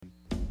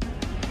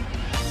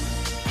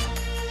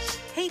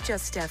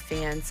Just Steph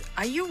fans,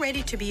 are you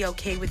ready to be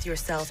okay with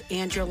yourself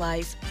and your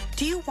life?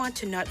 Do you want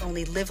to not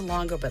only live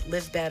longer but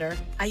live better?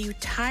 Are you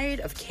tired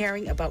of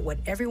caring about what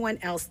everyone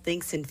else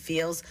thinks and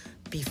feels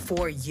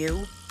before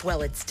you?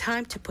 Well, it's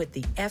time to put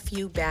the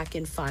FU back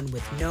in fun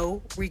with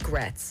no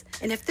regrets.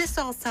 And if this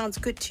all sounds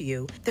good to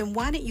you, then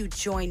why don't you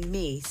join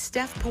me,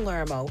 Steph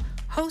Palermo,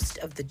 host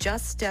of the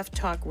Just Steph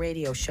Talk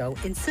radio show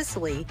in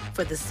Sicily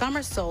for the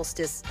summer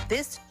solstice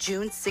this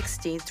June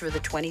 16th through the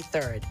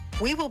 23rd.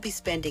 We will be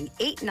spending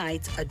 8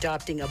 nights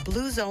adopting a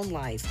Blue Zone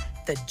life,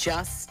 the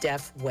Just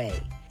Steph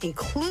way,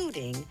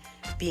 including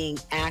being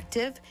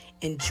active,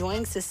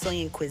 enjoying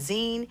Sicilian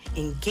cuisine,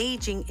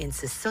 engaging in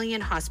Sicilian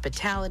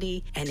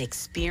hospitality, and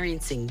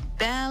experiencing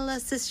Bella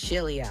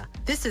Sicilia.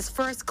 This is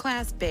first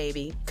class,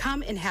 baby.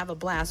 Come and have a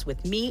blast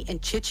with me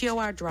and Ciccio,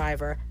 our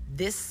driver,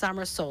 this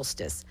summer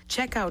solstice.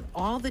 Check out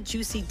all the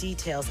juicy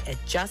details at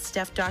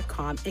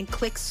juststeph.com and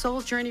click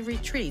Soul Journey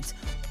Retreats,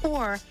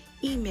 or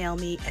email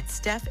me at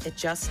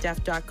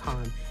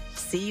steph@juststeph.com.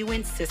 See you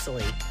in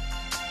Sicily.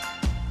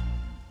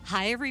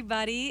 Hi,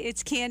 everybody.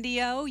 It's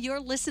Candy O. You're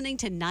listening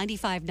to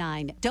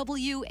 95.9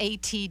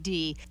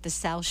 WATD, the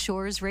South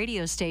Shores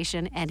radio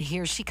station. And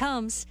here she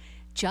comes,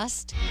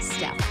 Just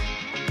Steph.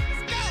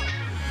 Let's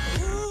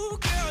go. Ooh,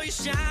 girl, you're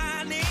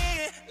shining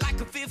like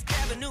a Fifth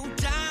Avenue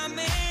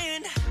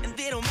diamond. And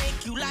they don't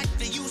make you like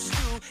they used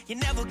to. You're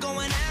never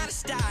going out of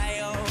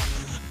style.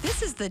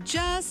 This is the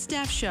Just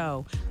Steph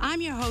Show.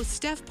 I'm your host,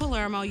 Steph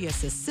Palermo, your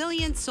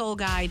Sicilian soul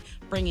guide,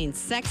 bringing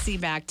sexy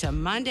back to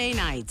Monday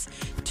nights.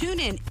 Tune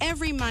in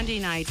every Monday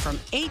night from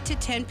 8 to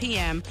 10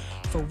 p.m.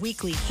 for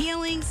weekly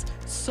healings,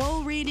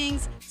 soul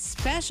readings,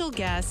 special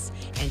guests,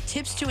 and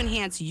tips to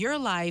enhance your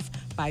life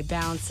by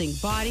balancing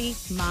body,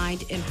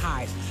 mind, and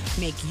heart.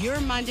 Make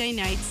your Monday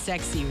night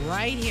sexy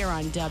right here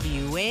on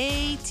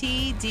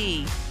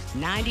WATD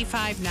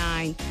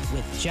 95.9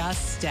 with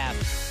Just Steph.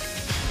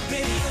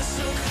 Baby, you're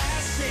so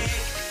classic.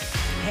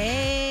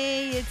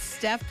 Hey, it's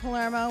Steph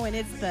Palermo, and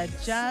it's the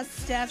Just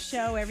Steph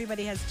Show.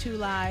 Everybody has 2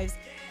 lives.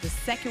 The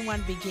second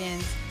one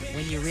begins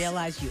when you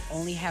realize you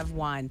only have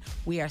one.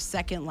 We are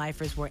second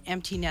lifers. We're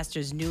empty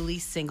nesters, newly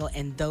single,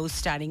 and those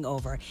starting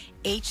over.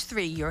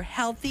 H3, your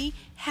healthy,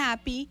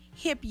 happy,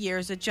 hip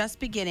years are just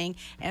beginning,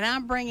 and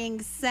I'm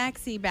bringing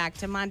sexy back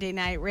to Monday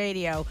Night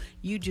Radio.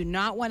 You do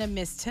not want to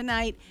miss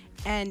tonight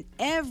and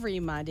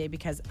every Monday,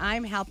 because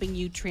I'm helping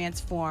you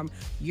transform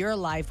your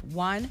life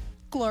one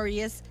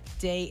glorious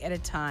day at a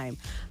time.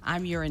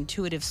 I'm your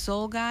intuitive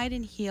soul guide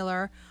and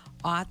healer,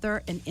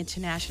 author, and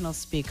international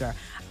speaker.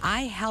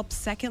 I help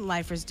second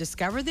lifers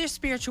discover their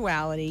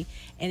spirituality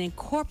and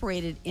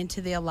incorporate it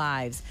into their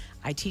lives.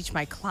 I teach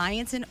my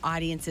clients and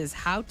audiences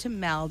how to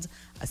meld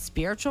a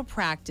spiritual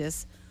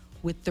practice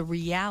with the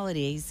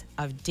realities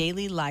of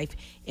daily life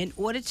in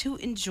order to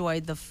enjoy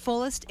the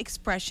fullest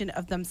expression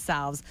of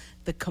themselves,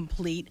 the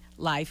complete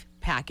life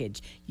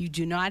package. You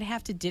do not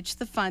have to ditch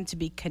the fun to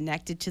be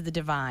connected to the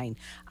divine.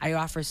 I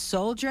offer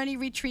soul journey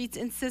retreats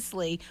in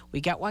Sicily.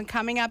 We got one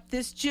coming up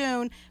this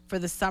June for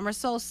the summer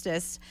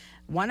solstice.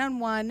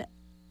 One-on-one,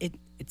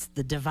 it's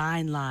the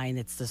divine line.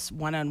 It's this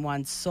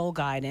one-on-one soul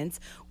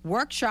guidance.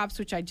 Workshops,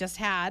 which I just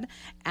had,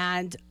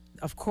 and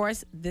of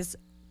course, this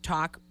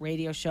talk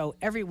radio show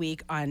every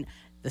week on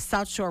the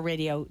South Shore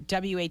Radio,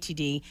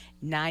 WATD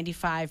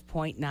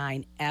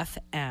 95.9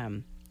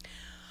 FM.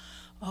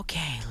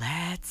 Okay,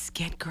 let's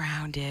get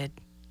grounded.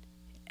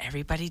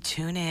 Everybody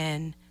tune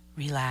in,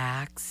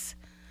 relax.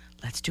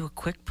 Let's do a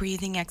quick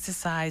breathing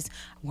exercise.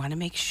 I want to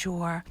make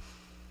sure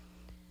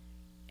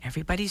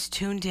everybody's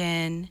tuned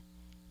in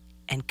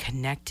and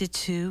connected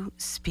to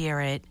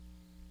spirit.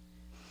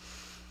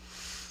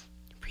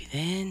 Breathe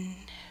in,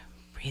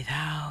 breathe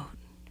out.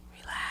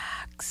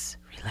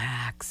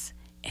 Relax,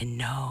 and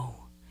know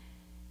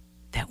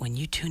that when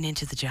you tune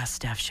into the Just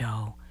Steph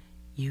Show,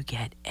 you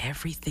get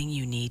everything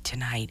you need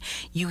tonight.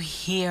 You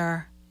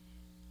hear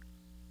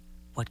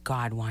what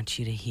God wants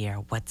you to hear,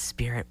 what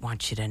Spirit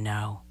wants you to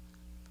know,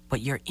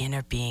 what your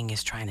inner being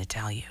is trying to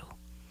tell you.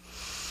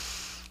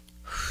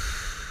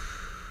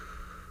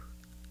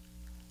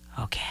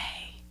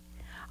 Okay.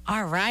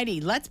 All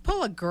righty. Let's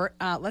pull a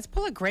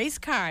grace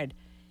card.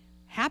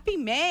 Happy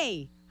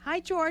May. Hi,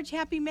 George.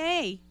 Happy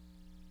May.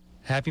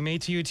 Happy May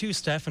to you too,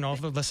 Steph, and all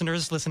the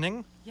listeners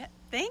listening. Yeah,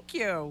 thank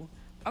you.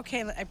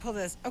 Okay, I pull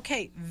this.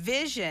 Okay,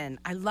 vision.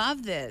 I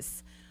love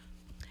this.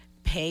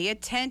 Pay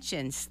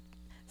attention.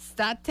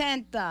 Sta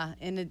attenta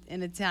in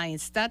Italian.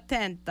 Sta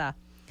attenta.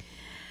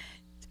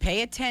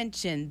 Pay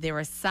attention. There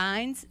are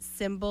signs,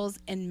 symbols,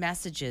 and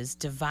messages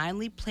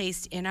divinely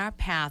placed in our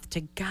path to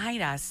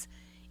guide us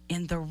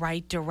in the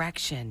right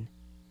direction.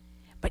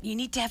 But you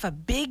need to have a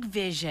big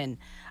vision,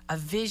 a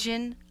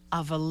vision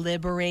of a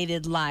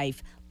liberated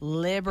life,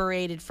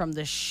 liberated from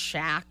the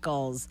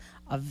shackles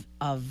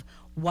of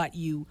what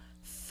you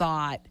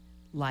thought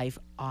life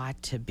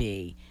ought to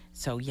be.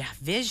 So yeah,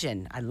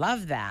 vision. I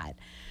love that.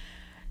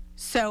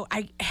 So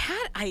I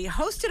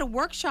hosted a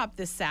workshop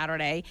this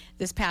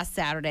past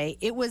Saturday.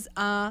 It was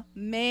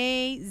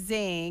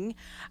amazing.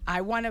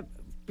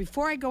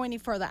 Before I go any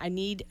further, I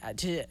need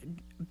to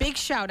big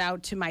shout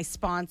out to my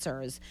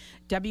sponsors,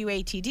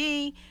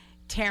 WATD,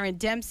 Taryn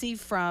Dempsey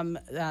from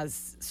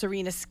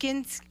Serena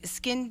Skin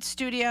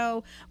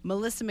Studio,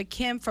 Melissa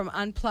McKim from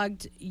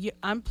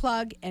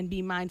Unplug and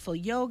Be Mindful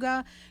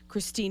Yoga,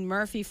 Christine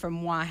Murphy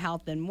from WA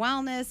Health and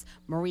Wellness,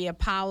 Maria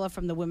Paula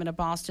from the Women of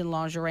Boston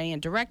Lingerie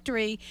and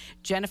Directory,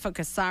 Jennifer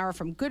Casara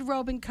from Good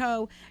Robe &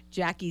 Co.,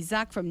 Jackie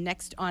Zuck from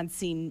Next On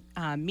Scene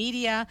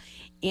Media,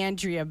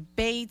 Andrea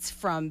Bates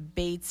from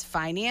Bates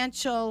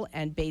Financial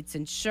and Bates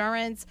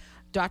Insurance,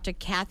 Dr.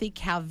 Kathy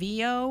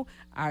Calvillo,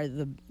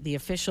 the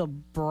official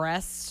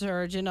breast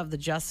surgeon of the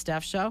Just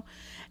Steph Show,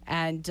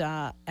 and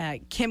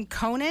Kim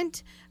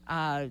Conant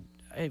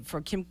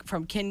from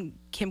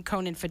Kim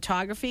Conant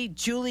Photography,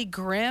 Julie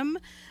Grimm,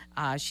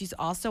 she's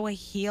also a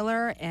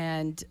healer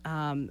and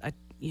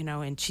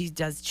and she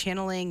does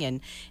channeling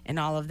and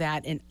all of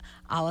that, and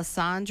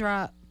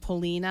Alessandra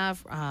Polina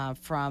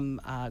from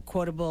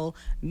Quotable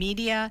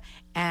Media,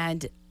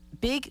 and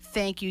big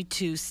thank you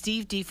to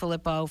Steve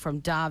DiFilippo from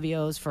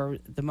Davio's for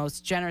the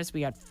most generous. We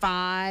got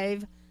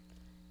 5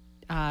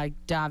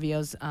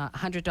 Davio's,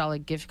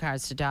 $100 gift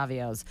cards to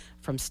Davio's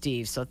from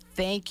Steve. So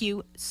thank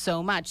you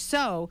so much.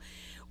 So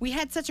we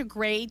had such a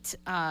great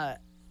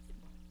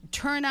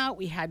turnout.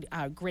 We had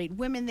great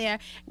women there.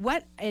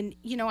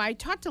 I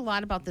talked a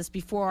lot about this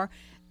before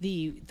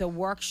the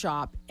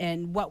workshop,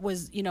 and what were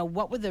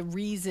the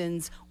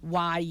reasons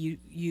why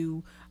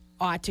you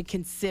ought to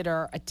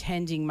consider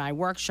attending my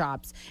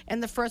workshops.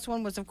 And the first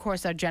one was, of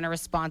course, our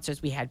generous sponsors.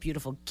 We had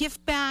beautiful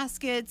gift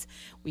baskets.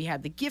 We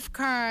had the gift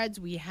cards.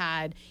 We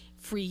had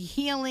free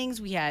healings.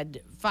 We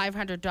had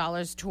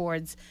 $500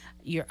 towards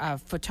your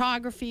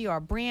photography or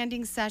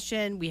branding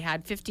session. We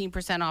had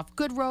 15% off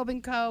Good Robe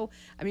 & Co.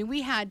 I mean,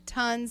 we had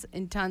tons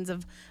and tons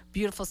of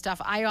beautiful stuff.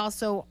 I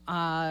also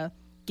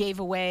gave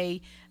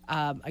away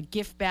a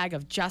gift bag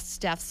of Just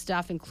Steph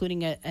stuff,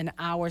 including an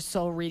hour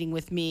soul reading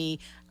with me,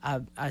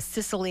 a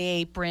Sicily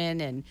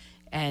apron,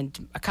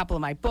 and a couple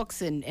of my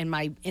books and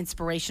my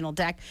inspirational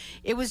deck.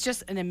 It was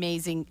just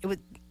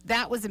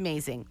that was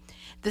amazing.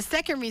 The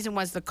second reason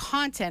was the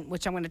content,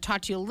 which I'm going to talk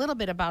to you a little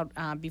bit about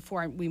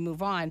before we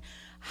move on.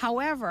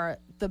 However,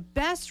 the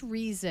best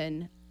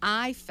reason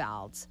I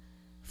felt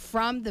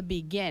from the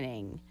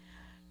beginning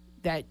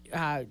that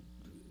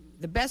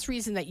the best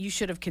reason that you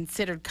should have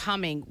considered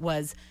coming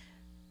was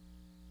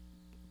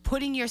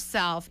putting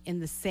yourself in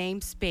the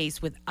same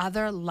space with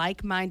other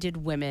like-minded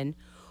women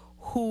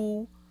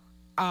who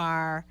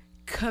are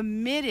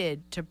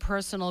committed to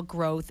personal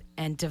growth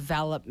and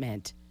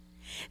development.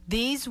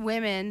 These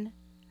women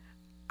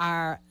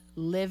are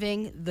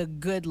living the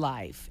good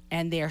life,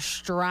 and they're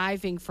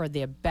striving for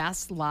their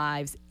best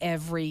lives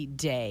every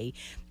day.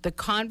 The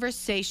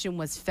conversation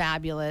was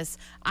fabulous.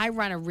 I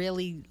run a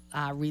really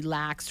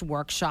relaxed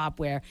workshop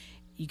where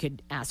you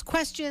could ask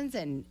questions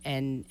and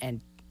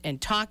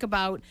talk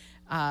about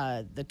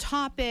the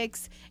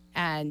topics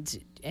and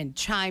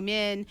chime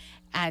in,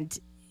 and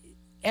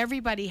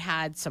everybody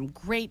had some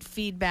great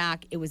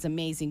feedback. It was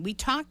amazing. We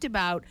talked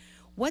about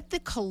what the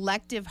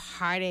collective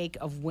heartache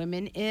of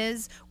women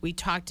is. We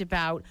talked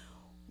about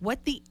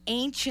what the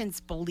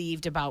ancients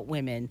believed about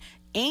women.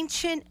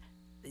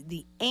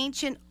 The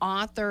ancient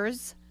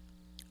authors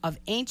of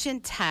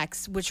ancient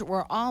texts, which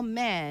were all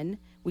men,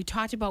 we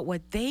talked about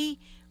what they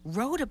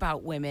wrote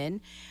about women.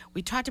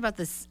 We talked about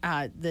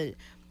the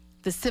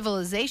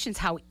civilizations,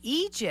 how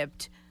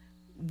Egypt,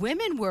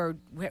 women were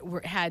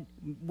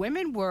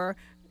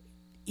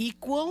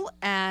equal,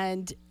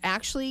 and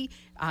actually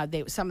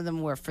some of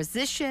them were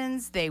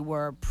physicians, they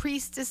were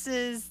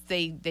priestesses,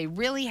 they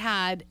really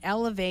had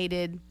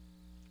elevated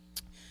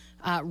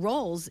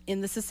roles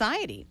in the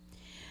society.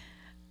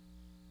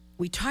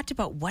 We talked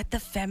about what the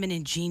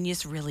feminine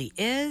genius really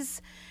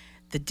is,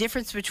 the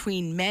difference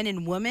between men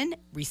and women,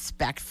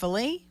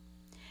 respectfully,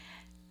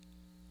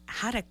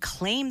 how to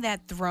claim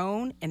that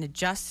throne and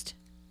adjust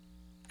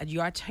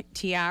your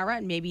tiara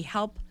and maybe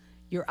help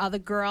your other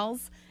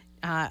girls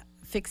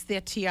fix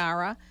their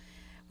tiara.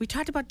 We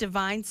talked about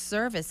divine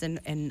service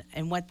and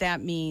what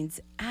that means,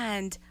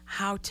 and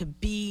how to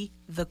be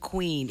the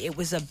queen. It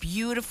was a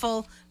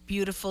beautiful,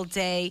 beautiful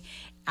day.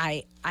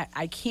 I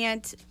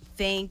can't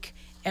thank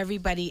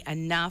everybody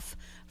enough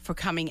for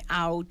coming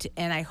out,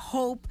 and I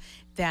hope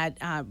that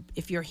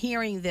if you're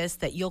hearing this,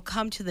 that you'll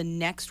come to the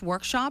next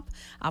workshop.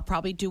 I'll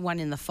probably do one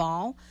in the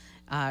fall,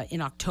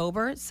 in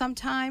October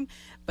sometime.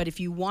 But if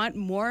you want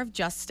more of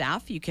Just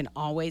Steph, you can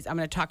always, I'm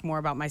going to talk more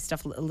about my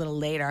stuff a little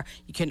later.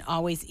 You can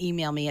always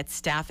email me at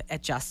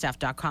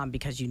steph@juststeph.com,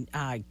 because you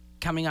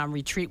coming on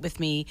retreat with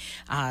me,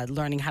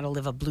 learning how to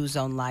live a blue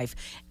zone life,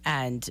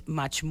 and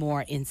much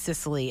more in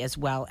Sicily, as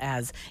well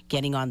as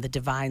getting on the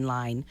Divine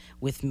Line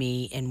with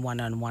me in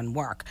one-on-one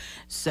work.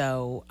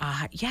 So,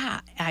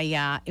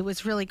 it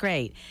was really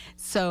great.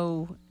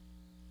 So,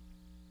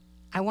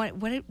 what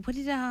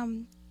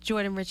did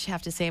Jordan Rich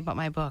have to say about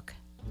my book?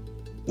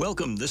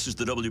 Welcome. This is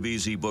the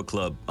WBZ Book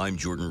Club. I'm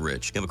Jordan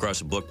Rich. Came across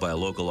a book by a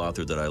local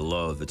author that I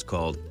love. It's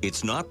called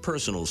It's Not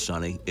Personal,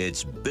 Sonny,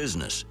 It's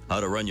Business.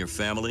 How to Run Your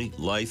Family,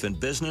 Life, and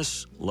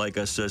Business Like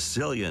a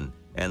Sicilian.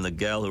 And the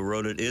gal who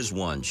wrote it is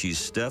one. She's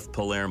Steph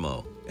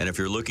Palermo. And if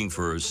you're looking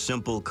for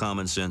simple,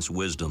 common sense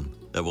wisdom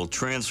that will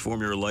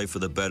transform your life for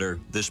the better,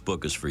 this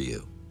book is for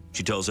you.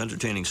 She tells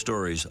entertaining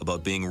stories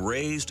about being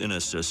raised in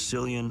a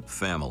Sicilian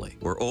family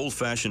where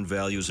old-fashioned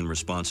values and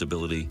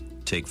responsibility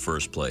take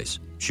first place.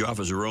 She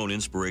offers her own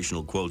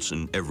inspirational quotes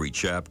in every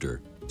chapter,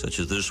 such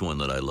as this one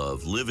that I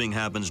love. Living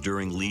happens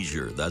during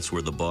leisure. That's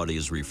where the body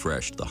is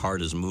refreshed, the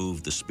heart is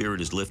moved, the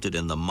spirit is lifted,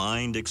 and the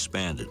mind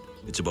expanded.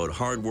 It's about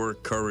hard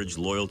work, courage,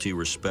 loyalty,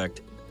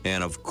 respect,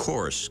 and of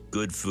course,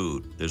 good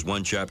food. There's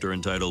one chapter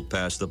entitled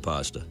Pass the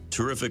Pasta.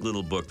 Terrific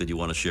little book that you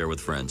want to share with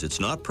friends. It's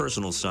not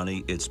personal,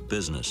 Sonny, it's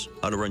business.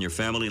 How to run your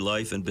family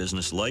life and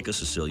business like a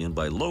Sicilian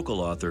by local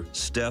author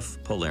Steph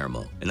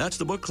Palermo. And that's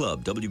the book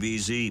club,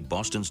 WBZ,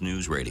 Boston's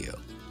News Radio.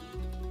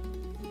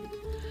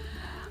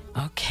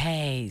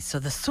 Okay, so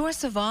the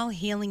source of all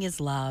healing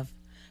is love.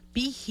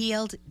 Be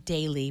healed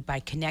daily by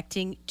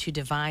connecting to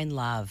divine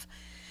love.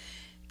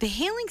 The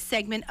healing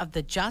segment of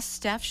the Just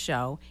Steph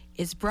Show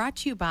is brought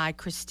to you by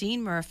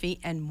Christine Murphy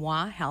and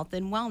Moi Health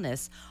and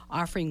Wellness,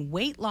 offering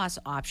weight loss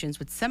options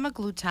with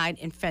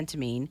semaglutide and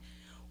phentermine,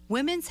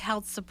 women's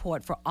health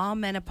support for all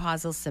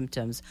menopausal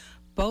symptoms,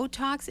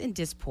 Botox and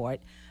Dysport,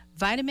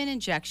 vitamin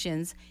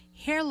injections,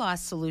 hair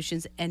loss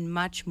solutions, and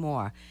much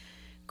more.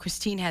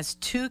 Christine has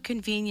 2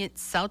 convenient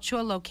South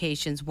Shore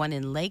locations, one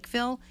in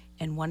Lakeville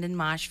and one in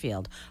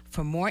Marshfield.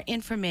 For more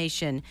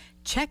information,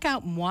 check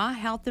out Moi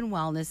Health and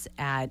Wellness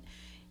at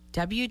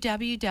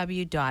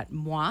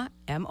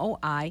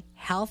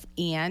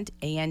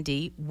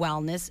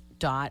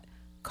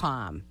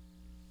www.moihealthandwellness.com.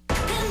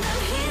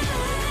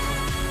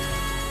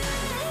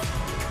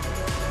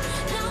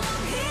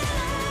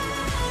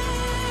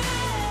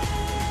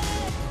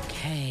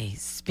 Okay,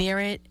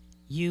 Spirit,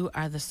 you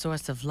are the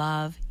source of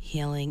love,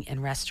 healing,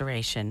 and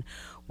restoration.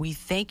 We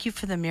thank you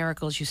for the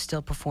miracles you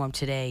still perform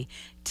today.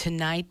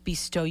 Tonight,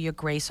 bestow your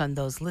grace on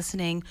those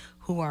listening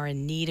who are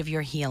in need of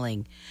your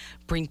healing.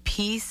 Bring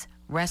peace,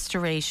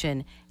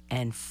 restoration,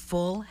 and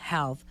full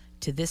health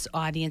to this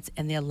audience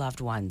and their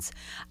loved ones.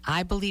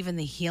 I believe in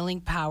the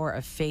healing power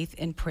of faith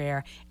and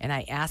prayer, and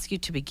I ask you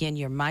to begin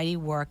your mighty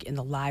work in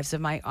the lives of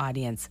my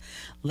audience.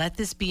 Let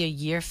this be a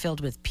year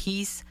filled with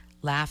peace,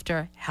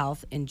 laughter,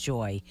 health, and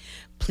joy.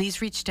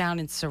 Please reach down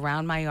and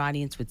surround my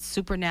audience with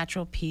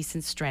supernatural peace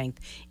and strength,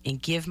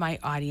 and give my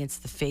audience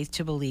the faith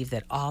to believe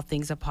that all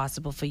things are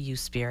possible for you,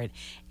 Spirit.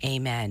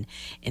 Amen.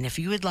 And if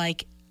you would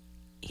like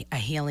a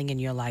healing in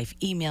your life,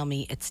 email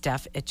me at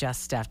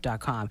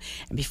steph@juststeph.com.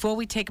 And before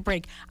we take a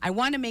break, I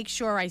want to make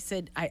sure I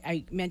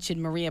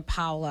mentioned Maria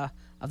Paula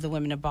of the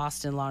Women of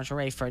Boston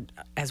Lingerie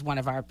as one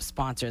of our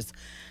sponsors.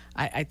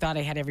 I thought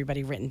I had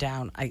everybody written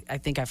down. I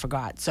think I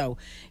forgot. So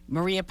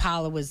Maria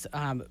Paula was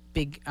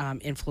big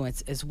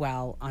influence as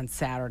well on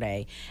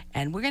Saturday.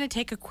 And we're going to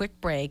take a quick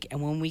break, and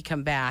when we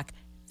come back,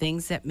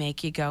 things that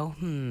make you go,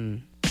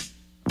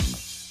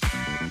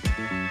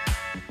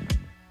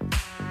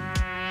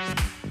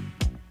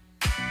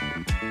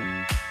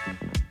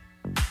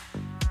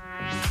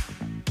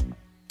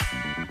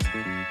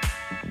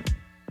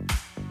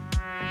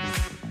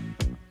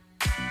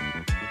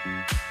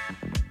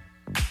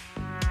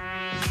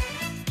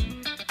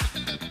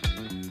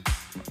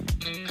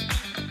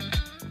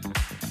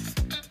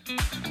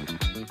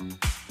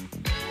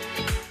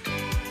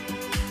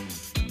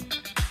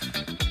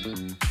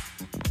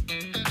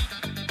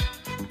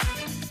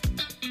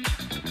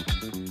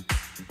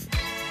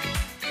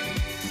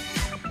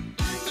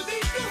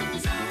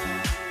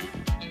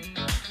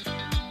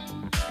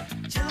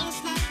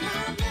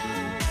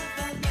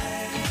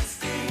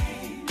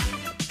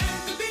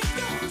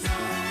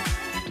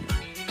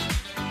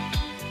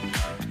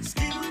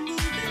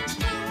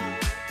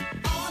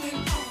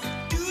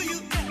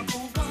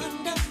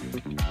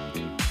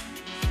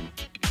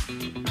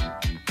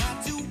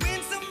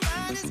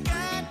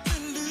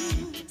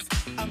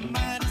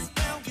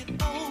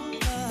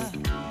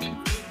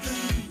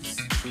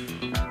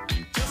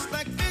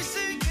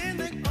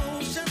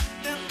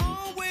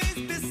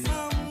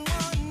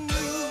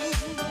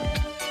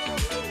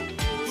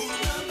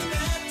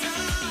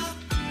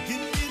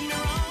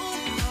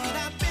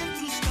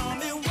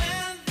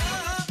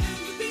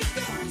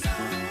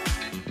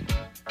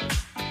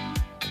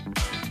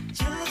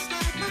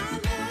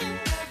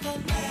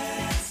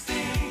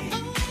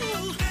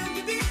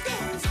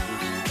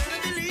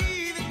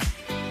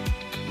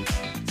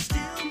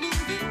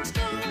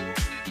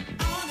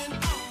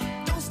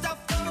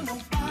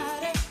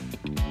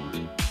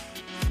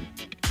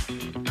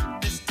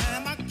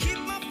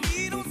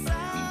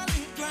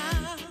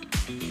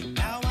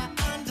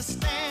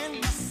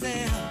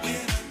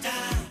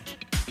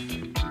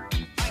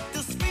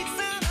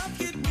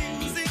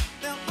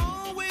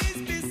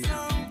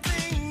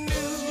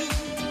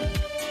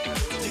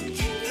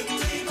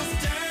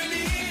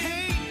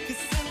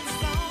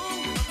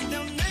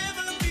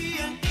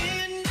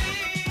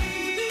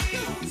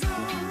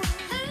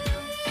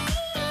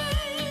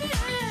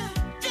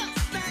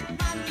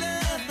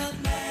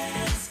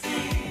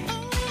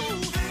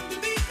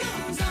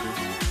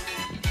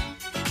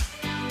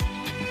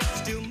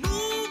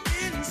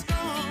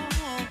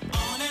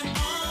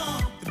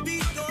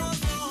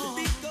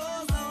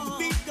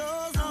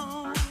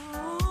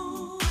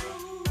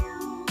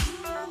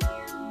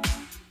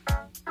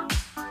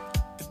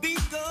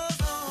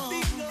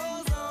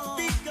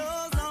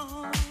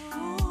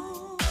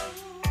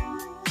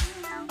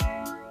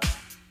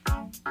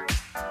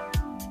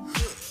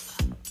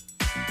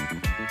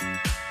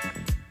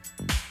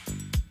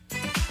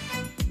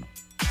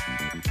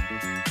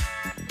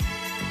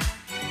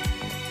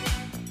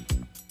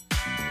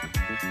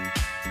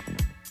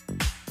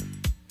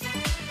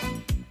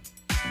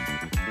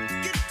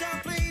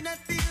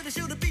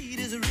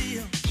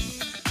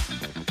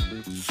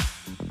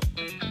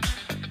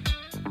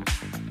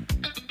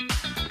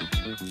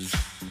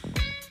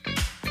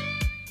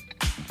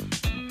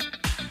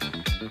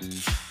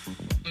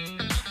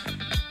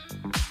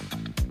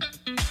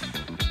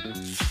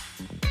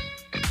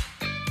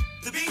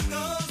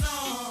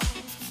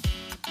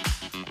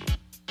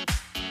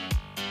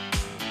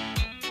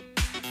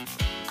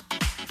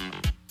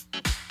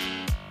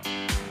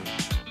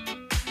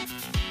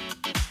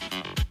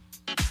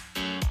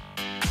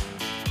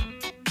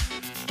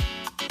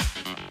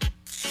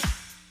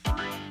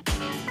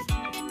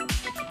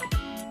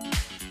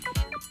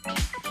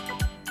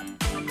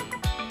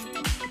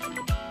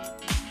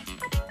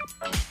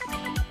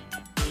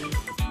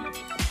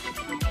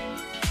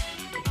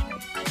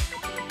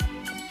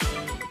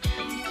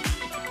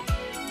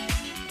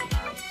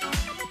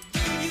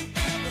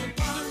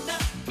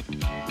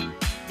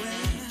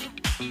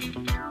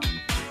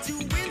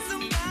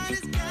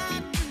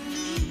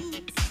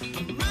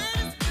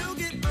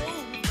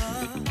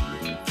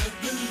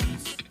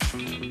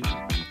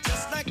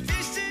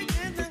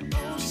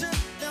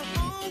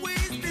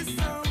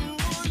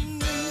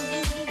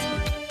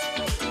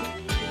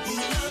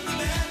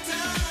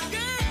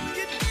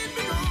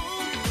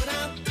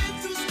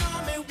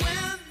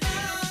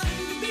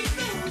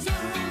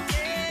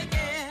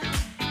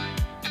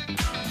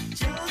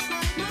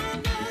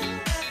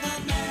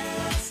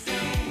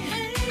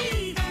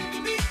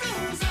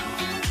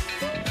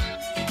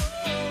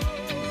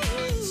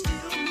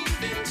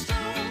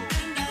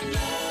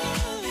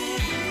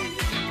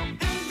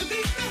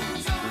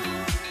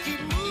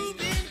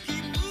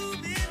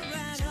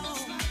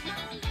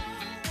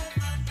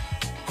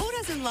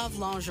 doesn't love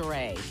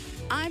lingerie?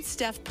 I'm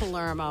Steph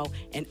Palermo,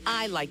 and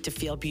I like to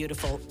feel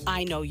beautiful.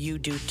 I know you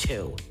do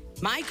too.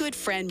 My good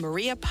friend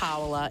Maria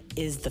Paola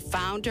is the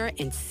founder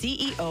and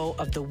CEO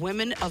of the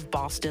Women of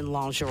Boston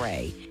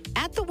Lingerie.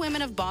 At the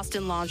Women of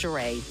Boston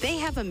Lingerie, they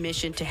have a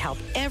mission to help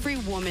every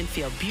woman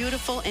feel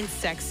beautiful and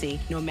sexy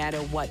no matter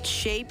what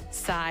shape,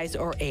 size,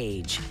 or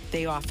age.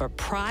 They offer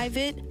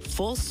private,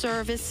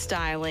 full-service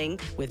styling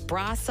with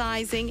bra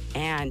sizing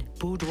and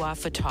boudoir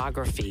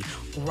photography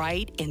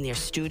right in their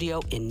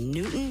studio in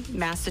Newton,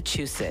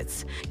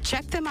 Massachusetts.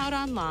 Check them out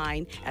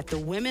online at the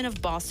Women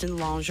of Boston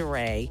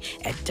Lingerie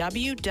at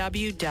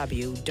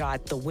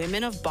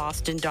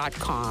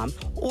www.thewomenofboston.com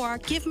or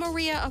give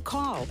Maria a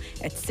call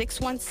at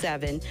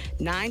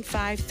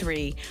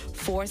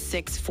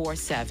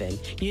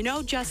 617-953-4647. You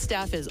know, Just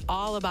Steph is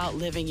all about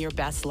living your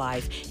best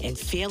life, and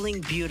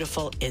feeling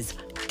beautiful is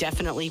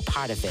definitely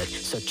part of it.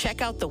 So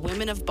check out the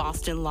Women of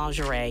Boston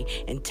Lingerie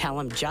and tell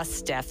them Just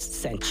Steph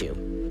sent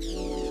you.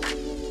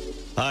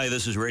 Hi,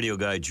 this is radio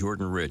guy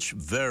Jordan Rich.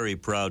 Very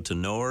proud to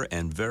know her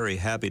and very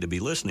happy to be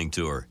listening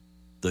to her.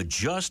 The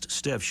Just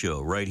Steph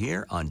Show right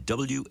here on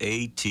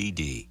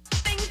WATD.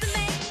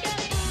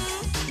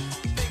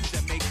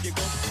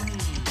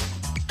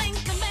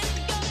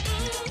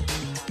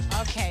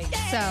 Okay,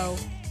 so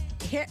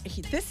here,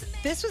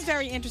 this was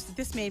very interesting.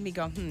 This made me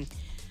go,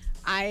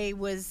 I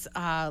was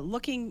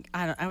looking,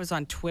 I was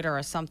on Twitter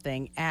or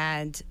something,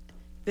 and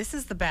this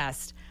is the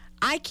best.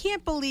 I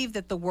can't believe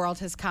that the world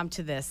has come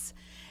to this,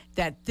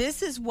 that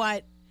this is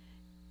what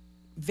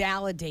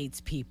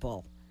validates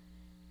people.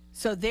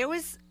 So there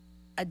was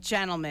a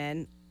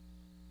gentleman,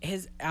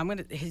 he's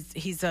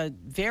a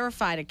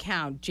verified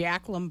account,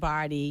 Jack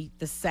Lombardi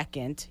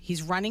II.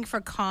 He's running for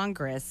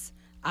Congress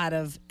out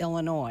of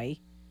Illinois.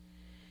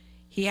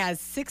 He has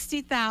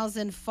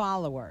 60,000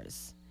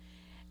 followers.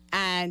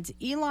 And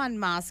Elon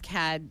Musk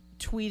had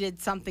tweeted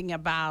something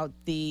about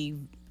the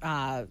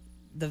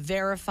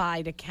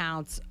verified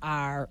accounts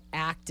are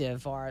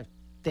active, or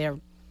they're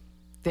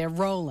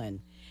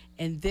rolling.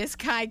 And this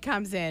guy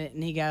comes in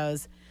and he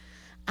goes,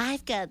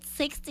 I've got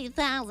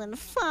 60,000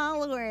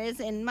 followers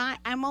and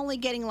I'm only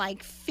getting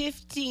like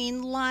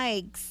 15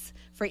 likes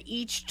for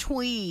each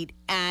tweet,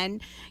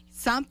 and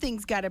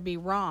something's got to be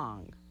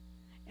wrong.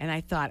 And I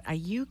thought, are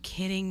you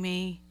kidding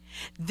me?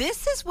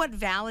 This is what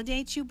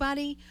validates you,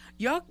 buddy.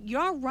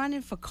 You're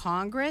running for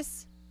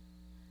Congress,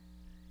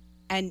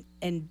 and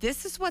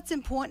this is what's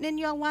important in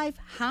your life,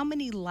 how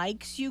many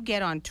likes you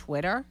get on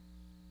Twitter.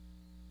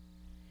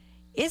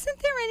 Isn't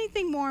there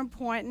anything more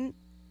important?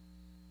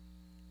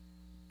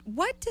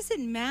 What does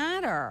it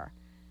matter?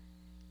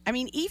 I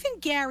mean, even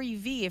Gary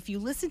Vee, if you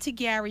listen to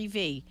Gary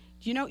Vee,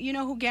 you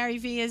know who Gary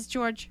Vee is,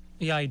 George?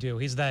 Yeah, I do.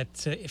 He's that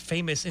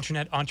famous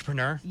internet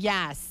entrepreneur.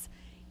 Yes.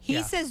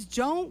 He says,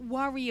 don't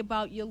worry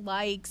about your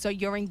likes or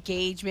your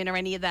engagement or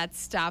any of that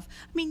stuff.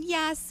 I mean,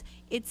 yes,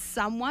 it's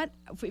somewhat,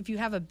 if you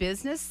have a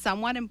business,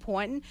 somewhat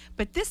important.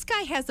 But this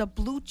guy has a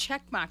blue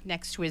check mark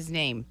next to his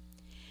name.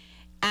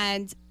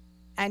 And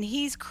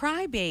he's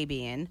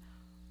crybabying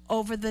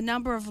over the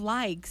number of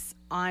likes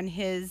on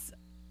his,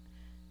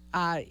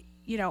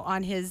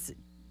 on his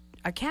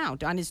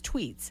account, on his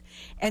tweets.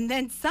 And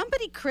then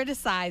somebody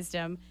criticized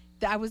him.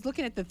 I was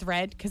looking at the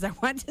thread because I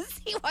wanted to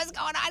see what's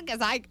going on,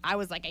 because I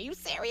was like, are you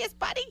serious,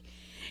 buddy?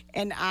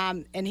 And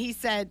he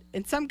said,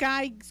 and some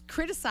guy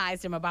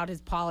criticized him about his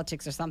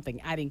politics or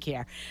something. I didn't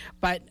care.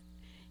 But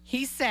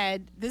he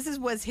said,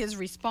 was his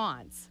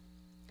response.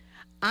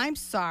 I'm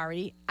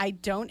sorry, I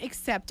don't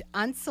accept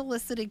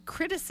unsolicited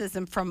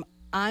criticism from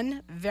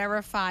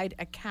unverified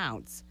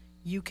accounts.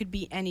 You could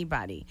be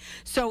anybody.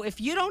 So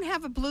if you don't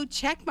have a blue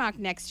check mark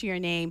next to your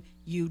name,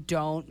 you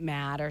don't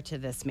matter to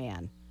this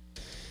man.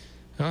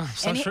 Oh,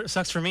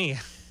 sucks for me.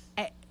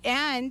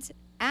 And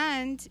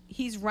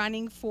he's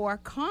running for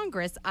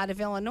Congress out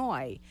of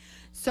Illinois.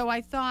 So I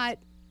thought,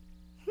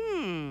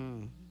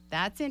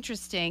 that's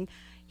interesting.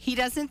 He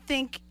doesn't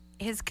think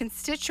his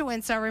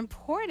constituents are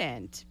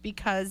important,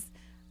 because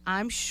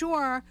I'm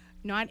sure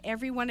not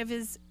every one of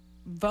his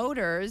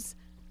voters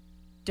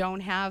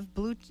don't have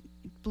blue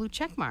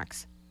check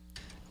marks.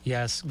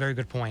 Yes, very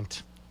good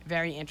point.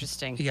 Very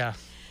interesting. Yeah.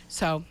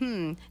 So,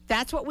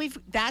 that's what we've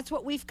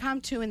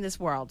come to in this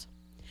world.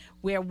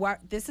 Where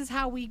this is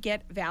how we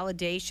get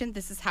validation.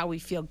 This is how we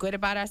feel good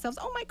about ourselves.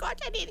 Oh my God,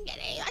 I didn't get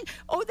any.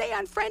 Oh, they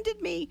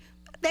unfriended me.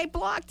 They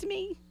blocked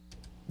me.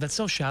 That's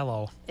so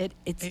shallow.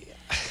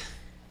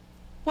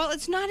 Well,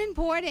 it's not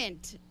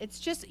important.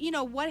 It's just,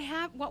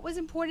 what was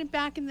important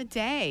back in the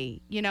day.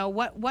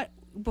 What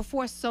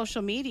before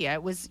social media,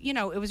 it was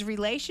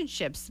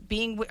relationships,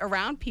 being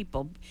around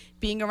people,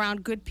 being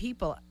around good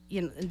people.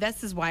 And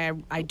this is why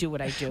I do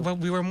what I do. Well,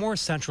 we were more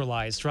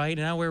centralized, right?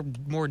 And now we're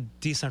more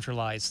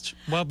decentralized.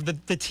 Well, the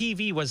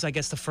TV was, I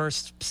guess, the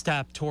first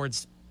step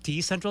towards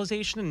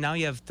decentralization. And now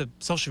you have the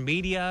social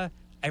media.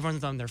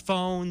 Everyone's on their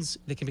phones.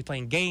 They can be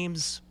playing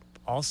games.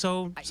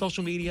 Also,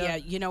 social media. Yeah,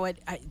 you know what?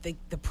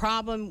 The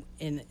problem,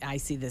 and I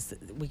see this,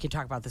 we can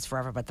talk about this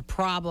forever, but the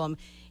problem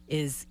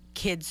is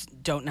kids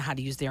don't know how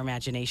to use their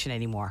imagination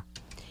anymore.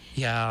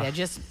 Yeah. They're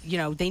just,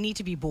 they need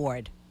to be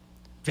bored.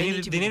 They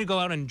need to go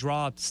out and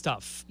draw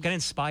stuff. Get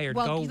inspired.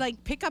 Well, go.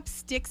 pick up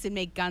sticks and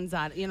make guns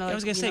out. I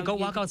was gonna say, go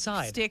walk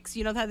outside. Sticks.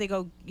 You know how they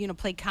go,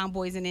 play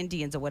cowboys and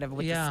Indians or whatever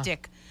with the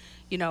stick.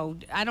 I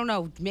don't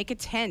know. Make a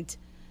tent.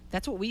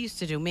 That's what we used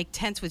to do. Make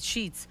tents with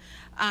sheets.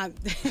 In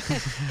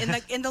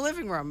the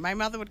living room, my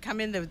mother would come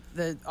in.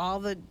 All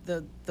the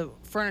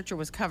furniture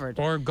was covered.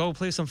 Or go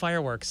play some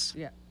fireworks.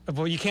 Yeah.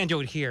 Well, you can't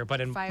do it here,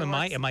 but in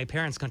my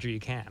parents' country, you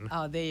can.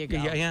 Oh, there you go.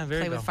 Yeah,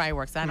 Play with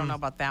fireworks. I don't know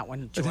about that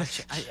one,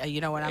 George.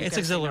 You know what? I'm It's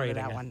gonna say no to exhilarating.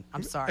 that one.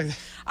 I'm sorry.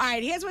 All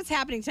right, here's what's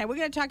happening tonight. We're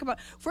going to talk about,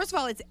 first of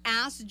all, it's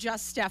Ask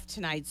Just Steph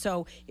tonight.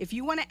 So if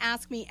you want to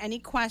ask me any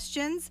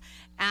questions,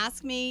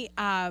 ask me.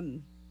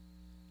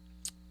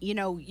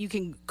 You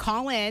can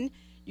call in.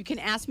 You can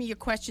ask me your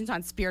questions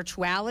on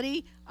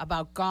spirituality,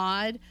 about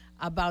God,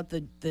 about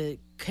the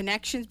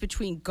connections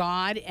between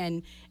God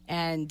and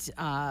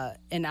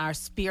our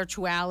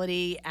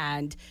spirituality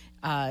and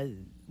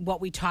what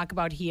we talk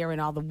about here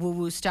and all the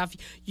woo-woo stuff.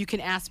 You can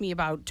ask me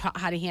about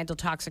how to handle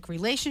toxic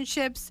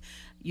relationships,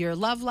 your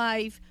love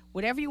life,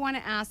 whatever you want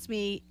to ask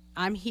me.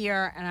 I'm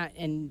here,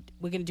 and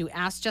we're going to do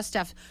Ask Just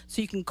Steph.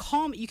 So you can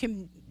call me.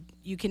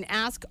 You can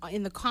ask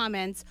in the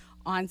comments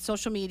on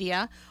social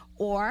media,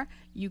 or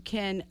you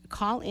can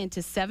call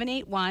into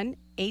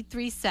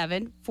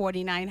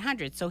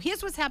 781-837-4900. So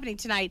here's what's happening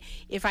tonight.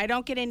 If I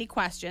don't get any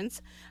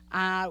questions,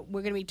 we're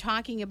going to be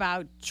talking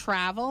about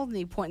travel, the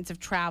importance of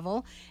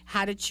travel,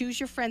 how to choose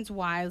your friends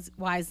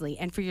wisely,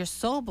 and for your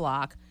soul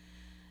block,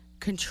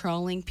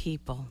 controlling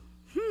people.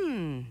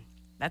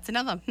 That's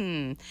another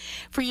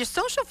For your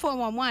social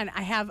 411,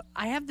 I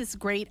have this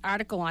great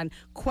article on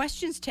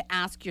questions to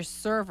ask your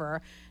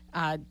server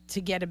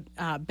to get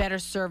a better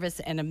service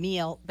and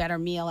better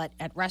meal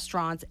at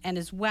restaurants, and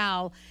as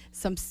well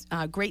some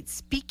great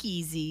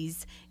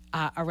speakeasies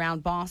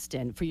around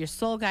Boston. For your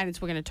soul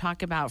guidance, we're going to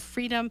talk about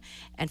freedom,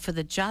 and for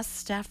the Just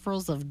Steph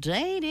rules of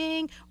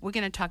dating, we're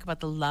going to talk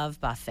about the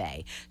love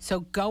buffet.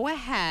 So go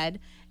ahead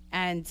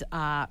and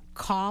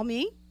call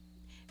me.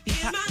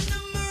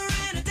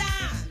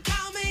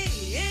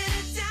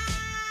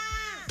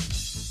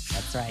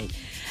 That's right.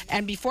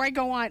 And before I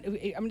go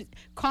on,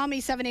 call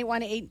me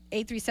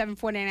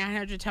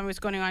 781-837-4900. Tell me what's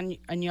going on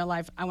in your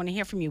life. I want to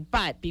hear from you.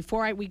 But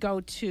before we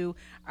go to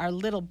our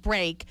little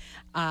break,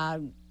 I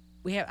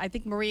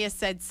think Maria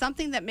said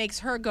something that makes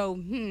her go,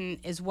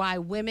 is why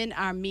women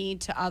are mean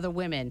to other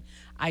women.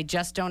 I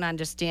just don't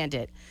understand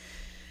it.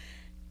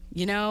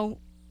 Me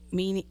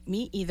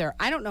either.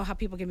 I don't know how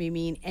people can be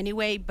mean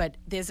anyway, but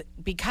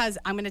because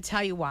I'm going to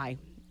tell you why.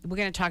 We're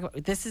going to talk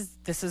about this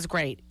is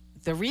great.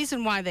 The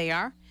reason why they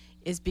are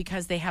is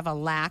because they have a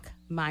lack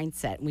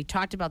mindset. And we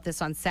talked about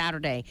this on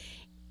Saturday.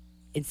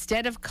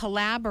 Instead of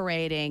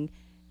collaborating,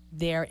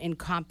 they're in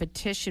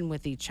competition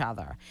with each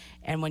other.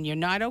 And when you're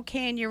not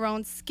okay in your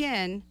own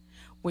skin,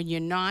 when you're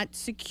not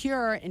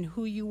secure in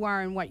who you are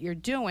and what you're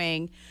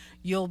doing,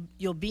 you'll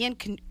be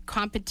in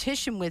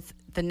competition with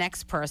the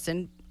next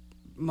person,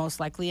 most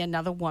likely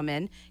another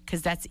woman,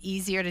 because that's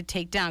easier to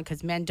take down,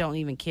 because men don't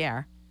even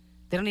care.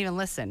 They don't even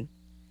listen.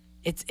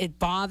 It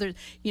bothers,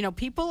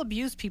 people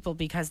abuse people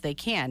because they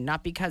can,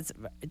 not because,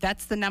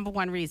 that's the number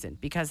one reason,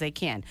 because they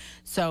can.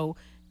 So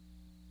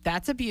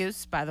that's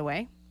abuse, by the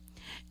way.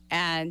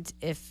 And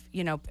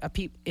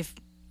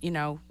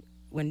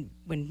when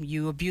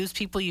you abuse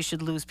people, you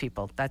should lose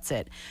people. That's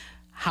it.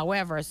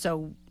 However,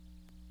 so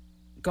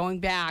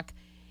going back,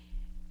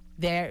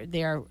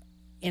 they're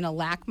in a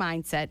lack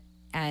mindset,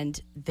 and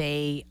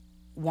they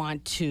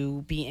want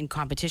to be in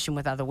competition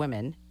with other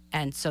women.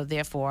 And so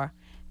therefore,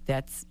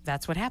 that's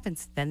what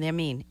happens. Then they're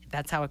mean.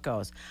 That's how it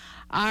goes.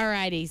 All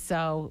righty.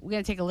 So we're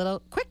going to take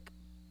a quick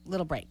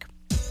little break.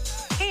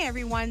 Hey,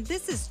 everyone.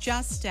 This is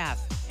Just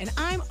Steph, and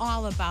I'm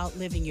all about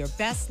living your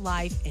best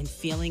life and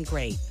feeling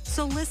great.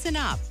 So listen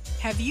up.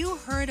 Have you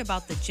heard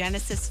about the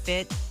Genesis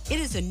Fit? It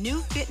is a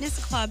new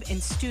fitness club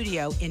and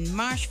studio in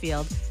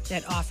Marshfield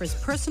that offers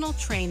personal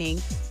training,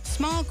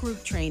 small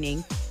group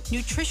training,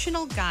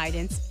 nutritional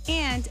guidance,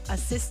 and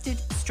assisted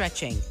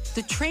stretching.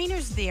 The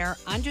trainers there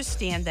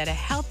understand that a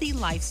healthy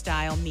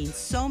lifestyle means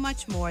so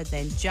much more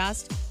than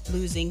just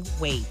losing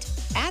weight.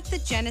 At the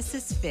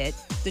Genesis Fit,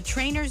 the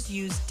trainers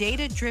use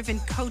data-driven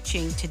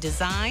coaching to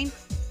design,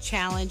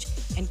 challenge,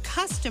 and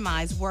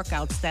customize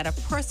workouts that are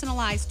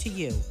personalized to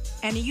you.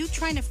 And are you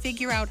trying to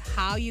figure out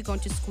how you're going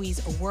to squeeze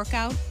a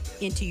workout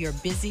into your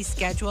busy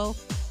schedule?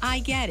 I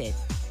get it.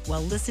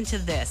 Well, listen to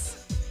this.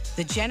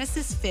 The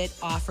Genesis Fit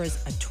offers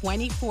a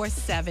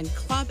 24/7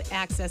 club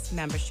access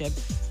membership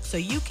so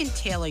you can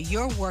tailor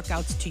your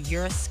workouts to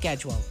your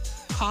schedule.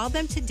 Call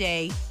them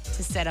today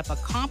to set up a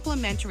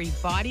complimentary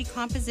body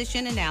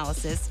composition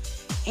analysis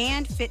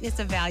and fitness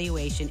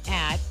evaluation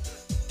at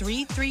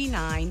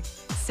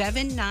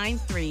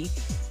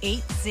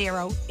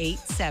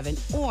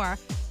 339-793-8087 or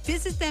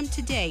visit them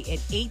today at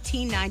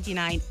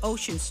 1899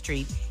 Ocean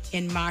Street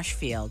in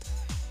Marshfield.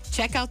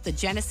 Check out the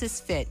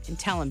Genesis Fit and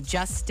tell them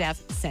Just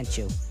Steph sent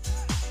you.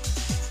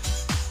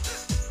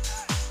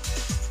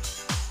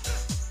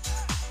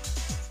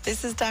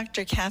 This is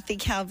Dr. Kathy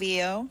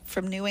Calvillo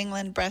from New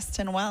England Breast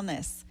and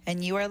Wellness,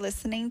 and you are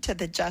listening to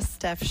the Just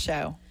Steph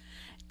Show.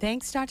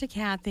 Thanks, Dr.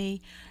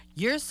 Kathy.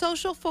 Your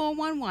Social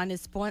 411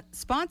 is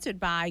sponsored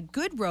by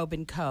Good Robe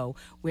 & Co.,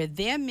 where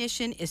their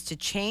mission is to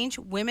change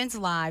women's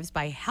lives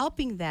by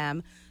helping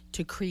them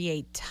to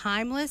create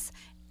timeless,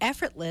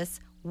 effortless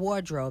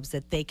wardrobes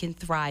that they can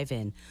thrive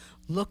in.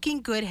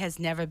 Looking good has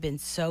never been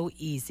so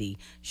easy.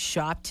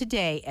 Shop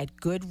today at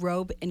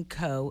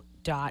goodrobeandco.com.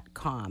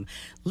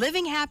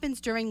 Living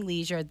happens during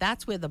leisure.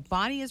 That's where the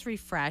body is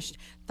refreshed,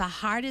 the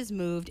heart is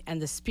moved, and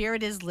the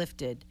spirit is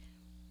lifted,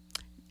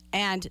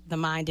 and the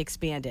mind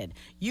expanded.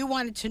 You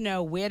wanted to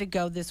know where to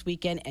go this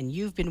weekend, and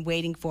you've been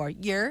waiting for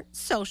your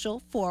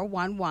Social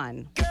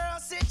 411. Girl,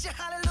 sit your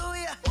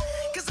hallelujah.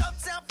 Cause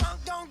Uptown Funk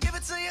don't give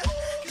it to you.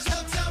 Cause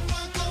Uptown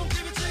Funk don't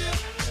give it to you.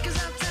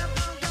 Cause Uptown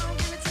Funk don't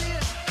give it to you.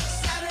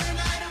 Saturday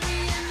night and we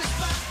in the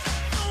spot.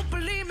 Don't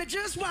believe me,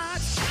 just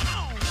watch.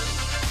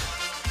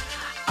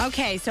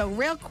 Okay, so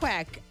real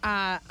quick,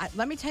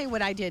 let me tell you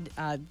what I did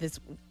this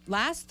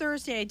last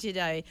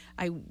Thursday.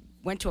 I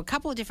went to a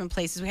couple of different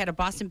places. We had a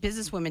Boston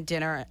Businesswomen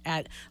dinner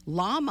at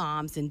La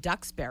Mom's in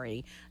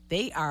Duxbury.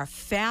 They are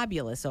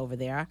fabulous over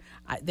there.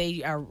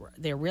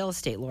 They're real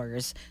estate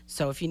lawyers.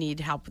 So if you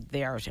need help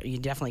there, you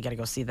definitely got to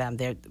go see them.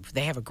 They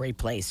have a great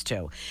place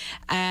too.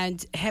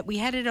 And I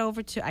headed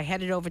over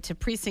to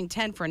Precinct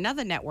 10 for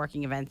another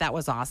networking event. That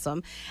was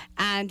awesome.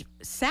 And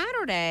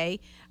Friday,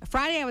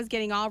 I was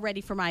getting all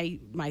ready for my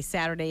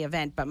Saturday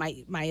event. But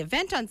my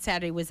event on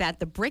Saturday was at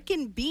the Brick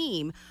and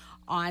Beam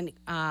on,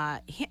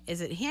 is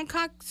it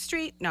Hancock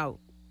Street? No,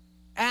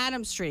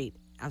 Adams Street.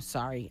 I'm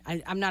sorry.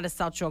 I'm not a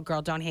South Shore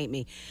girl. Don't hate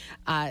me.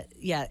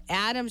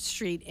 Adams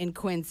Street in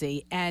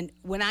Quincy. And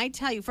when I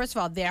tell you, first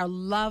of all, they're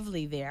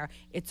lovely there.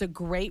 It's a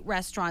great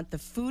restaurant. The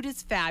food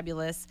is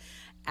fabulous.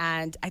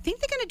 And I think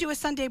they're going to do a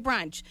Sunday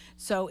brunch.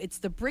 So it's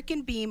the Brick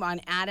and Beam on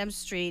Adams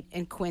Street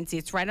in Quincy.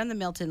 It's right on the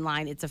Milton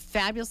line. It's a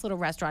fabulous little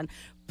restaurant.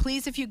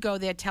 Please, if you go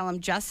there, tell them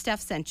Just Steph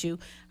sent you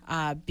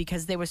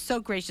because they were so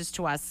gracious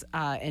to us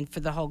and for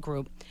the whole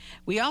group.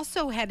 We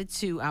also headed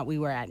to, we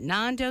were at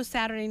Nando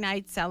Saturday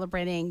night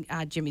celebrating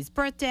Jimmy's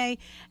birthday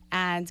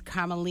and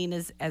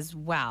Carmelina's as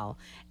well.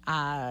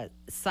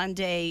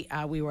 Sunday,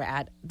 we were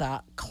at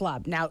the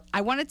club. Now,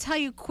 I want to tell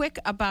you quick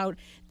about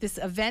this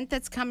event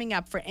that's coming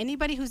up. For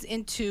anybody who's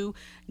into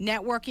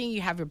networking,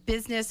 you have your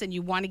business and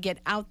you want to get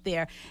out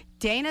there,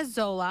 Dana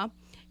Zola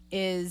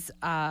is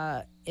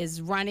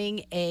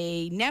running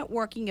a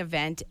networking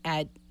event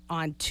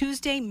on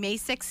Tuesday, May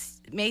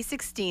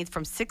 16th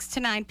from 6 to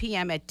 9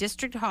 p.m. at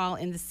District Hall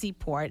in the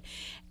Seaport.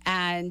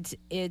 And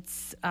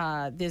it's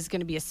there's going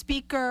to be a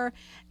speaker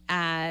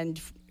and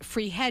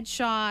free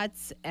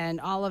headshots and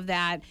all of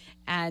that.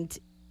 And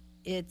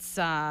it's,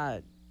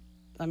 let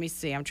me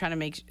see, I'm trying to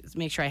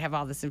make sure I have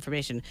all this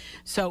information.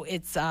 So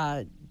it's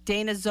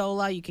Dana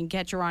Zola. You can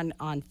get her on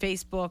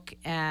Facebook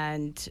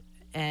and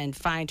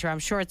find her. I'm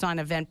sure it's on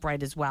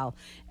Eventbrite as well.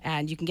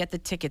 And you can get the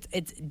tickets.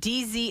 It's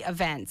DZ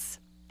Events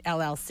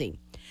LLC.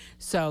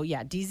 So,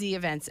 yeah, DZ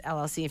Events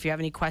LLC. If you have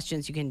any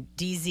questions, you can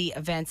DZ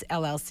Events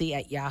LLC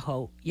at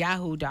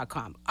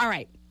yahoo.com. All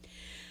right.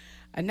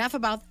 Enough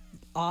about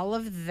all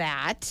of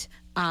that.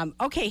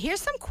 Okay, here's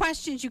some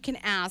questions you can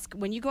ask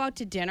when you go out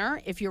to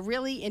dinner. If you're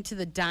really into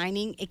the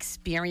dining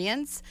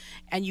experience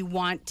and you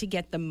want to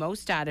get the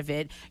most out of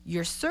it,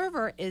 your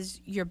server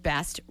is your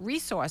best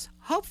resource,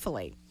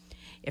 hopefully.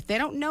 If they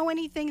don't know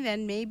anything,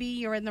 then maybe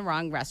you're in the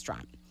wrong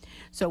restaurant.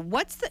 So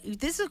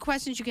this is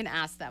questions you can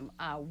ask them.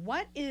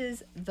 Here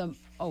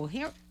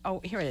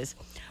it is.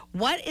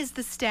 What is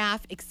the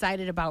staff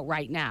excited about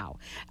right now?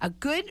 A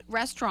good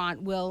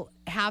restaurant will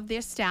have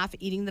their staff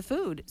eating the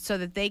food so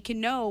that they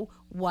can know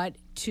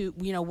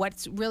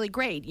what's really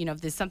great. You know, if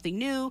there's something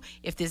new,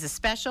 if there's a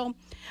special.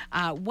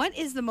 What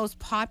is the most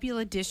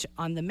popular dish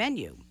on the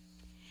menu?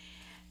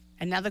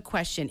 Another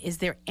question, is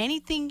there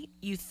anything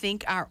you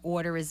think our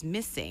order is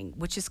missing?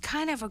 Which is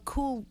kind of a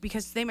cool,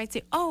 because they might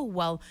say, oh,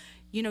 well,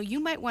 you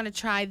might want to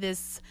try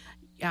this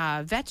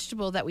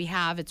vegetable that we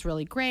have. It's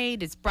really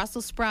great. It's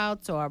Brussels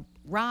sprouts or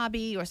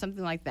Robbie or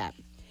something like that.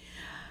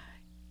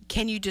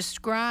 Can you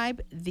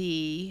describe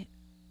the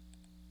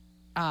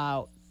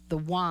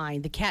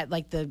wine,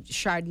 like the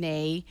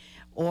Chardonnay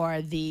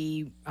or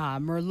the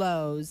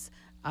Merlots?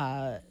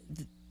 Can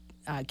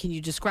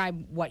you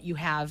describe what you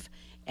have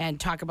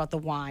and talk about the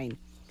wine?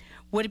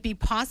 Would it be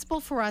possible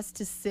for us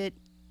to sit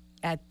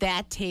at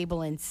that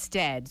table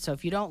instead? So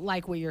if you don't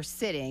like where you're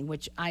sitting,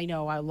 which I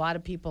know a lot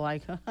of people I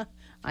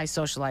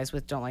socialize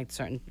with don't like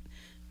certain,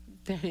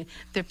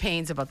 their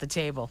pains about the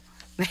table.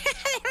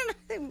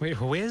 Wait,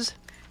 who is?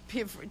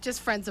 Just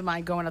friends of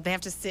mine going up. They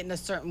have to sit in a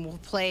certain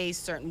place,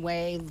 certain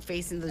way,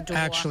 facing the door.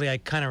 Actually, I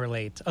kind of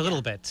relate a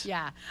little bit.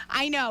 Yeah,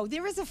 I know.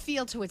 There is a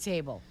feel to a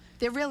table.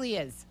 There really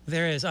is.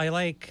 There is. I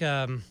like...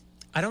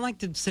 I don't like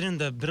to sit in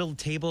the middle of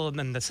the table and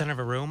in the center of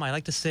a room. I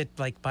like to sit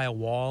like by a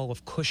wall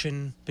with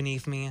cushion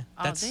beneath me.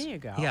 There you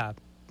go. Yeah,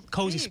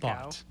 cozy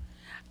spot.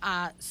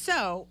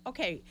 So,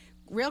 okay,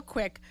 real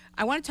quick,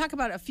 I want to talk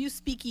about a few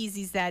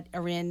speakeasies that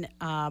are in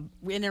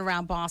and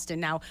around Boston.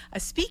 Now, a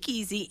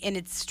speakeasy, in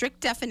its strict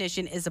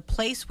definition, is a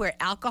place where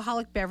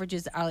alcoholic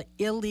beverages are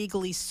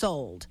illegally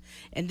sold,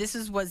 and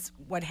this was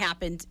what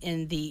happened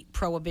in the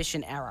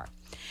Prohibition era.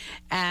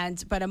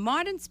 But a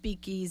modern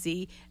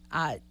speakeasy,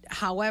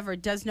 however,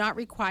 does not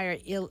require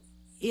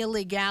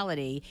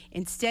illegality.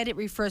 Instead, it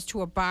refers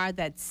to a bar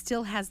that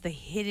still has the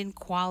hidden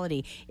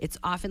quality. It's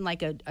often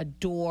like a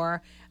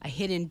door, a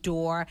hidden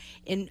door.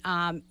 In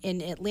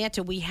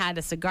Atlanta, we had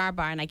a cigar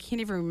bar, and I can't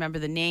even remember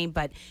the name,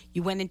 but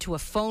you went into a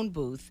phone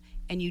booth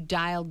and you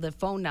dialed the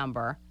phone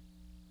number.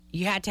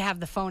 You had to have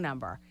the phone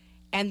number,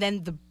 and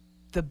then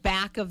the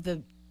back of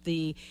the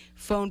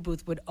phone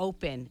booth would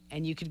open,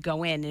 and you could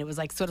go in, and it was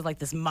like sort of like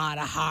this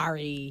Mata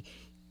Hari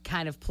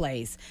kind of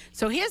place.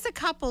 So here's a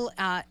couple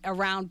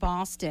around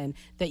Boston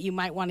that you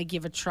might want to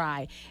give a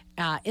try.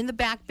 In the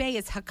Back Bay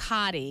is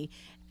Hakati,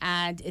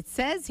 and it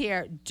says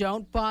here,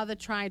 don't bother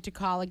trying to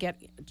call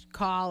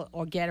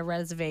or get a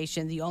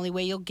reservation. The only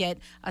way you'll get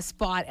a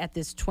spot at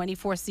this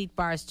 24-seat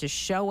bar is to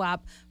show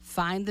up,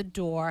 find the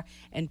door,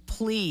 and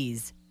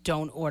please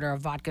don't order a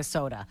vodka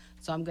soda.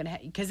 So I'm gonna,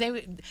 because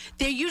they're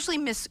usually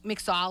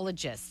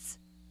mixologists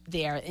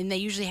there, and they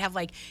usually have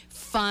like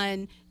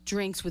fun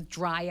drinks with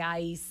dry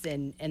ice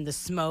and the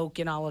smoke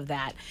and all of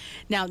that.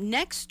 Now,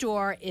 next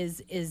door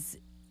is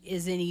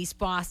in East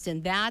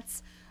Boston.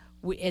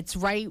 It's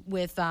right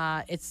with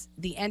it's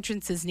the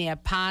entrance is near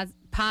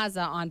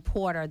Paza on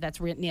Porter.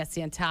 That's near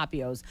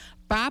Santapio's.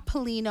 Bar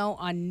Polino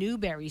on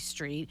Newberry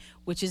Street,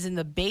 which is in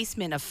the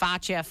basement of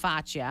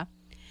Faccia.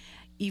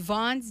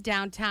 Yvonne's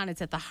downtown.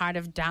 It's at the heart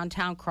of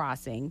Downtown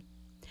Crossing.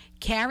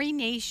 Carrie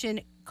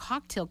Nation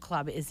Cocktail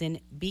Club is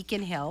in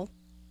Beacon Hill.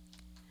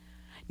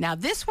 Now,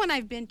 this one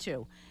I've been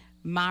to,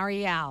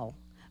 Marielle.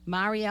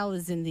 Marielle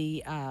is in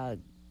the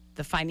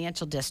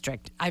financial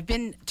district. I've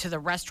been to the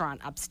restaurant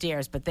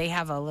upstairs, but they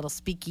have a little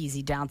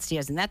speakeasy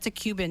downstairs, and that's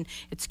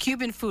it's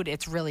Cuban food.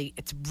 It's really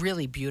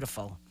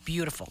beautiful,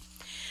 beautiful.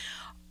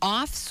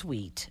 Off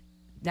Suite.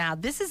 Now,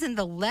 this is in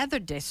the Leather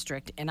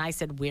District, and I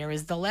said, where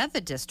is the Leather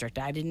District?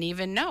 I didn't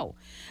even know.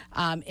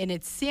 And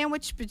it's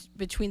sandwiched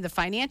between the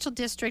Financial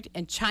District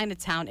and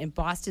Chinatown in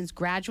Boston's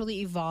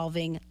gradually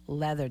evolving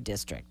Leather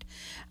District.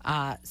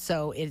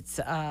 So it's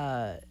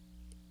a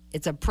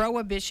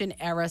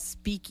Prohibition-era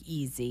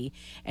speakeasy,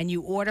 and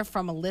you order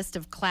from a list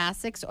of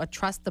classics or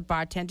trust the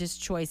bartender's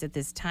choice at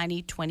this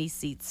tiny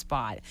 20-seat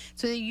spot.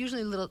 So they're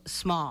usually a little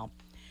small.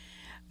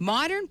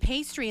 Modern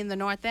Pastry in the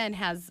North End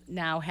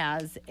now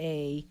has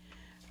a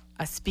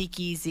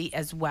speakeasy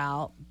as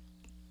well.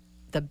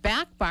 The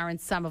Back Bar in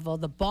Somerville,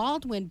 the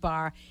Baldwin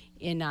Bar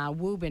in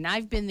Woburn.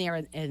 I've been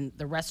there in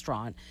the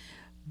restaurant.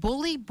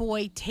 Bully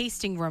Boy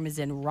Tasting Room is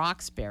in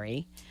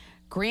Roxbury.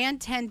 Grand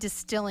 10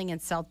 Distilling in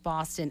South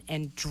Boston,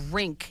 and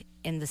Drink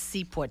in the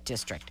Seaport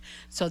District.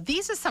 So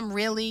these are some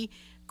really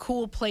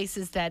cool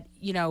places that,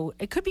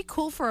 it could be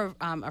cool for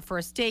a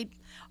first date,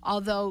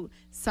 although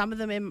some of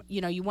them,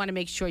 you want to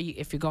make sure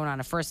if you're going on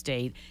a first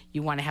date,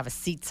 you want to have a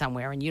seat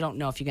somewhere, and you don't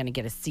know if you're going to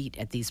get a seat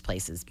at these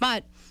places.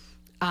 But,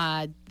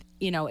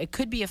 it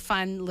could be a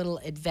fun little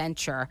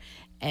adventure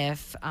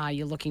if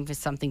you're looking for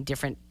something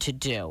different to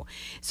do.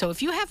 So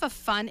if you have a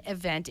fun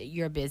event at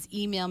your biz,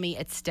 email me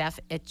at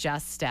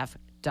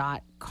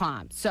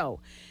steph@juststeph.com.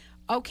 So,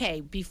 okay,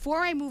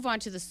 before I move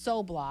on to the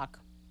Soul Block,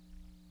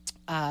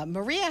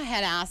 Maria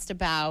had asked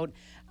about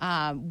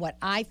what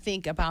I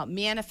think about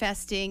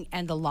manifesting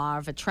and the law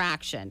of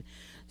attraction.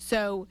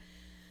 So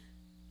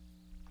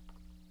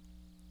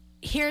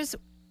if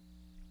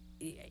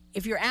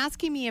you're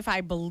asking me if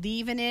I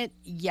believe in it,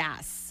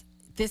 yes.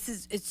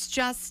 It's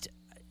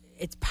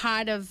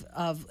part of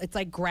it's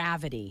like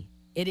gravity.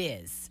 It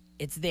is.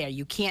 It's there.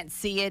 You can't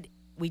see it.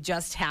 We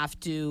just have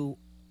to,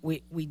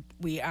 we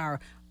are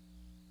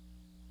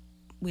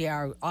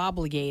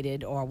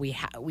obligated, or we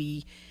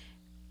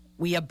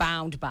are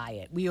bound by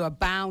it. We are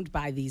bound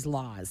by these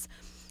laws.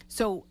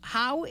 So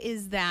how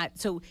is that?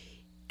 So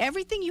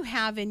everything you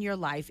have in your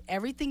life,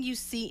 everything you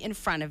see in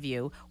front of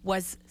you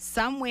was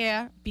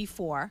somewhere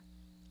before.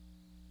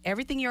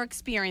 Everything you're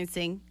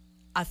experiencing,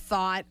 a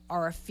thought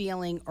or a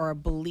feeling or a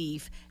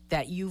belief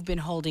that you've been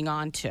holding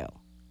on to.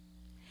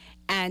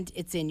 And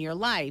it's in your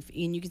life.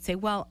 And you can say,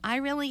 well, I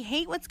really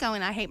hate what's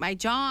going on. I hate my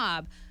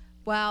job.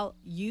 Well,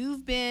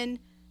 you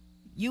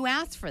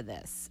asked for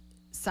this.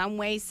 Some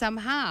way,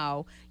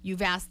 somehow,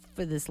 you've asked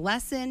for this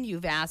lesson,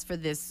 you've asked for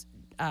this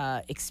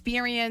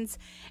experience,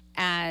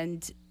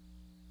 and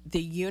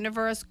the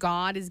universe,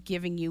 God, is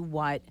giving you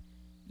what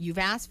you've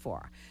asked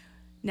for.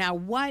 Now,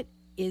 what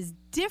is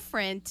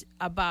different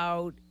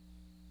about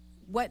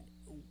what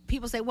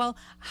people say, well,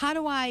 how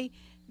do I,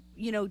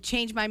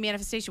 change my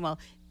manifestation? Well,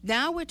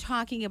 now we're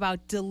talking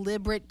about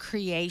deliberate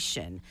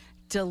creation,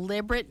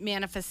 deliberate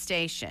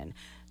manifestation.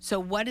 So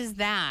what is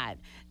that?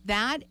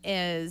 That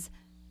is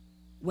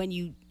when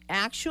you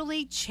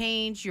actually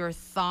change your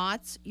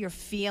thoughts, your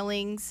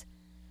feelings,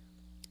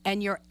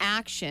 and your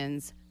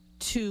actions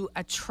to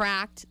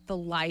attract the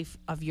life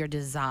of your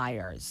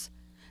desires,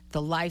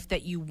 the life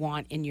that you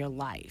want in your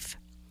life.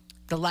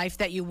 the life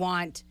that you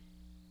want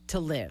to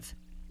live.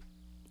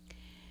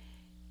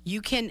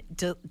 You can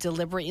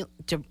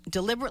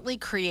deliberately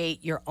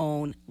create your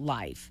own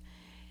life.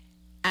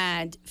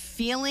 And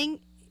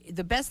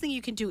the best thing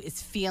you can do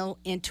is feel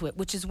into it,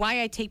 which is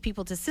why I take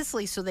people to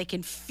Sicily so they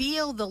can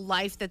feel the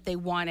life that they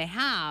want to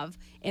have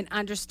and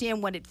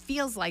understand what it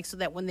feels like so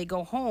that when they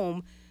go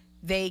home,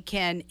 they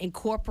can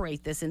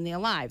incorporate this in their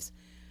lives.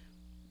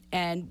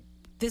 And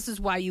this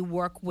is why you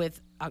work with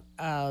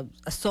a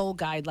soul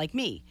guide like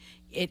me.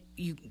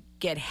 You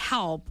get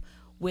help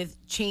with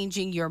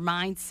changing your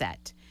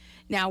mindset.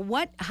 Now,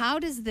 how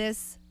does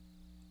this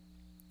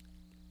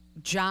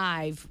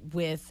jive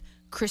with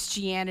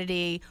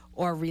Christianity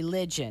or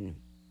religion?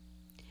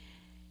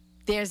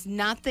 There's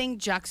nothing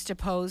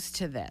juxtaposed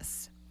to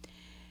this.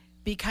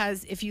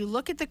 Because if you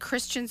look at the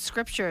Christian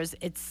scriptures,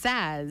 it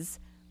says,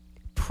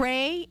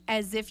 pray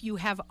as if you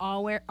have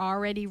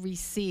already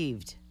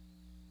received.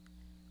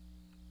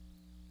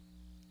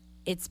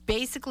 It's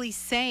basically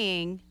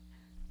saying,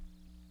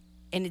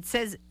 and it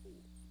says,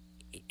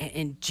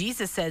 and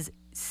Jesus says,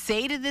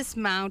 say to this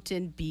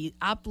mountain, be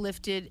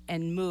uplifted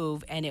and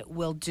move, and it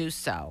will do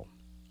so.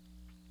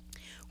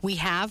 We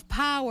have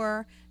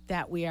power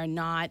that we are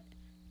not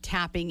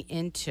tapping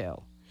into.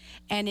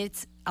 And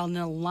it's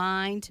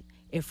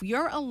if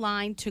you're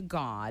aligned to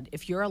God,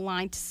 if you're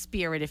aligned to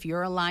spirit, if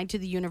you're aligned to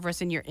the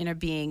universe and your inner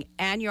being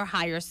and your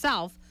higher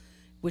self,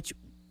 which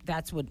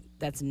that's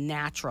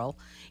natural.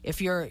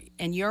 If you're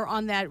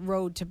on that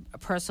road to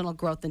personal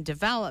growth and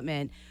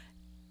development,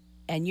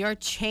 and you're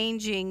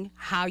changing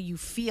how you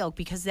feel,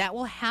 because that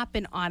will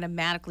happen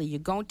automatically. You're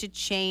going to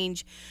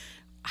change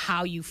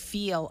how you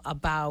feel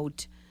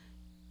about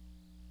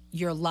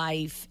your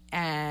life,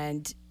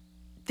 and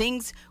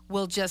things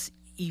will just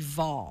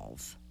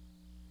evolve.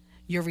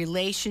 Your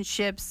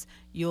relationships,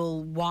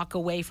 you'll walk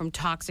away from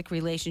toxic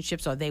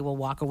relationships, or they will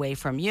walk away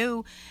from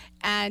you,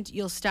 and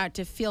you'll start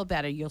to feel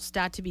better. You'll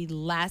start to be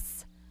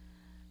less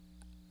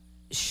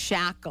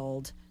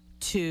shackled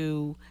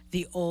to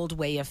the old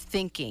way of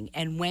thinking.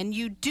 And when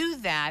you do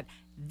that,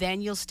 then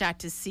you'll start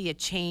to see a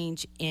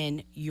change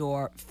in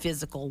your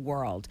physical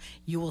world.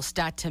 You will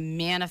start to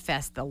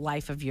manifest the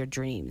life of your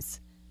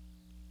dreams.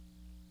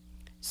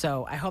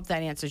 So I hope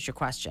that answers your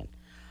question.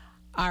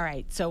 All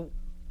right, so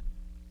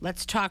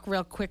let's talk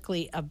real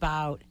quickly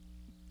about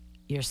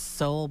your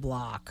soul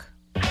block.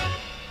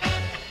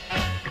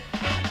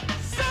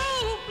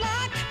 Soul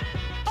block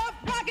of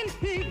rocking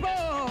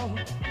people.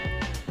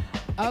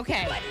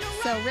 Okay,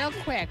 so real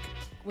quick,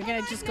 we're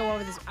going to just go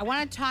over this. I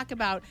want to talk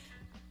about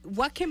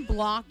what can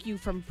block you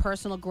from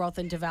personal growth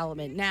and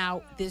development.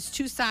 Now, there's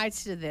two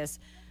sides to this.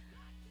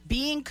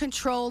 Being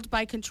controlled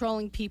by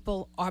controlling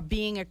people or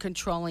being a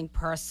controlling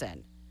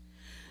person.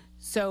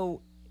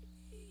 So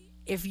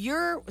if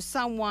you're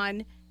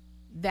someone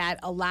that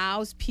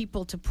allows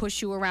people to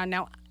push you around,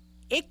 now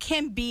it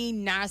can be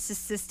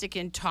narcissistic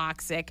and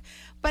toxic,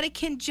 but it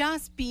can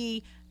just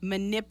be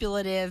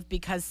manipulative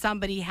because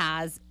somebody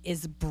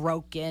is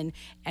broken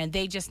and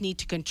they just need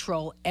to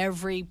control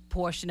every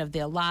portion of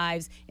their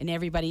lives and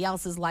everybody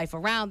else's life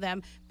around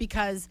them,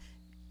 because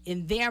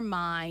in their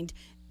mind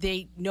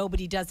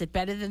nobody does it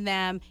better than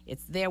them.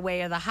 It's their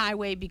way or the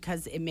highway,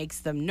 because it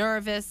makes them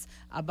nervous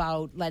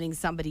about letting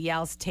somebody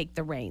else take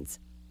the reins.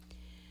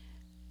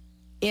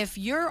 If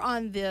you're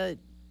on the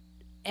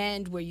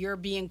end where you're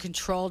being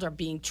controlled or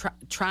being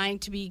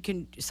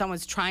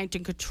someone's trying to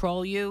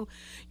control you,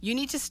 you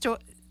need to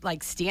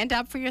stand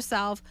up for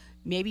yourself.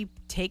 Maybe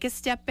take a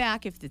step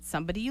back. If it's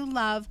somebody you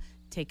love,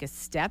 take a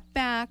step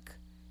back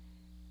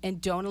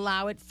and don't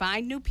allow it.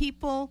 Find new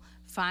people.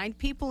 Find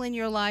people in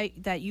your life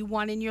that you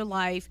want in your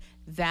life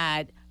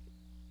that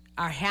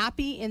are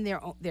happy in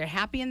they're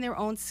happy in their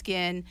own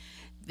skin.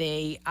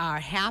 They are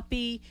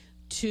happy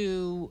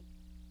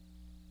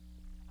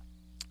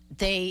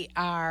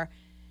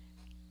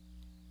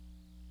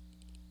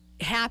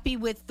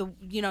with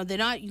they're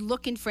not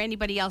looking for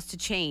anybody else to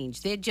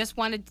change. They just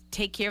want to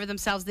take care of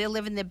themselves. They're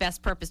living their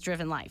best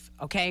purpose-driven life,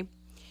 okay?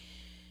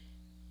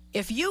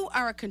 If you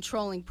are a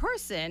controlling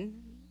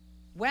person,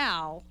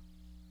 well,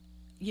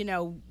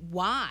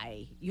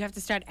 why? You have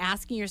to start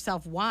asking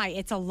yourself why.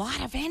 It's a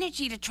lot of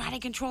energy to try to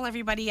control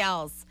everybody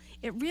else.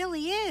 It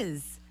really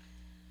is.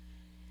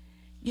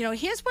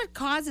 Here's what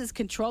causes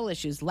control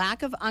issues: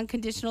 lack of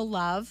unconditional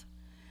love,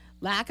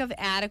 lack of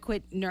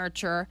adequate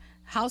nurture,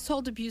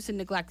 household abuse and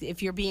neglect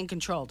if you're being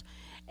controlled,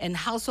 and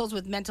households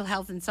with mental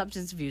health and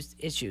substance abuse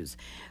issues.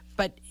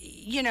 But,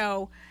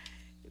 here's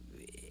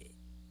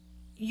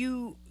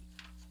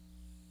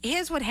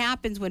what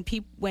happens when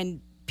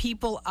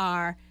people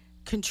are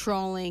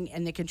controlling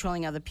and they're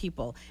controlling other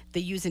people. They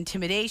use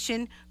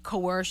intimidation,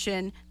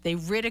 coercion, they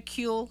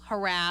ridicule,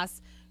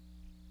 harass,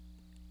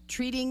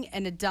 treating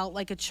an adult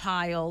like a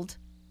child.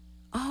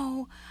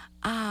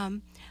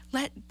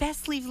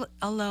 Best leave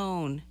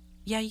alone.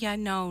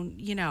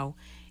 No,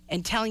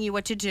 and telling you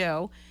what to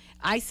do.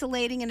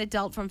 Isolating an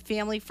adult from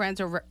family,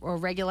 friends, or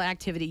regular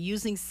activity.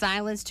 Using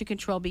silence to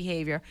control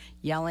behavior,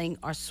 yelling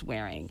or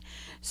swearing.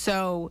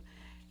 So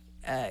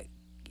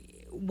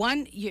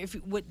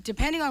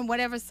depending on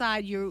whatever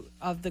side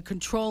of the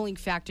controlling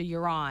factor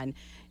you're on,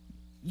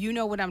 you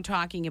know what I'm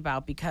talking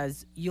about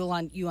because you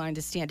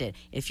understand it.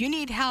 If you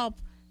need help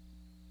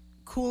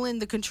cooling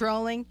the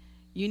controlling,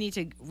 you need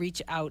to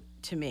reach out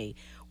to me.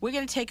 We're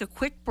going to take a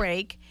quick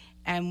break,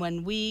 and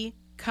when we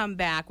come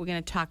back, we're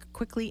going to talk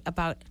quickly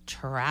about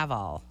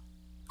travel.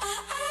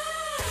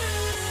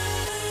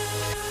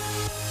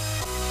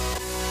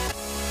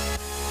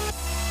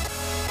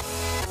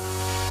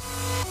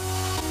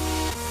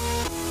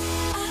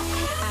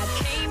 I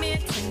came here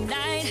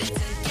tonight to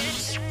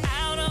get you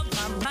out of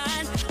my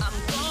mind. I'm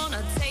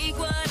gonna take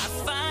what I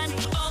find.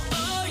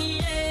 Oh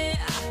yeah.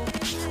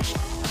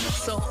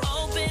 So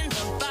open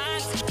the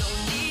box.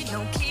 Don't need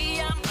no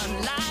key. I'm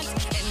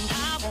unlocked, and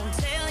I won't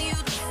tell you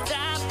to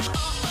stop.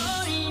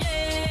 Oh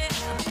yeah.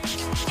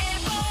 Hey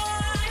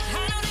boy, I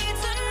don't need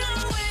to know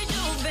where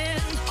you've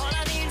been. All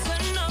I need to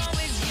know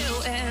is you,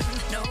 and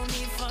no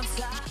need for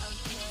time.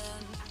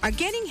 Are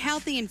getting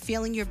healthy and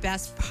feeling your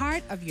best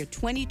part of your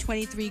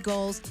 2023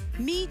 goals?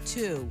 Me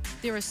too.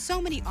 There are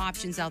so many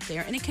options out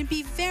there, and it can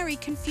be very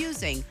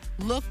confusing.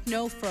 Look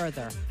no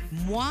further.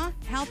 Moi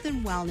Health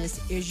and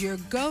Wellness is your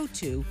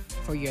go-to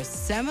for your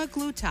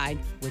semaglutide,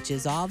 which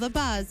is all the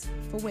buzz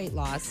for weight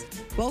loss,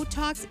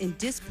 Botox and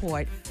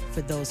Dysport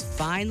for those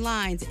fine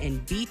lines,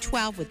 and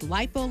B12 with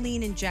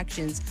lipoline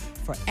injections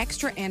for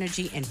extra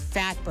energy and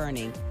fat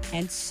burning,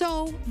 and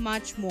so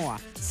much more.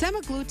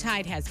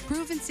 Semaglutide has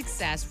proven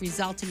success,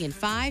 resulting in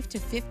 5 to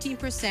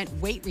 15%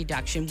 weight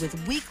reduction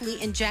with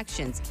weekly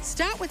injections.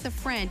 Start with a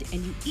friend,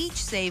 and you each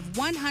save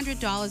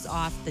 $100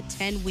 off the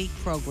 10-week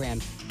program.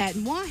 At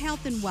Moi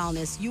Health and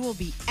Wellness, you will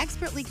be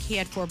expertly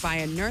cared for by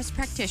a nurse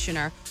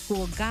practitioner who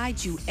will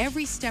guide you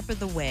every step of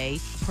the way,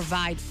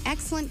 provide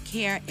excellent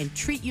care, and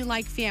treat you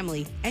like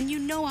family. And you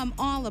know I'm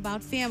all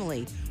about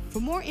family. For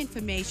more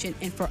information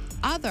and for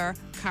other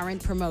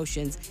current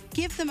promotions,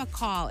 give them a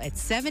call at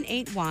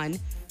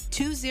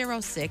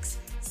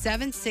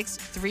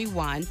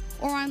 781-206-7631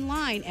 or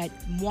online at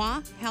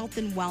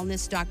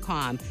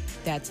moihealthandwellness.com.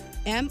 That's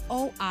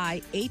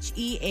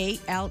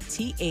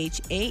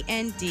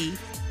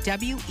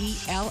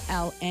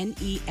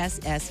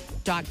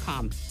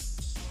moihealthandwellness.com.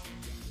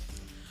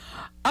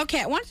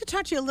 Okay, I wanted to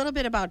talk to you a little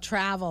bit about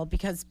travel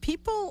because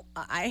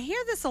I hear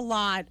this a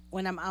lot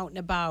when I'm out and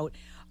about.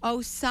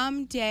 Oh,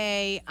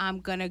 someday I'm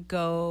going to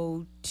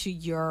go to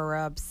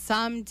Europe.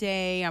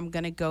 Someday I'm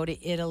going to go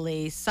to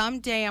Italy.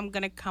 Someday I'm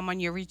going to come on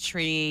your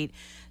retreat.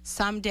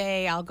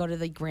 Someday I'll go to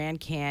the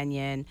Grand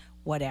Canyon,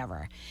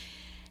 whatever.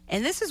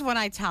 And this is what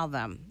I tell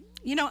them.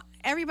 You know,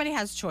 everybody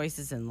has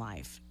choices in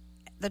life.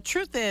 The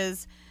truth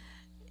is,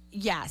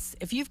 yes,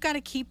 if you've got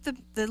to keep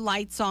the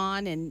lights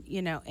on and,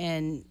 you know,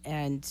 and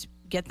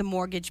get the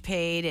mortgage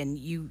paid and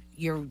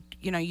you're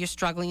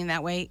struggling in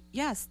that way,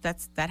 yes,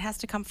 that has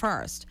to come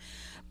first.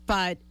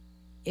 But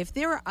if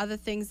there are other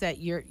things that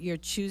you're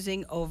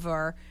choosing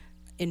over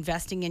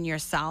investing in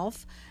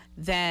yourself,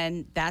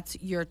 then that's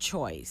your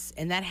choice.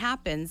 And that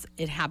happens.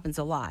 It happens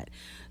a lot.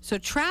 So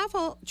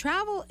travel,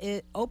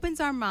 it opens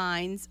our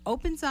minds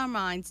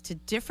to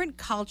different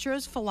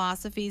cultures,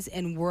 philosophies,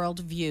 and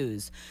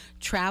worldviews.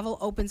 Travel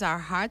opens our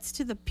hearts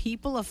to the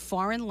people of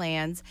foreign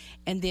lands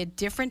and their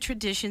different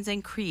traditions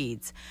and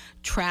creeds.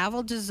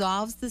 Travel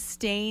dissolves the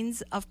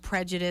stains of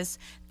prejudice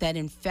that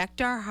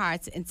infect our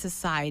hearts and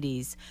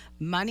societies.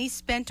 Money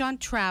spent on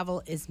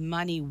travel is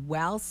money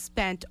well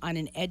spent on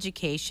an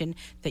education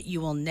that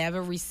you will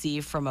never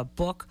receive from a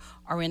book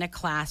or in a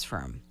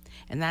classroom.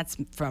 And that's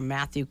from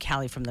Matthew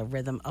Kelly from The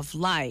Rhythm of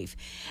Life.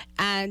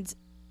 And,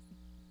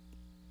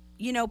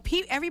 you know,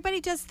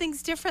 everybody does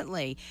things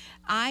differently.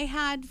 I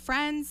had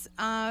friends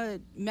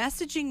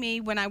messaging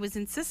me when I was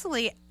in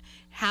Sicily,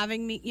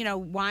 having me, you know,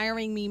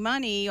 wiring me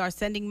money or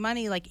sending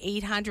money like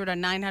 $800 or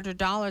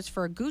 $900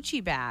 for a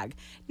Gucci bag.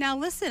 Now,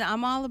 listen,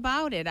 I'm all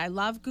about it. I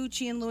love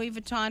Gucci and Louis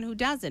Vuitton. Who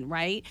doesn't,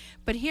 right?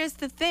 But here's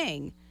the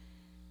thing.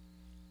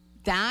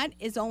 That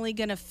is only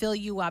going to fill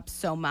you up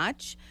so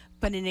much,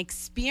 but an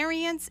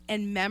experience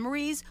and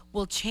memories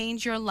will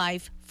change your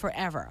life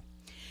forever.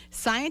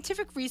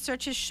 Scientific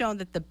research has shown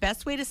that the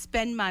best way to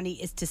spend money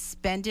is to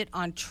spend it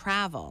on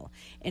travel.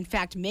 In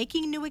fact,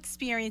 making new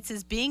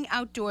experiences, being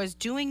outdoors,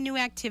 doing new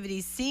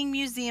activities, seeing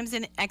museums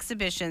and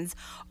exhibitions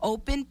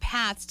open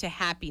paths to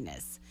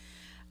happiness.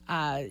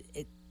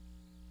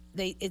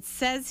 It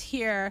says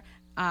here,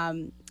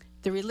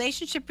 the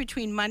relationship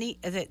between money,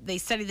 they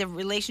study the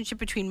relationship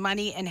between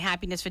money and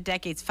happiness for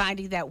decades,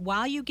 finding that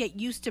while you get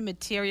used to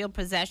material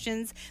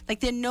possessions, like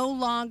they're no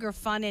longer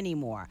fun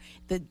anymore,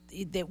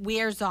 that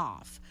wears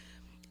off.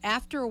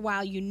 After a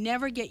while, you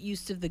never get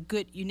used to the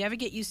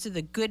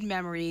good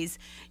memories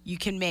you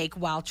can make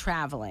while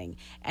traveling.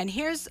 And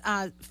here's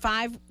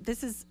 5,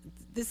 this is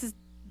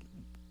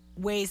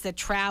ways that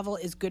travel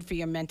is good for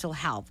your mental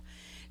health.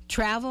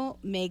 Travel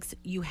makes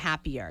you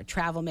happier.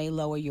 Travel may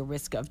lower your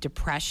risk of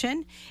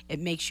depression. It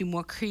makes you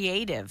more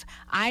creative.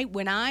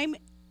 When I'm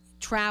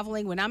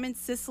traveling, when I'm in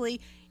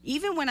Sicily,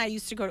 Even when I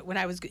used to when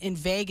I was in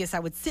Vegas, I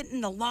would sit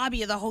in the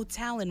lobby of the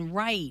hotel and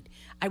write.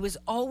 I was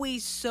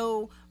always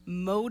so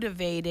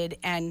motivated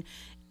and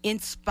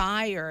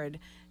inspired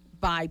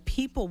by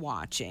people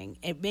watching.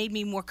 It made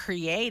me more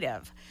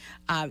creative.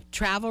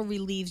 Travel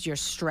relieves your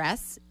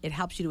stress. It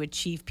helps you to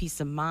achieve peace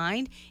of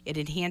mind. It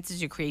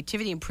enhances your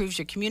creativity, improves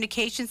your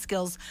communication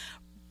skills,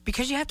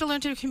 because you have to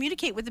learn to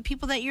communicate with the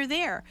people that you're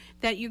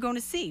going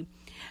to see.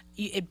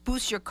 It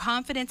boosts your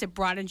confidence. It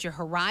broadens your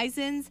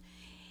horizons.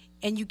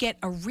 And you get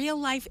a real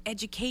life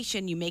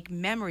education. You make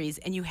memories,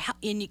 and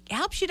it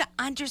helps you to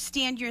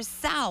understand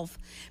yourself,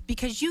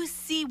 because you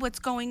see what's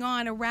going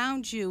on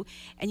around you,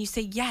 and you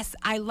say, yes,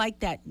 I like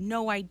that.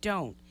 No, I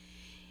don't.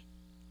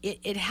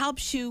 It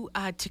helps you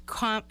to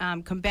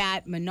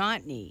combat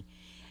monotony.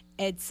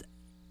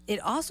 It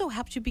also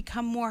helps you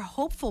become more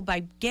hopeful by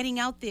getting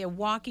out there,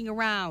 walking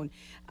around,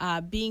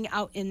 being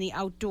out in the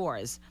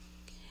outdoors.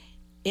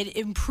 It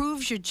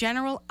improves your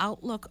general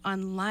outlook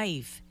on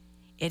life.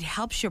 It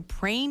helps your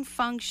brain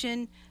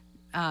function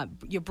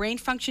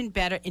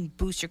better, and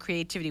boosts your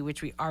creativity,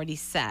 which we already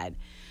said.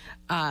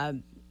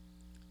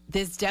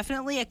 There's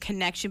definitely a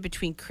connection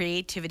between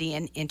creativity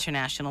and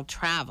international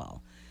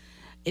travel.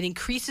 It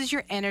increases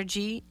your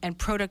energy and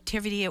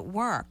productivity at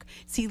work.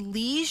 See,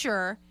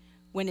 leisure,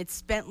 when it's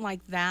spent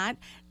like that,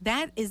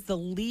 that is the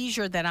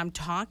leisure that I'm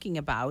talking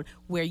about,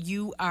 where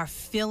you are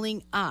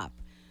filling up.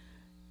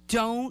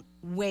 Don't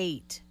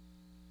wait.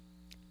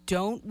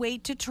 Don't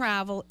wait to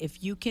travel.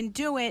 If you can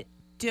do it,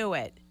 do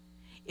it.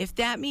 If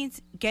that means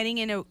getting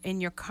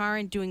in your car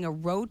and doing a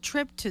road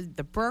trip to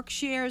the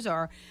Berkshires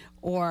or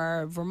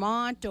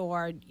Vermont,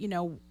 or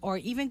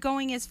even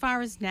going as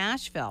far as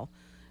Nashville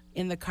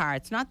in the car,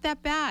 it's not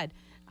that bad.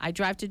 I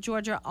drive to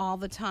Georgia all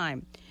the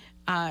time.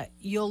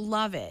 You'll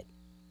love it.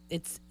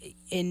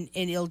 And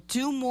it'll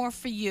do more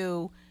for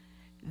you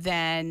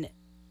than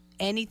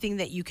anything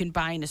that you can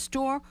buy in a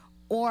store,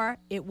 or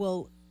it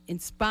will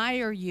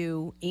inspire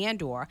you,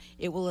 or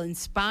it will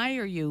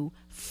inspire you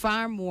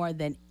far more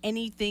than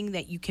anything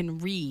that you can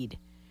read,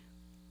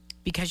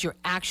 because you're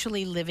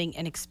actually living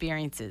and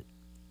experiencing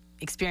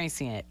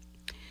it.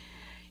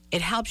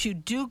 It helps you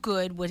do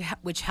good,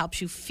 which helps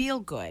you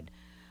feel good.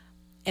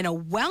 And a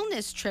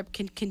wellness trip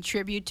can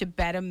contribute to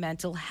better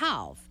mental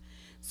health.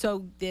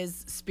 So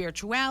there's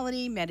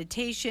spirituality,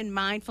 meditation,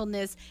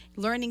 mindfulness,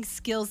 learning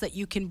skills that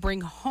you can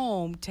bring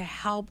home to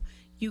help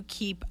you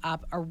keep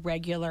up a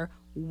regular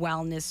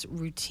wellness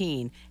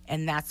routine.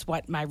 And that's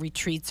what my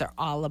retreats are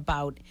all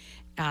about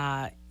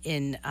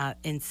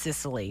in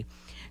Sicily.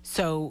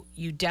 So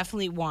you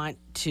definitely want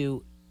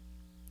to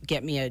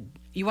get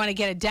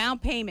a down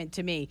payment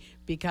to me,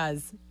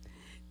 because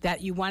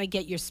that you want to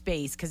get your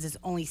space, because it's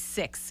only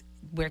 6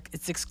 where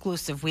it's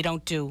exclusive. We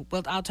don't do,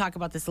 well, I'll talk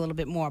about this a little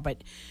bit more,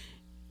 but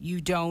we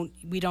don't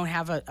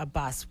have a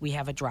bus. We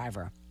have a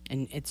driver,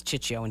 and it's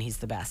Chicho, and he's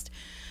the best.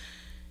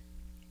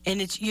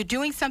 And you're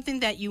doing something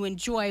that you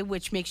enjoy,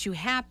 which makes you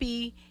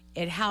happy.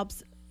 It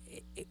helps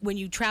when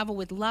you travel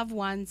with loved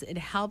ones. It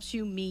helps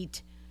you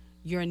meet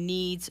your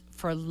needs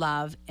for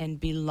love and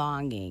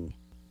belonging.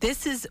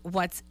 These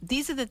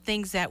are the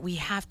things that we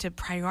have to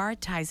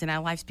prioritize in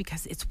our lives,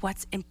 because it's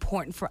what's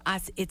important for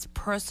us. It's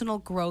personal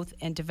growth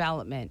and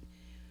development.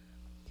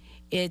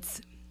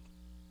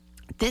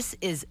 This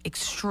is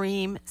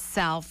extreme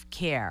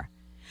self-care.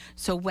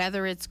 So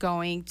whether it's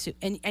going to,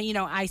 and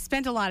I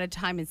spend a lot of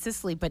time in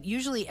Sicily, but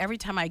usually every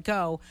time I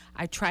go,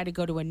 I try to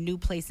go to a new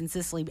place in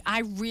Sicily.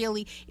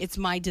 It's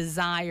my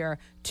desire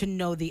to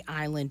know the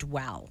island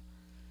well.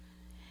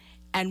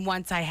 And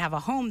once I have a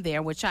home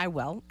there, which I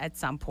will at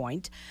some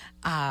point,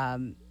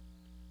 I'm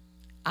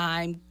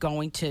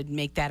going to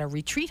make that a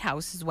retreat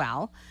house as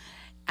well.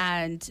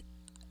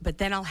 But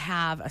then I'll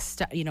have a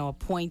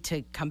point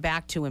to come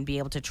back to and be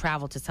able to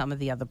travel to some of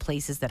the other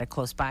places that are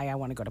close by. I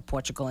want to go to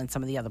Portugal and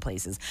some of the other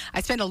places. I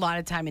spend a lot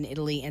of time in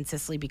Italy and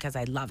Sicily because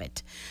I love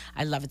it.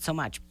 I love it so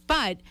much.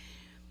 But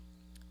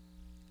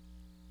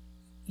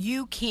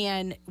you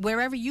can,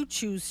 wherever you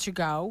choose to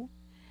go,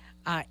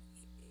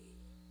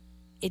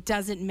 it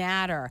doesn't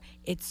matter.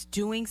 It's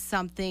doing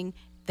something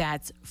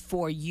that's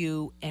for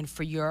you and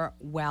for your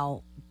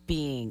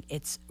well-being.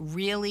 It's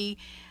really,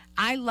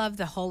 I love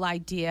the whole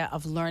idea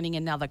of learning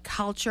another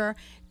culture,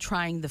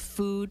 trying the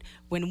food.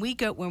 When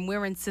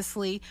we're in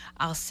Sicily,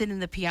 I'll sit in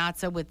the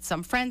piazza with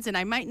some friends, and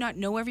I might not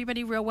know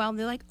everybody real well, and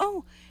they're like,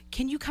 "Oh,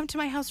 can you come to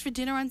my house for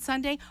dinner on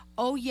Sunday?"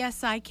 "Oh,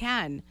 yes, I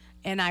can,"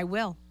 and I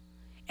will.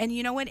 And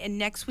you know what? And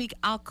next week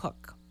I'll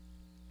cook.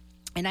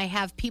 And I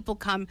have people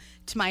come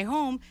to my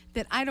home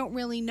that I don't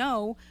really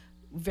know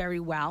very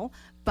well,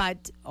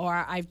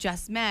 or I've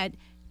just met,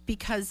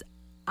 because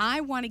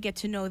I want to get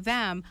to know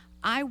them.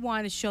 I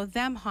want to show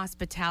them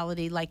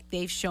hospitality like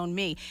they've shown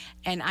me.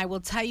 And I will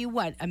tell you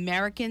what,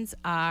 Americans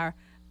are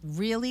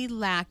really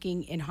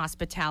lacking in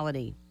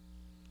hospitality.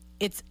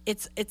 It's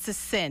a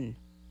sin.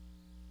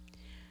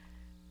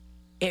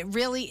 It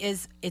really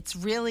is. It's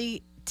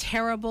really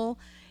terrible.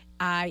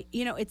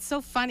 It's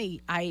so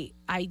funny.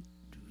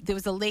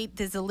 There's a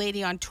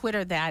lady on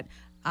Twitter that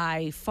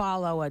I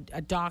follow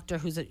a doctor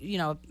who's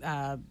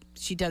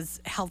she does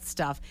health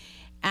stuff,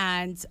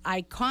 and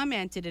I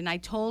commented and I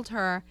told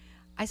her,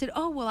 I said,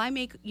 oh, well, I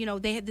make,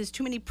 there's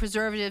too many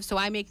preservatives, so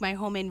I make my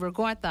homemade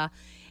ricotta.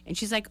 And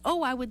she's like,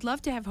 oh, I would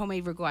love to have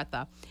homemade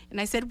ricotta. And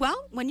I said,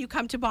 well, when you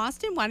come to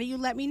Boston, why don't you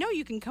let me know?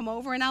 You can come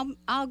over and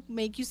I'll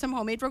make you some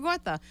homemade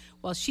ricotta.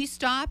 Well, she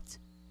stopped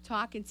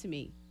talking to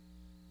me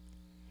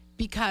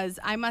because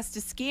I must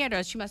have scared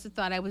her. She must have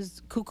thought I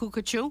was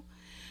cuckoo.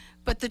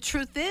 But the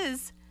truth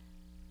is,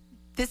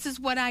 this is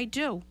what I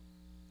do.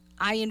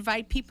 I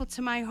invite people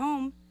to my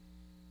home,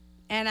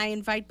 and I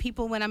invite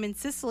people when I'm in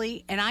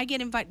Sicily, and I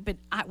get invited. But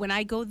when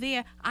I go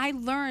there, I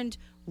learned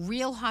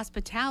real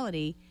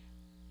hospitality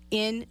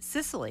in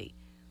Sicily,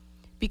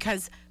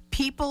 because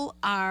people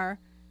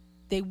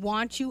they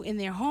want you in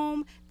their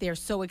home. They're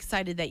so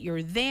excited that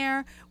you're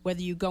there,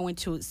 whether you go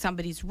into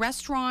somebody's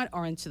restaurant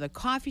or into the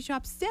coffee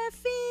shop,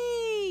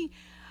 Steffi,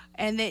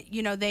 and that,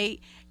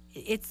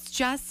 it's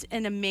just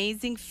an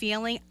amazing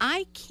feeling.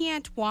 I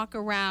can't walk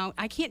around.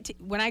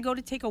 When I go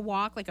to take a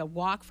walk, like a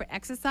walk for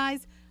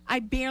exercise, I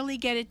barely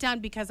get it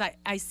done because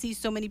I see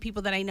so many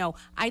people that I know.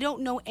 I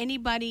don't know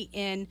anybody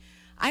in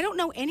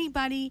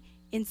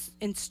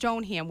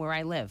Stoneham where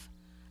I live.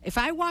 If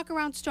I walk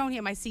around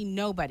Stoneham, I see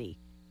nobody.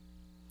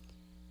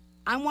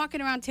 I'm walking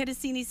around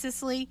Teddosini,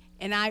 Sicily,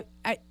 and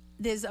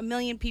there's a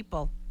million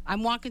people.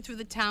 I'm walking through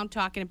the town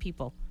talking to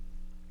people.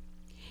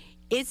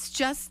 It's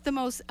just the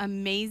most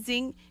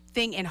amazing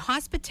thing, and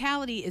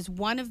hospitality is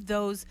one of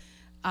those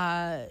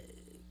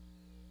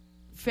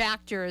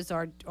factors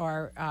or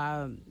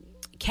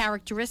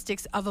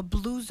characteristics of a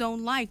blue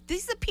zone life.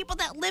 These are people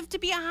that live to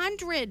be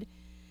 100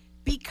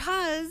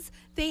 because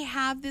they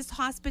have this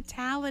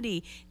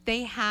hospitality.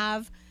 They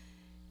have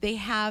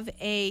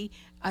a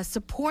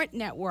support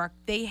network.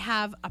 They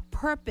have a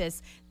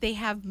purpose. They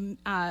have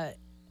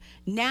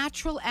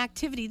natural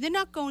activity. They're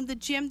not going to the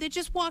gym. They're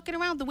just walking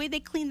around. The way they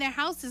clean their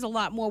house is a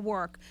lot more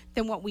work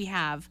than what we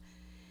have.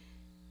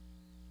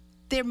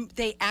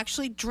 They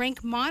actually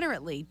drink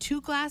moderately,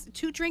 2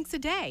 drinks a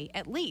day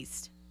at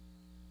least.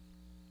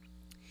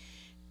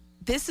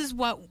 This is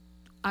what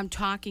I'm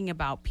talking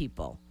about,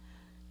 people.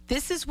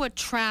 This is what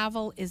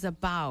travel is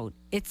about.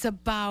 It's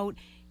about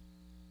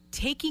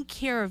taking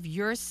care of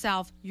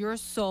yourself, your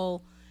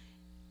soul,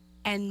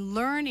 and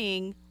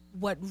learning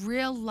what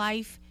real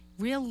life,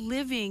 real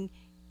living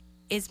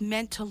is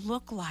meant to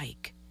look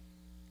like.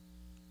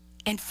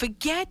 And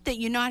forget that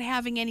you're not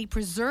having any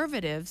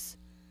preservatives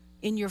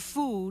in your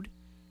food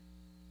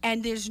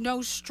and there's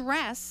no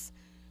stress,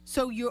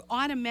 so you're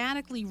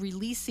automatically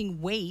releasing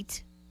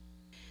weight.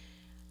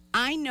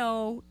 I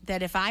know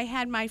that if I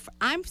had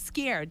I'm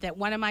scared that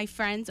one of my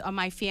friends or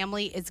my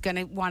family is going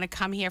to want to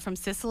come here from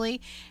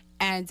Sicily,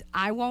 and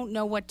I won't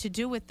know what to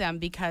do with them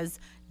because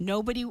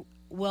nobody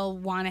will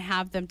want to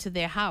have them to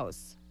their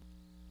house.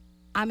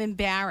 I'm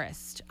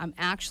embarrassed. I'm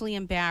actually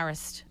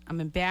embarrassed.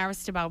 I'm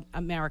embarrassed about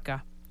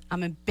America.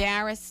 I'm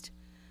embarrassed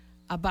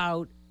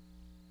about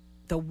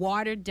the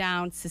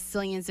watered-down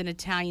Sicilians and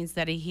Italians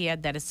that are here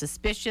that are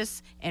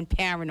suspicious and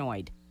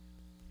paranoid.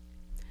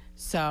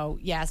 So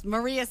yes,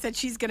 Maria said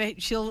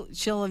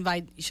she'll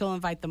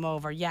invite them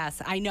over.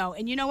 Yes, I know.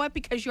 And you know what?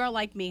 Because you're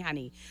like me,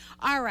 honey.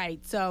 All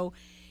right. So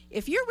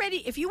if you're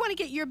ready, if you want to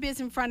get your biz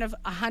in front of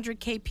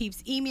 100K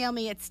peeps, email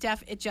me at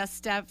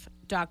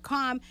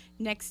steph@juststeph.com.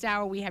 Next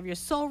hour we have your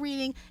soul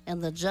reading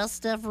and the Just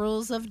Steph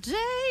rules of dating.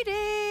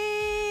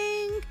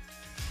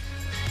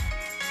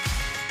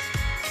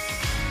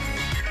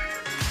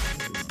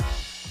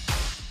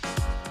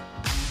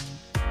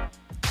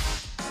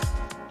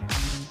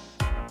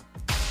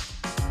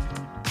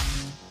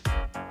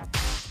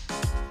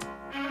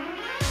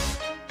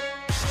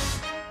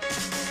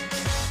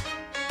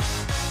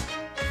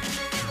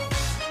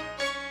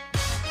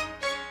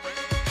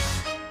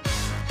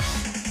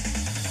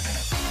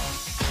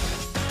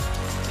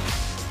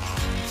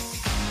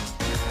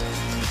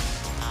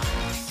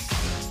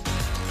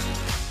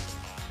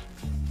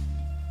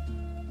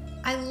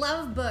 I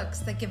love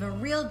books that give a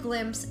real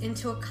glimpse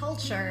into a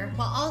culture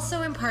while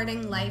also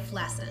imparting life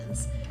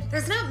lessons.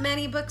 There's not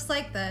many books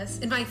like this,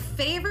 and my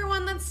favorite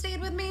one that stayed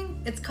with me,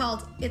 it's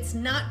called It's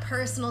Not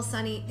Personal,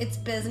 Sonny, It's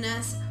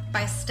Business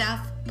by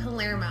Steph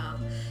Palermo.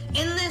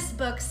 In this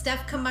book,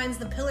 Steph combines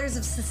the pillars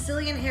of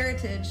Sicilian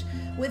heritage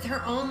with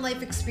her own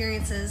life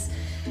experiences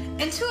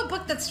into a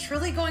book that's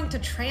truly going to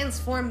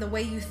transform the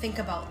way you think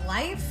about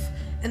life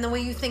and the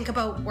way you think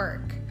about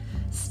work.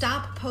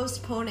 Stop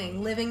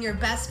postponing living your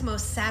best,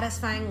 most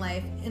satisfying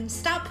life and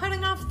stop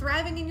putting off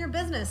thriving in your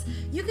business.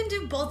 You can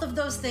do both of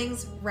those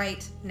things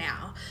right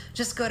now.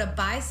 Just go to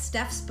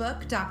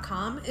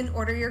buystephsbook.com and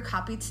order your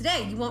copy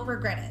today. You won't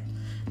regret it.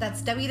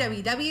 That's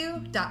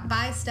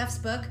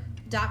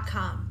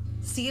www.buystephsbook.com.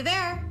 See you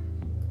there.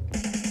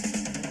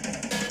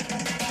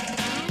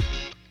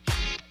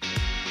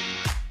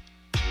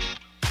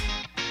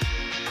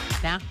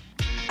 Now?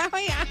 Oh,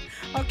 yeah.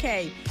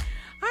 Okay.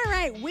 All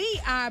right. We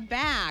are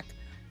back.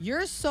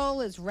 Your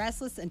soul is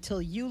restless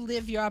until you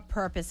live your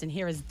purpose. And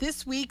here is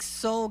this week's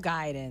soul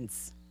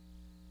guidance.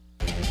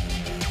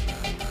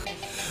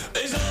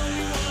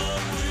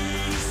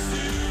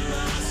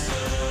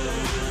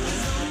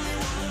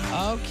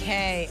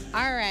 Okay,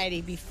 all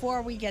righty.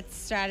 Before we get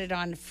started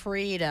on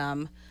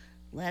freedom,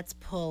 let's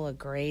pull a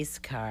grace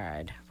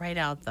card right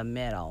out the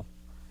middle.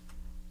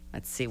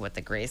 Let's see what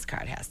the grace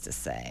card has to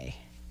say.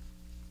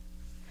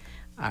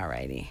 All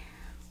righty.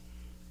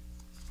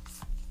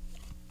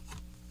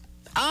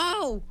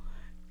 Oh,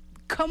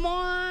 come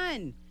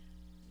on.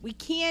 We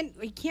can't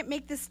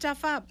make this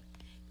stuff up.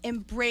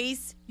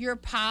 Embrace your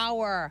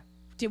power.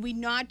 Did we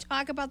not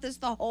talk about this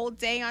the whole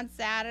day on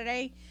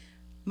Saturday?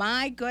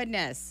 My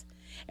goodness.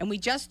 And we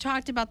just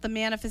talked about the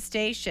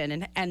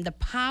manifestation and the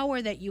power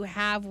that you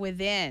have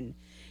within.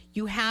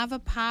 You have a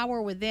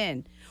power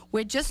within.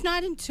 We're just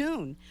not in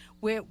tune.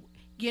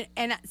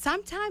 And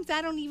sometimes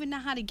I don't even know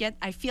how to get,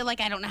 I feel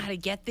like I don't know how to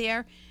get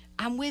there.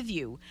 I'm with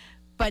you.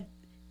 But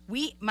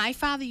my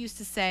father used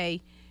to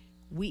say,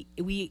 we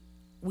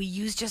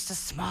use just a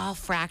small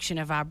fraction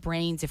of our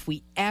brains. If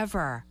we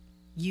ever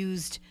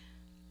used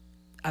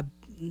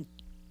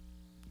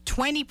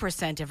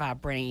 20% of our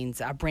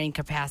brains, our brain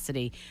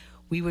capacity,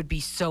 we would be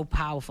so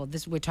powerful.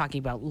 We're talking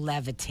about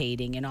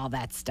levitating and all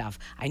that stuff.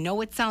 I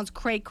know it sounds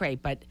cray-cray,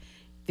 but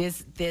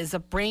there's a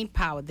brain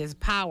power. There's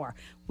power.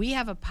 We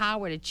have a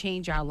power to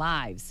change our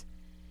lives.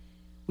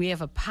 We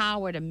have a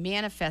power to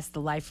manifest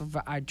the life of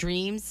our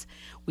dreams.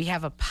 We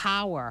have a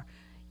power.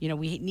 You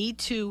need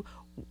to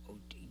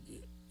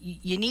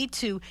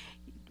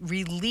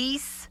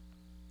release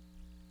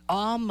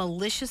all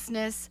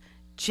maliciousness,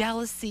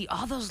 jealousy,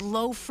 all those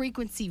low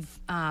frequency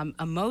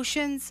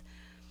emotions,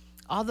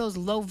 all those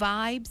low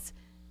vibes,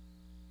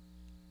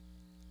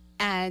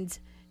 and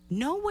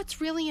know what's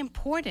really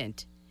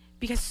important,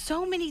 because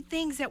so many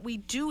things that we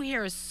do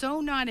here are so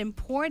not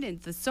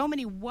important. There's so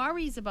many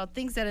worries about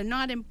things that are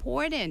not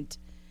important.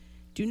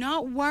 Do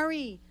not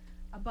worry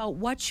about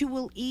what you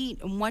will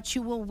eat and what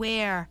you will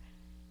wear.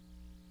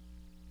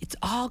 It's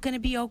all going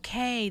to be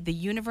okay. The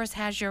universe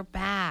has your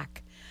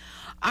back.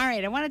 All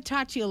right, I want to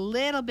talk to you a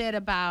little bit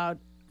about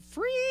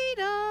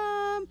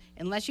freedom,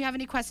 unless you have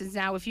any questions.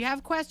 Now, if you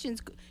have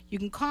questions, you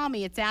can call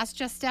me. It's Ask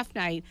Just Steph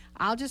Night.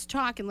 I'll just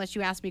talk unless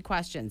you ask me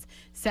questions.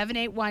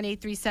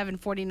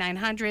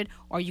 781-837-4900,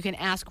 or you can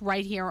ask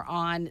right here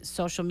on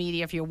social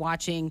media if you're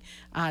watching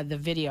the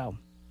video.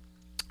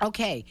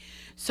 Okay,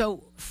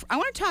 so I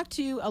want to talk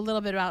to you a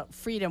little bit about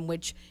freedom,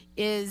 which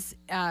is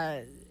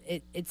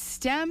it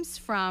stems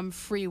from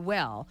free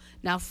will.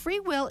 Now, free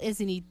will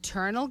is an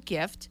eternal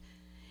gift.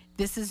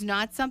 This is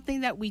not something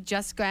that we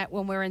just got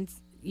when we're in,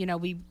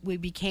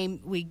 we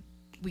came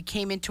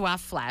into our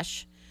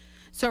flesh.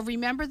 So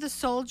remember the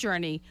soul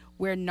journey.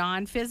 We're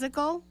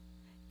non-physical,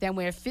 then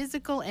we're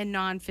physical and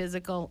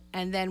non-physical,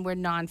 and then we're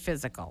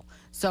non-physical.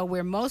 So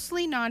we're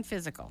mostly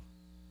non-physical,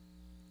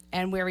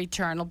 and we're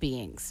eternal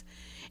beings.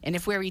 And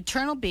if we're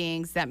eternal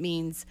beings, that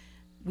means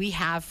we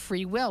have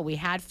free will. We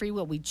had free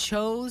will. We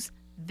chose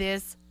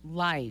this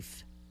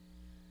life.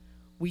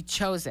 We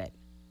chose it.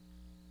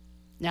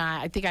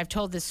 Now, I think I've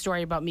told this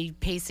story about me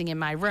pacing in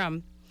my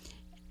room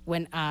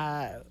when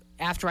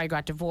after I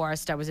got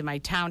divorced. I was in my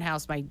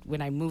townhouse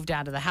when I moved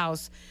out of the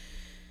house,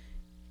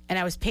 and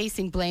I was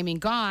pacing, blaming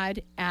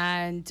God,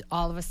 and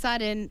all of a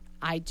sudden,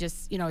 I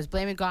just, I was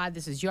blaming God.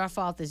 This is your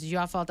fault. This is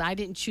your fault. I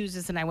didn't choose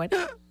this. And I went,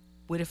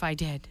 what if I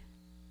did?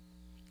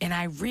 And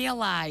I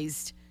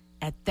realized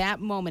at that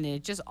moment, and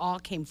it just all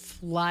came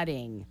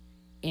flooding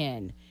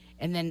in.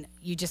 And then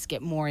you just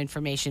get more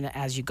information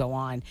as you go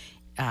on,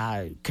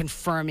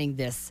 confirming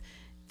this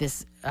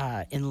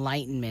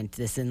enlightenment,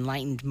 this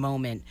enlightened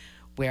moment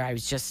where it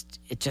just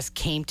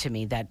came to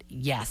me that,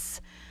 yes,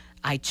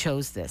 I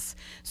chose this.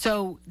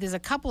 So there's a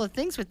couple of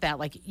things with that.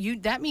 Like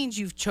that means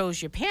you've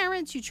chose your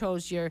parents, you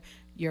chose your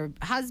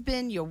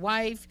husband, your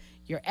wife,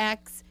 your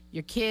ex,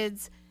 your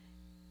kids,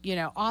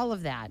 all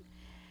of that.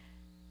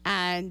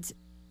 And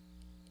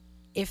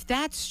if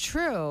that's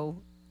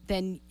true,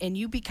 then, and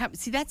you become,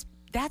 see, that's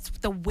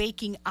the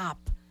waking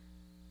up.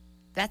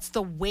 That's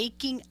the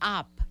waking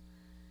up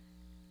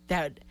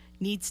that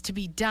needs to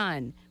be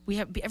done.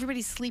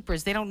 Everybody's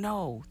sleepers. They don't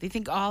know. They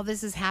think all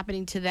this is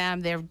happening to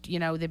them. They're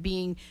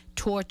being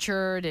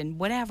tortured and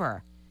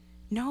whatever.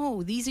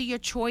 No, these are your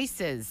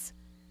choices.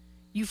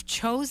 You've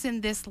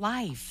chosen this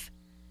life.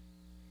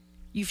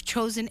 You've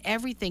chosen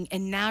everything,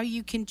 and now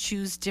you can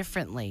choose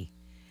differently.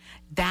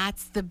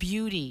 That's the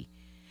beauty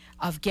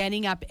of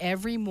getting up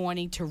every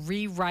morning to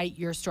rewrite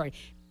your story.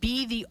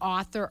 Be the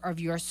author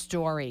of your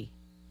story.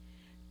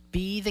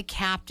 Be the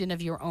captain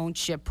of your own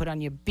ship. Put on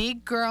your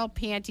big girl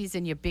panties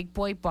and your big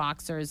boy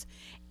boxers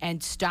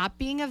and stop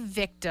being a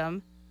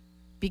victim,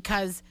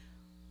 because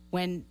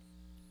when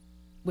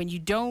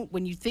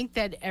you think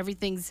that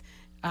everything's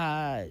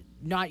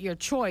not your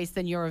choice,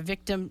 then you're a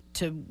victim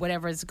to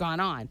whatever has gone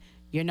on.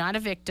 You're not a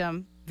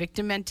victim.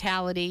 Victim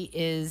mentality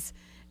is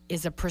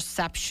a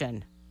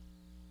perception.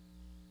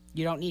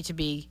 You don't need to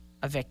be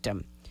a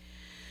victim.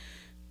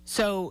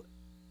 So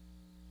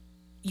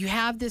you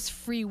have this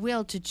free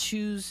will to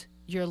choose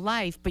your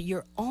life, but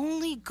you're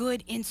only free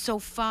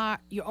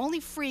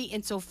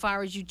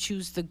insofar as you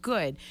choose the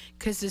good.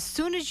 Because as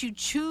soon as you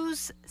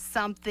choose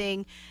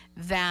something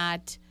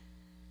that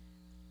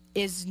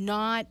is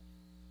not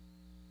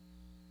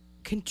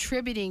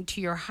contributing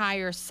to your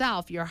higher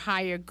self, your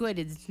higher good.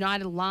 It's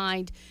not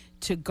aligned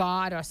to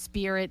God or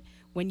spirit.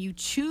 When you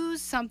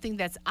choose something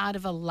that's out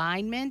of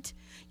alignment,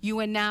 you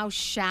are now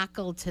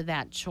shackled to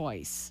that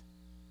choice.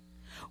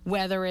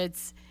 Whether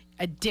it's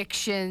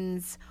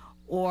addictions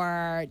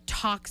or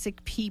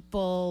toxic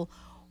people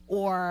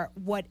or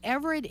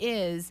whatever it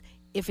is,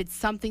 if it's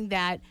something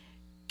that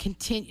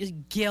continues,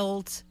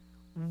 guilt,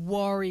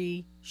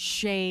 worry,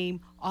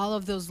 shame, all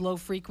of those low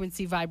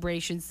frequency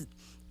vibrations,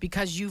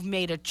 because you've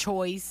made a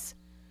choice,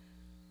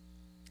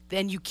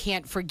 then you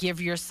can't forgive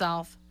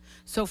yourself.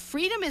 So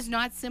freedom is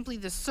not simply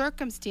the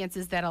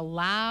circumstances that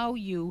allow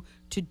you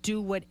to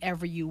do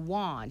whatever you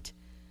want.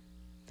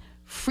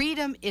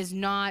 Freedom is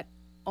not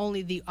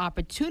only the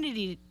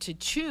opportunity to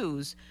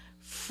choose.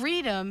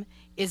 Freedom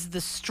is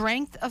the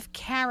strength of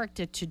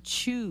character to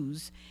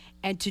choose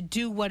and to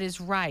do what is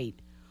right.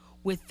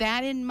 With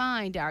that in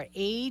mind, our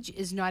age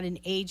is not an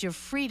age of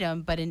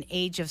freedom, but an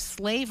age of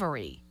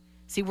slavery.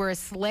 See, we're a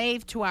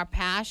slave to our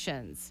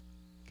passions.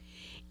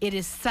 It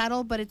is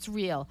subtle, but it's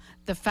real.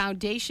 The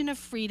foundation of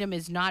freedom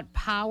is not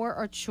power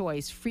or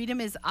choice.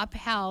 Freedom is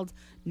upheld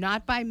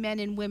not by men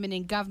and women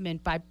in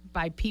government,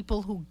 by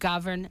people who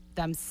govern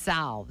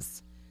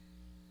themselves.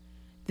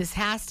 This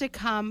has to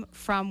come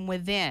from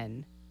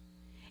within.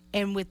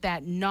 And with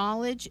that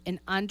knowledge and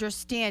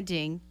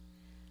understanding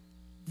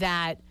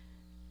that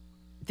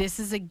this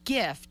is a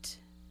gift,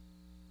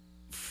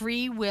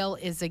 free will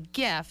is a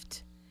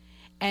gift,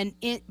 and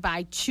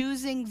by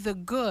choosing the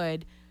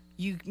good,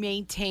 you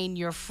maintain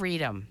your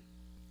freedom.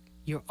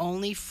 You're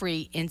only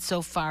free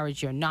insofar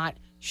as you're not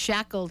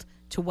shackled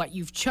to what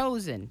you've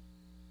chosen.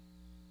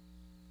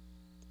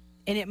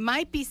 And it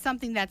might be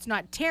something that's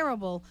not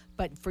terrible,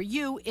 but for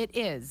you, it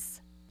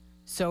is.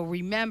 So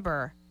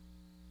remember,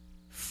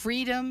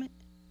 freedom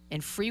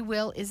and free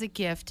will is a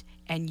gift,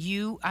 and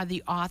you are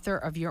the author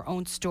of your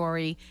own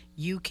story.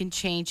 You can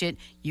change it.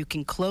 You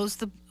can close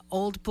the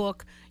old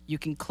book. You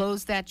can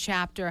close that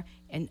chapter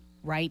and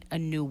write a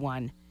new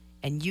one.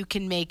 And you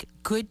can make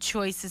good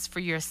choices for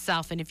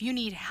yourself. And if you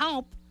need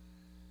help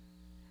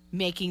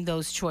making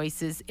those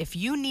choices, if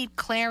you need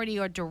clarity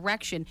or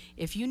direction,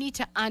 if you need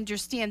to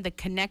understand the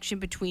connection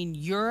between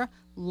your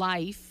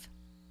life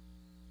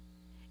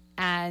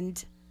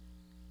and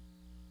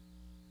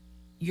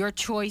your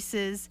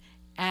choices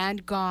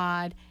and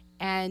God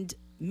and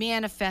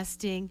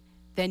manifesting,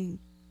 then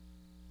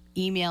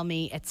email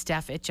me at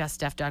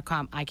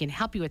steph@juststeph.com. I can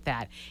help you with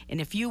that.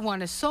 And if you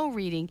want a soul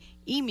reading,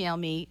 email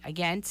me,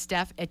 again,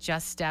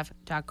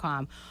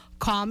 steph@juststeph.com.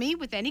 Call me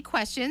with any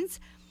questions,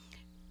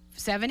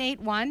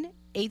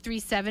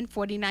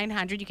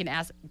 781-837-4900. You can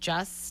ask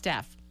Just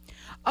Steph.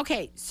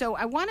 Okay, so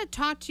I want to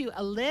talk to you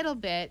a little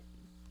bit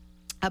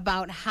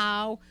about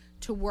how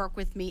to work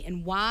with me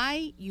and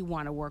why you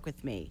want to work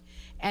with me.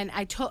 And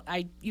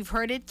you've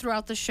heard it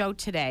throughout the show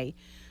today.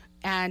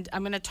 And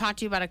I'm going to talk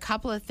to you about a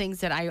couple of things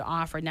that I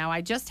offer. Now,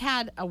 I just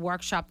had a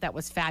workshop that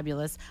was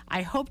fabulous.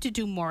 I hope to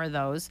do more of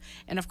those.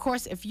 And, of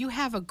course, if you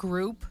have a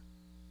group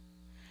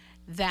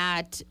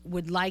that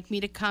would like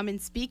me to come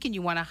and speak and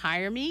you want to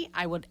hire me,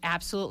 I would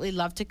absolutely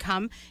love to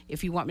come.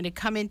 If you want me to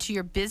come into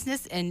your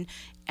business and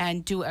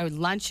do a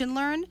lunch and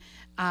learn,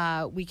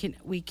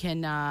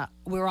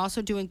 we're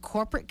also doing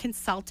corporate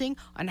consulting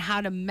on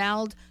how to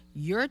meld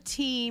your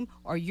team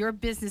or your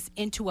business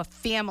into a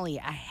family,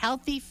 a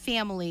healthy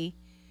family,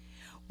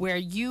 where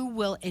you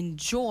will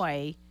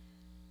enjoy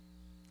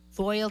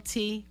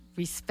loyalty,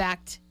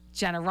 respect,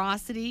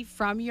 generosity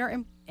from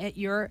your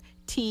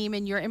team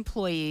and your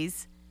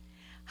employees,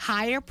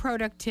 higher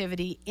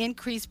productivity,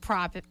 increased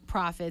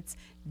profits,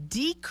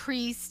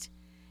 decreased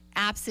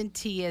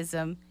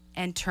absenteeism,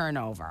 and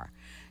turnover.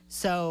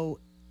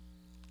 So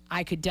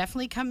we can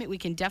definitely come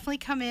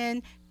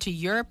in to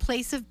your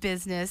place of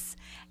business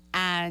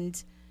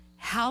and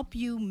help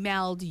you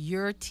meld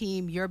your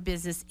team, your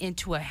business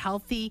into a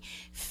healthy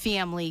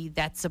family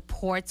that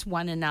supports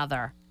one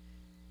another.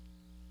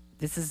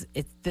 This is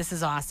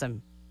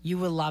awesome. You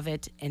will love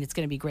it, and it's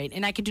going to be great.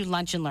 And I can do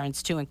lunch and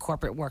learns too and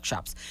corporate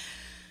workshops.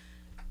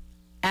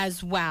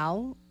 As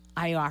well,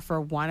 I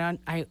offer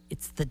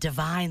it's the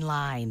Divine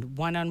Line,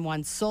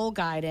 one-on-one soul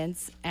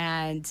guidance,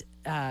 and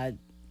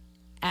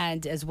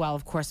as well,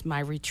 of course, my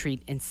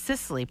retreat in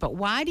Sicily. But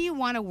why do you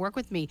want to work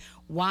with me?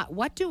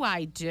 What do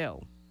I do?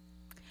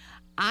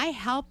 I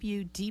help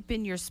you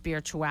deepen your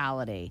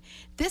spirituality.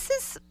 This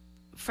is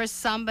for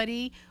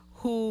somebody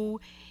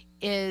who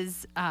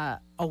is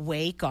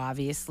awake,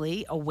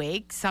 obviously.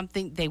 Awake,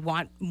 something they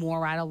want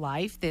more out of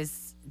life. They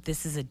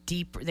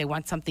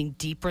want something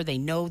deeper. They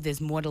know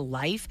there's more to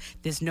life.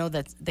 They know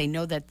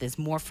that there's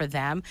more for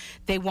them.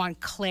 They want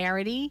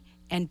clarity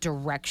and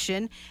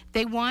direction.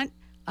 They want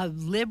a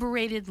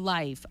liberated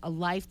life, a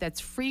life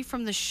that's free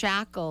from the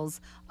shackles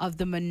of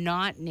the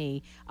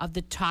monotony of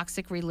the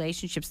toxic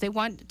relationships. They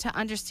want to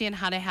understand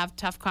how to have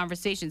tough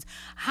conversations,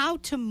 how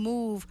to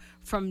move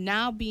from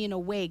now being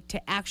awake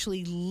to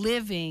actually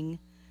living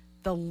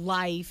the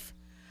life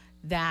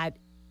that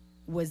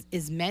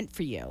is meant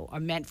for you or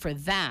meant for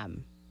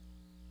them.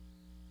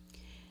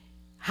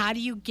 How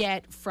do you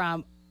get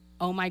from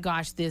oh my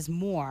gosh, there's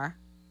more,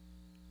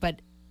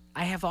 but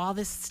I have all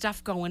this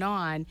stuff going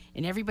on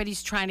and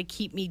everybody's trying to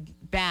keep me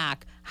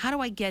back. How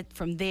do I get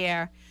from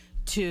there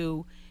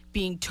to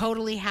being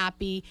totally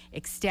happy,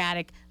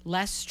 ecstatic,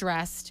 less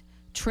stressed,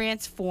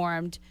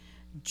 transformed,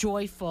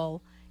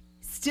 joyful,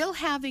 still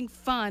having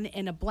fun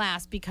and a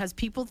blast? Because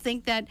people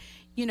think that,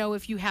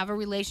 if you have a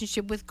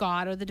relationship with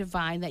God or the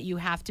divine, that you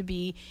have to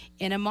be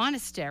in a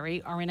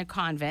monastery or in a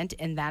convent,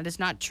 and that is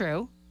not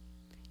true.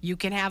 You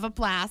can have a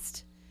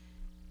blast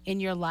in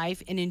your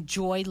life and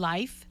enjoy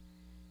life.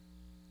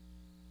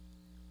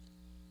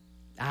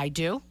 I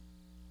do.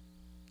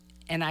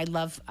 And I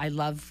love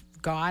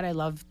God. I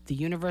love the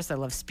universe. I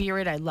love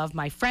spirit. I love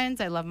my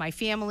friends. I love my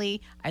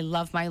family. I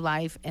love my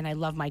life. And I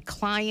love my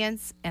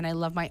clients. And I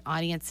love my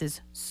audiences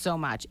so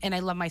much. And I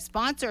love my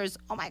sponsors.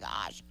 Oh my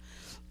gosh.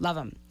 Love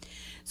them.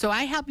 So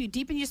I help you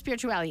deepen your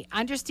spirituality,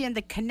 understand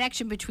the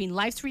connection between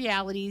life's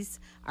realities,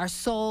 our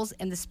souls,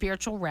 and the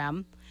spiritual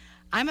realm.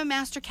 I'm a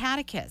master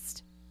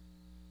catechist.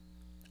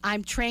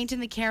 I'm trained in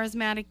the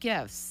charismatic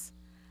gifts.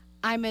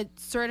 I'm a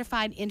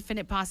certified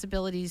infinite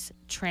possibilities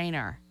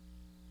trainer,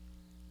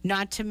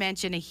 not to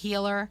mention a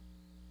healer.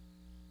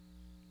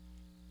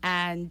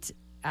 And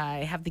I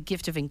have the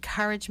gift of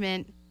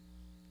encouragement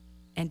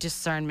and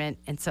discernment,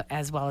 and so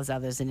as well as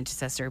others in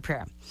intercessory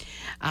prayer,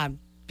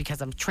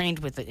 because I'm trained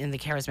in the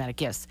charismatic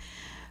gifts.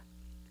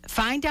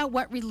 Find out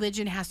what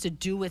religion has to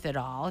do with it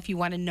all. If you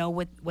want to know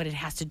what it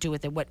has to do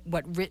with it,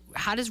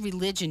 how does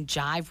religion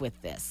jive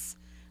with this?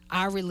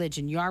 Our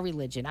religion, your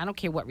religion. I don't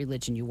care what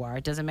religion you are.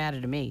 It doesn't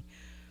matter to me.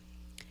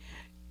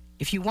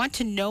 If you want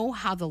to know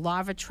how the law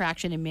of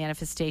attraction and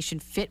manifestation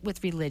fit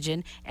with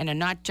religion and are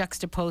not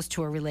juxtaposed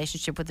to a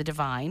relationship with the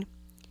divine,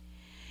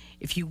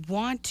 if you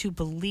want to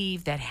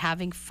believe that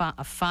having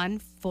a fun,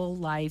 full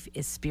life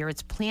is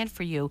Spirit's plan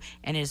for you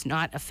and is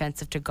not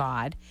offensive to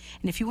God,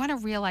 and if you want to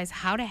realize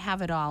how to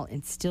have it all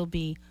and still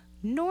be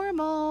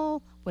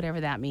normal,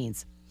 whatever that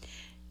means,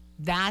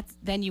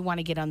 then you want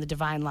to get on the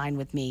divine line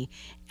with me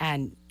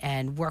and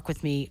work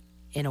with me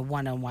in a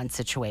one-on-one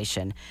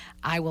situation.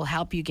 I will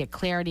help you get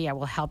clarity. I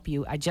will help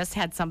you. I just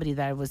had somebody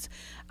that I was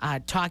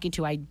talking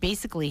to. I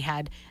basically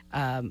had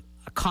a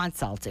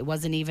consult. It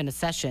wasn't even a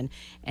session.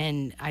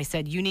 And I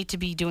said, you need to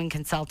be doing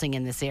consulting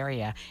in this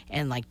area.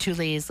 And like 2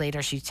 days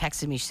later, she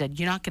texted me. She said,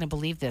 you're not going to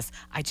believe this.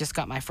 I just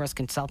got my first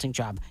consulting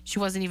job. She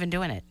wasn't even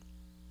doing it.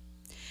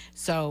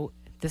 So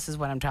this is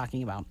what I'm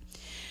talking about.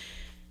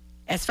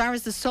 As far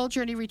as the Soul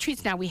Journey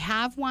retreats, now we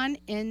have one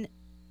in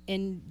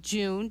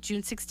June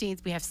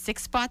 16th. We have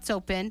 6 spots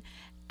open,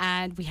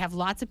 and we have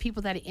lots of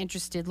people that are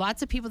interested.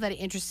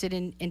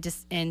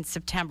 In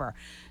September.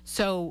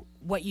 So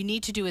what you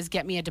need to do is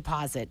get me a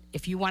deposit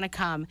if you want to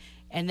come,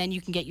 and then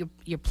you can get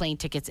your plane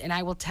tickets, and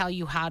I will tell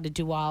you how to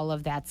do all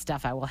of that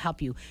stuff. I will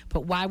help you.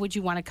 But why would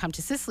you want to come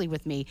to Sicily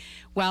with me?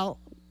 Well,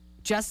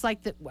 just like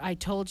I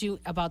told you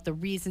about the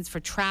reasons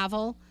for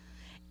travel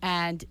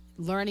and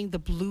learning the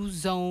blue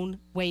zone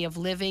way of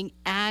living,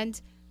 and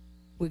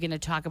we're going to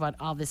talk about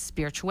all this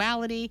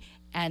spirituality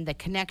and the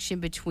connection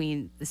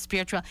between the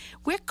spiritual.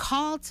 We're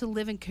called to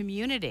live in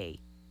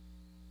community.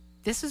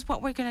 This is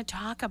what we're going to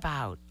talk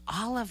about,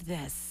 all of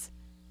this.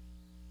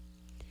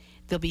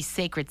 There'll be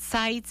sacred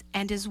sites,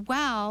 and as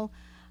well,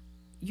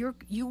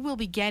 you will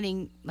be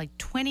getting like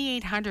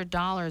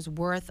 $2,800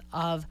 worth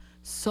of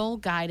soul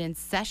guidance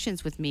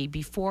sessions with me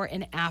before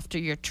and after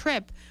your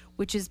trip,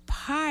 which is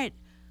part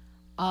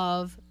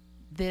of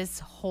this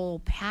whole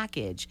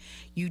package.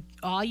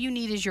 All you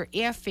need is your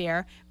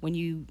airfare.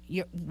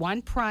 Your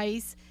one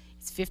price,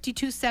 it's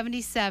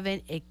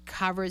 $52.77. It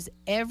covers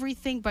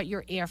everything but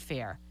your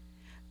airfare.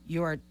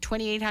 Your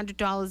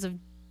 $2,800 of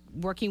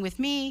working with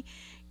me,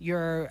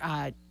 your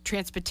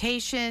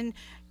transportation,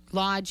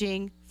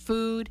 lodging,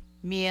 food,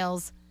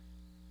 meals,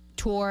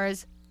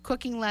 tours,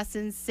 cooking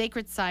lessons,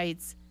 sacred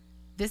sites.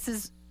 This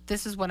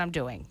is what I'm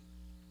doing.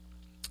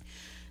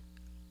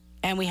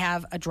 And we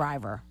have a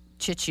driver,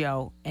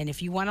 Chichio, and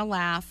if you want to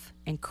laugh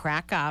and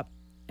crack up,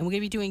 and we're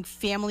going to be doing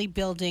family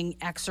building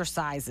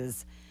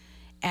exercises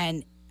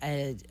and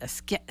a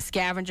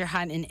scavenger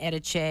hunt in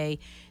Edice.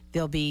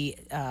 There'll be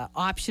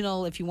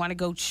optional if you want to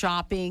go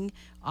shopping,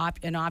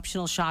 an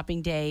optional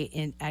shopping day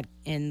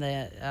in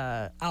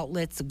the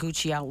outlets,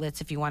 Gucci outlets,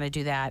 if you want to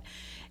do that.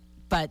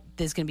 But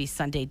there's going to be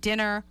Sunday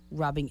dinner,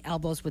 rubbing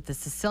elbows with the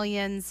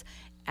Sicilians,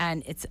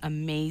 and it's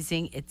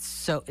amazing.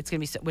 It's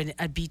going to be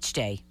a beach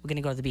day. We're going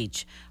to go to the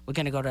beach. We're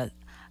going to go to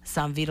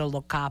San Vito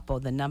Lo Capo,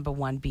 the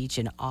 #1 beach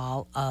in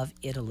all of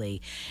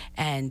Italy.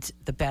 And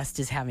the best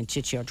is having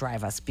Ciccio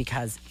drive us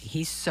because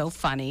he's so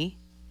funny.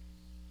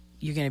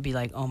 You're going to be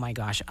like, oh my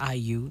gosh, are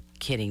you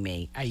kidding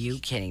me? Are you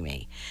kidding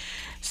me?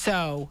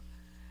 So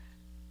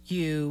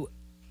you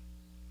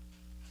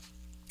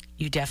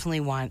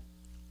definitely want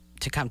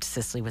to come to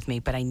Sicily with me,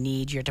 but I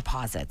need your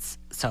deposits.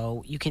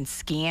 So you can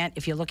scan,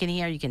 if you're looking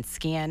here, you can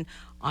scan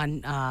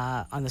on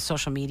the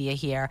social media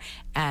here.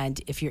 And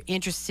if you're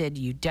interested,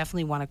 you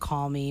definitely want to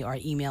call me or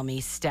email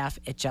me,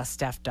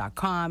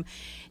 steph@juststeph.com.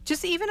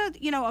 Just even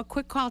a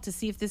quick call to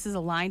see if this is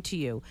aligned to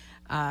you.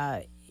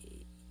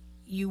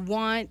 You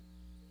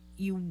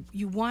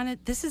you want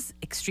it. This is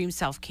extreme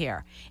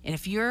self-care. And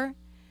if you're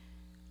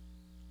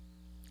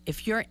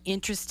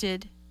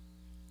interested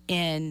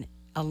in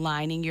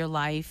aligning your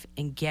life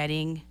and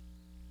getting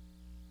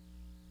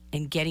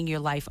your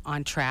life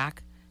on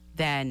track,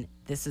 then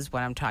this is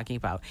what I'm talking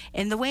about.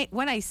 And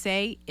what I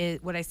say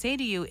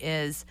to you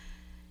is,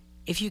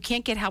 if you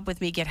can't get help with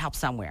me, get help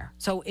somewhere.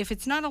 So if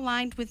it's not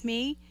aligned with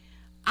me,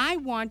 I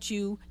want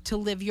you to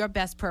live your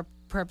best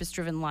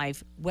purpose-driven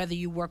life, whether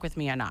you work with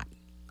me or not.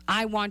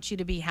 I want you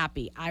to be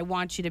happy. I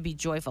want you to be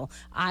joyful.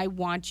 I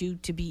want you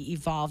to be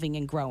evolving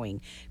and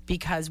growing,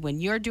 because when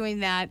you're doing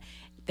that,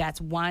 that's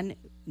one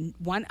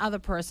other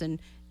person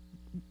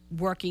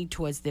working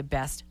towards their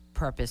best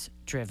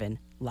purpose-driven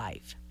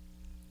life.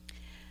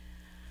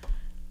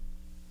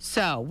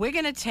 So we're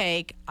going to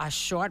take a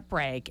short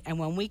break, and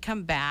when we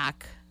come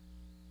back,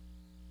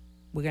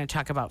 we're going to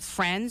talk about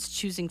friends,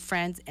 choosing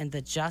friends, and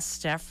the Just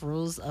Steph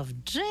rules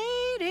of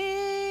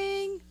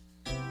dating.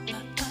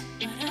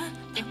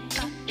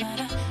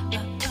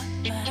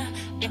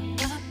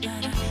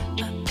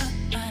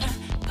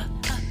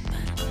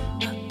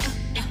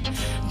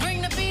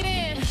 Bring the beat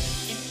in.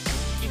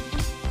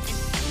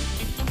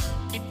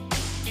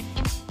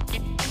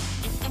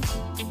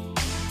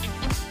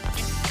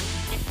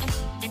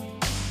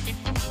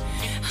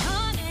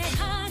 Honey,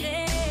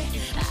 honey,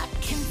 I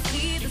can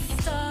see the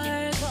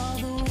stars all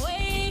the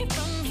way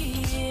from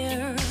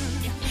here.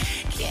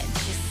 Can't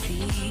you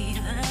see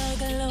the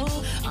glow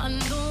on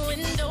the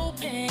window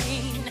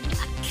pane?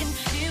 I can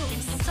feel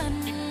the sun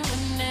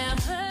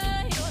whenever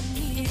you're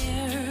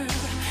near.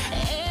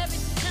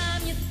 Every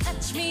time you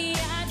touch me, I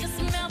just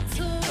melt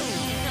away.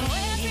 Now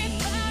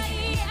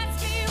everybody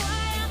asks me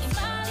why I'm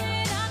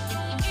smiling up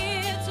from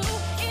ear to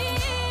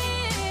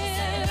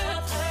ear.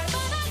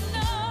 But I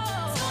know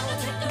it's gonna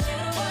take a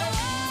little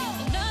while.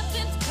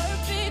 Nothing's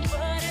perfect,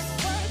 but it's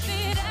worth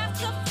it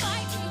after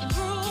fighting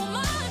through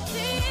my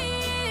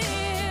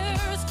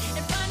tears.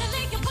 And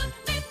finally you put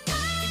me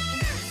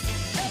first.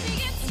 Baby,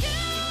 it's you.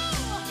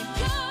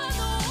 You're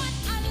the one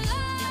I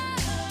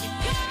love.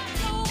 You're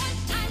the one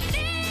I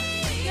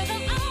need. You're the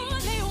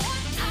only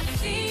one I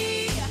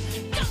see.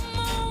 Come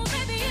on,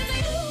 baby, it's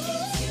you.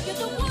 You're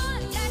the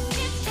one that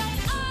gets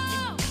right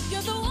off.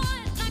 You're the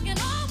one I can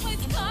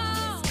always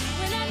call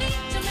when I need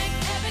to make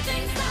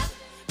everything stop.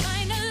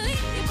 Finally,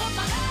 you put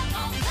my love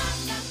on top.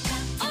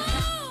 Oh,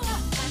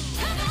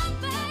 come on,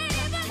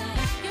 baby.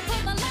 You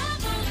put my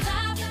love on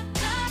top,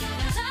 top,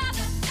 top,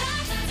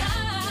 top, top.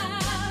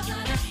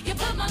 You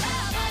put my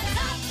love on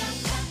top.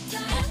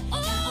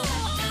 Oh,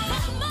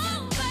 come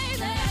on,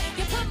 baby.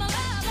 You put my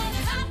love on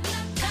top,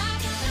 top,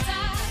 top,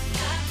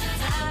 top,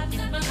 top.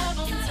 My love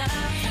on top.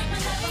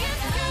 Baby,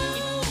 it's you.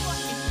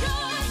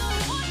 You're the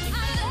one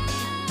I love.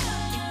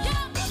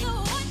 You're the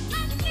one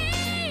I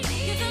need.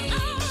 You're the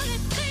only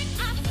thing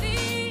I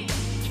see.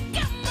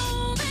 Come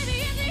on, baby,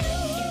 it's you.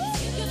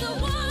 You're the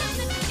one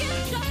that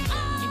gives your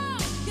all.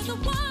 You're the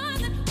one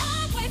that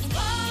always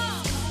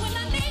falls. When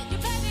I need you,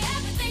 baby,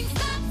 everything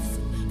stops.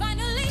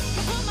 Finally,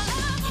 you put my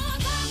love on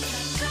top.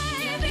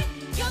 Baby,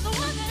 you're the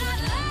one that I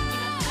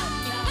love.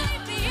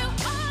 Baby, you're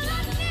all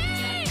I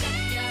need.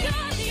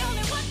 You're the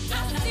only one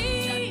I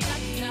see.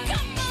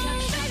 Come on,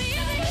 baby,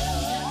 it's you.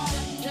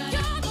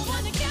 You're the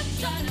one that gives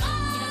your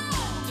all.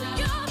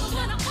 You're the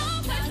one I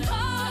always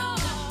call.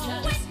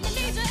 When I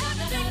need you,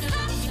 everything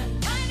stops.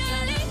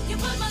 Finally, you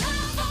put my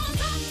love on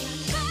top.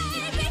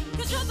 Baby,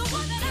 'cause you're the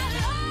one that I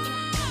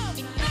love.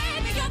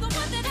 Baby, you're the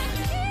one that I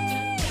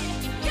need.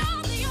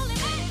 You're the only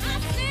man I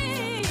see.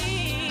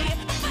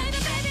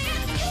 Baby,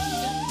 it's you.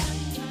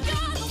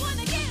 You're the one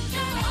that gives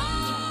your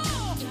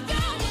all.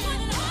 You're the one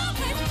that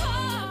always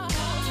calls.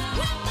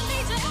 When I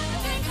need you,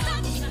 everything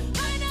stops.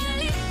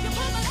 Finally, you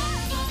put my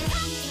love on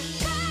top.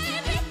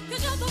 Baby,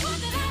 'cause you're the one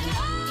that I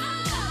love.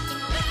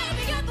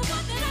 Baby, you're the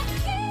one that I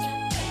need.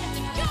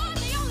 You're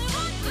the only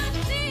one I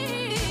see.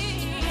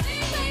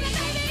 Baby,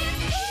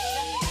 it's you.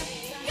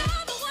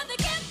 You're the one that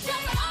gives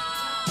your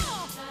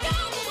all.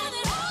 You're the one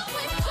that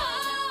always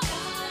calls.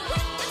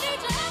 When I need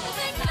you,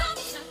 everything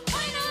stops.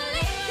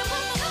 Finally, you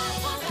put my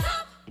love on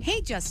top. Hey,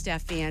 Just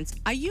Steph fans,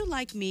 are you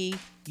like me?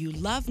 You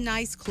love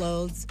nice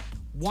clothes,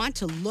 want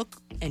to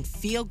look and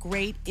feel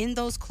great in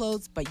those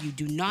clothes, but you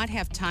do not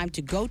have time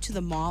to go to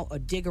the mall or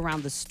dig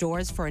around the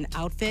stores for an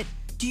outfit?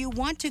 Do you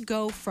want to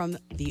go from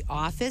the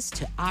office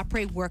to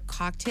après work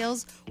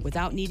cocktails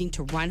without needing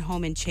to run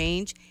home and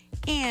change?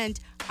 And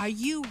are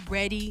you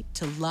ready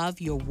to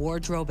love your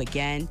wardrobe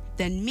again?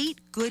 Then meet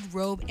Good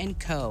Robe &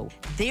 Co.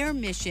 Their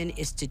mission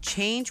is to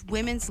change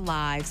women's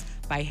lives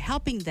by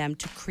helping them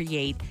to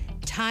create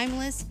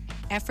timeless,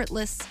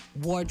 effortless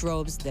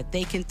wardrobes that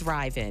they can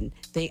thrive in.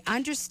 They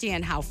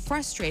understand how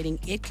frustrating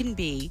it can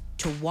be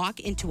to walk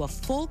into a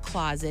full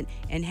closet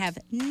and have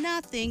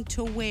nothing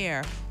to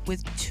wear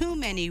with too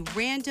many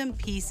random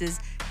pieces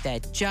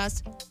that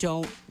just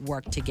don't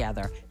work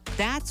together.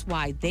 That's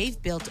why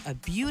they've built a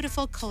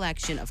beautiful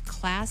collection of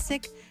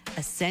classic,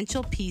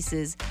 essential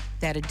pieces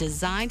that are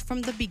designed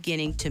from the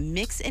beginning to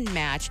mix and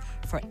match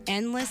for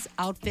endless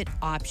outfit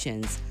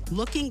options.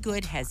 Looking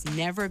good has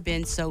never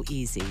been so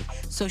easy.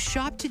 So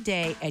shop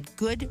today at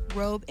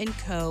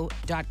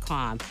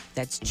goodrobeandco.com.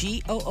 That's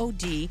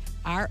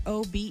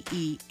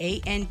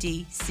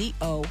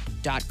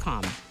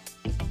GOODROBEANDCO.com.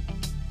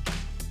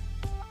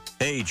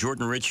 Hey,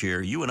 Jordan Rich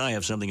here. You and I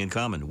have something in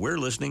common. We're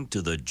listening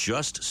to the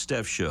Just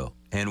Steph Show,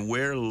 and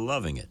we're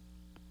loving it.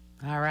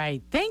 All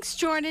right. Thanks,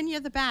 Jordan. You're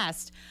the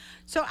best.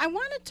 So I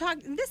want to talk,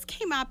 this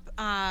came up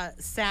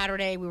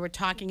Saturday. We were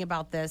talking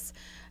about this,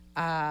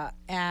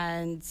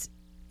 and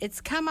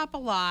it's come up a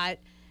lot.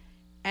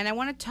 And I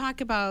want to talk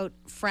about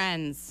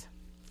friends.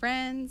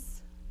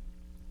 Friends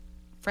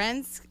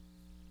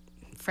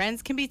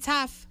can be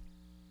tough.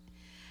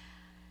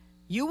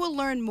 You will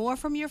learn more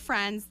from your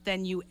friends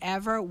than you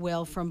ever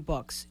will from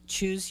books.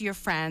 Choose your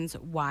friends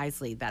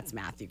wisely. That's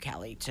Matthew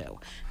Kelly, too.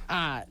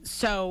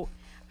 So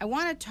I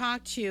want to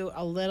talk to you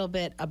a little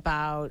bit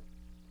about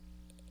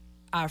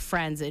our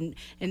friends. And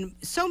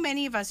so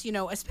many of us,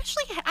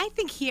 especially I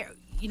think here,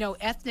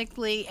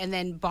 ethnically, and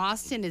then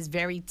Boston is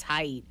very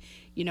tight.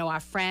 Our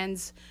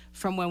friends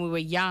from when we were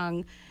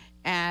young,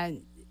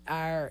 and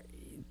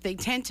they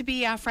tend to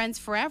be our friends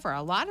forever,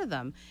 a lot of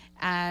them.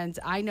 And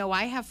I know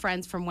I have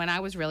friends from when I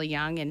was really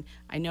young, and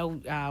I know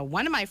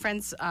one of my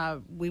friends,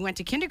 we went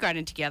to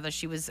kindergarten together.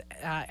 She was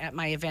at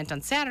my event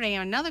on Saturday,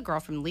 and another girl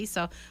from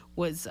Lisa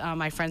was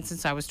my friend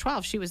since I was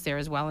 12. She was there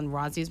as well, and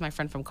Rosie is my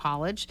friend from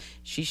college.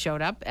 She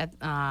showed up at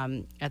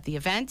the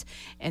event,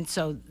 and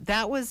so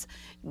that was,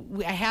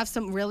 I have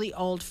some really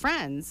old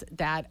friends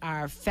that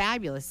are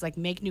fabulous, like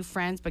make new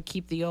friends but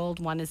keep the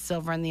old. One is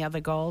silver and the other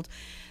gold.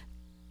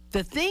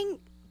 The thing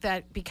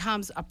that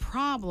becomes a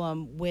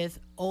problem with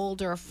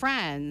older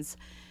friends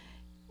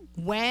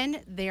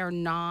when they're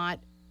not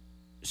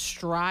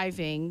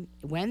striving,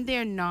 when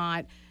they're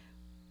not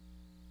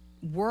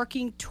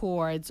working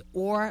towards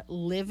or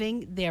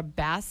living their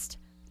best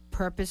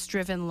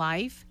purpose-driven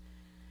life,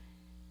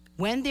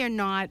 when they're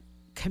not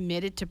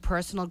committed to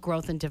personal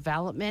growth and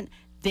development,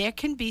 there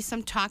can be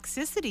some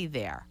toxicity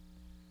there.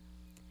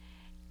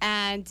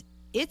 And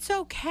it's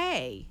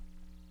okay.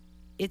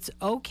 It's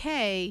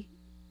okay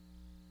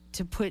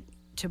to put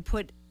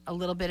a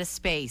little bit of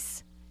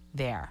space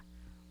there,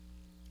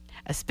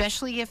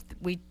 especially if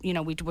we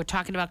were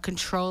talking about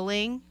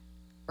controlling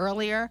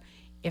earlier.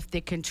 If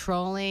they're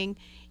controlling,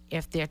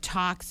 if they're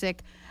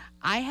toxic.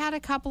 I had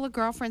a couple of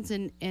girlfriends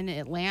in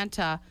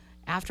Atlanta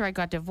after I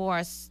got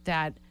divorced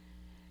that,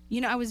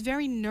 I was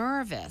very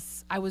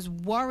nervous. I was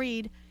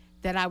worried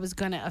that I was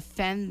going to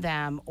offend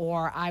them,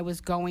 or I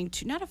was going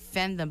to not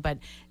offend them, but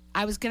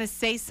I was going to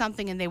say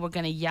something and they were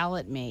going to yell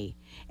at me.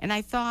 And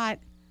I thought,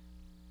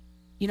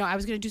 I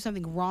was going to do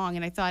something wrong,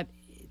 and I thought,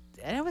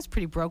 and I was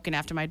pretty broken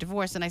after my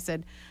divorce, and I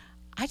said,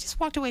 I just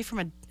walked away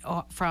from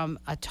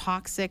a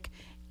toxic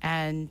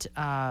and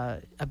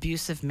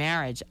abusive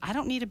marriage. I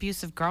don't need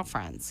abusive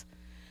girlfriends.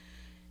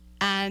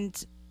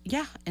 And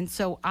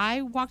so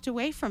I walked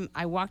away from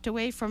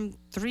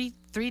three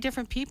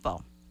different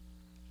people.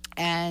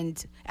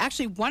 And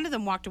actually one of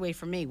them walked away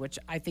from me, which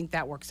I think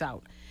that works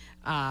out.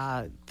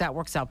 That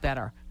works out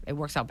better. It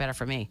works out better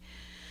for me.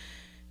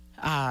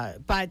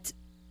 But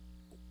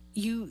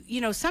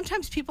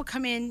sometimes people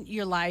come in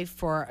your life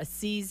for a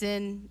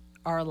season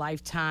or a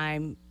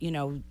lifetime.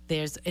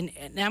 There's, and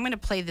I'm going to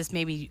play this.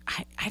 Maybe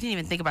I didn't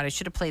even think about it. I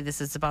should have played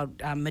this. It's about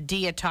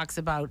Medea talks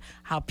about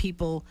how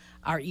people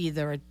are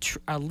either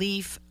a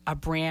leaf, a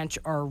branch,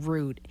 or a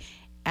root,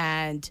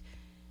 and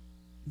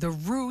the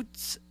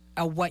roots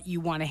are what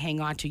you want to hang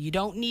on to. You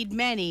don't need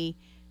many,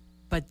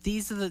 but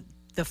these are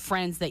the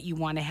friends that you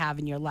want to have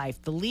in your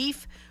life. The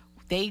leaf,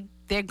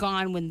 they're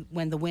gone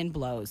when the wind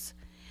blows.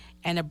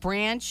 And a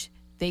branch,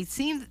 you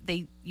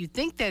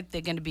think that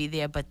they're going to be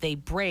there, but they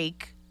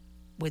break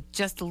with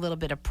just a little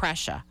bit of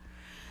pressure.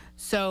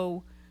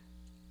 So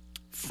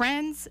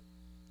friends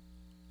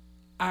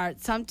are,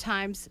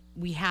 sometimes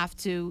we have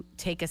to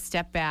take a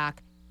step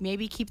back,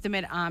 maybe keep them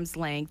at arm's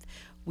length.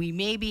 We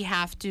maybe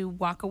have to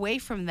walk away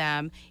from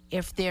them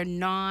if they're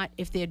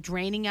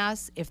draining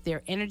us, if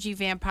they're energy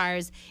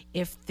vampires,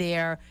 if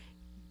they're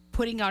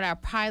putting out our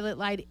pilot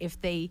light, if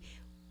they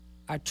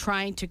are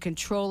trying to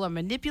control or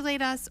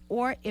manipulate us,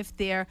 or if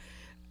they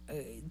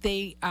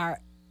are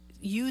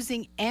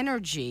using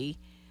energy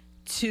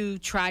to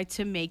try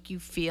to make you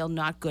feel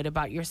not good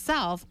about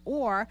yourself,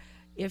 or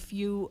if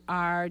you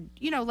are,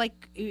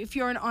 like if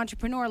you're an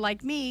entrepreneur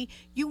like me,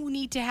 you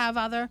need to have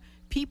other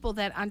people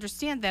that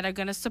understand, that are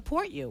going to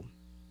support you.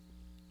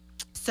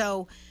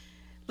 So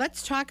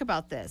let's talk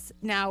about this.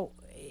 Now,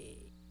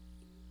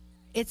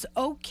 it's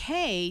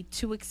okay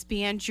to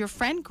expand your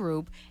friend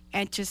group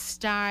and to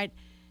start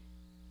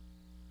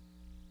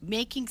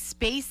making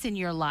space in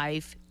your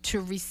life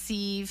to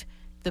receive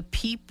the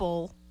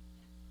people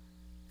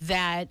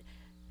that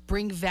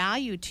bring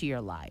value to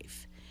your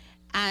life.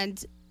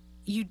 And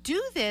you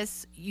do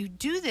this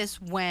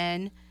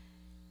when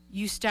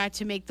you start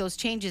to make those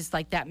changes,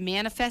 like that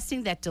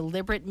manifesting, that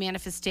deliberate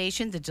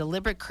manifestation, the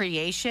deliberate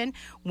creation.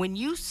 When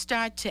you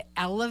start to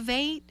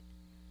elevate,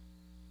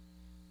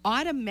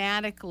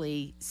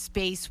 automatically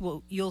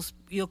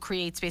you'll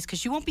create space,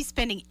 because you won't be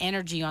spending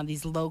energy on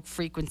these low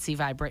frequency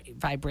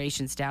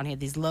vibrations down here,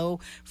 these low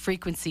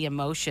frequency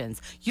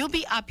emotions. You'll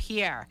be up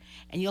here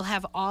and you'll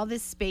have all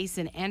this space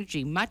and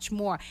energy, much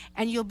more,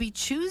 and you'll be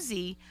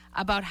choosy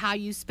about how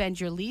you spend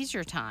your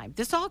leisure time.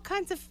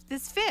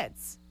 This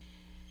fits.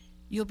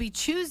 You'll be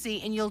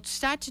choosy, and you'll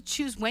start to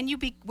choose when you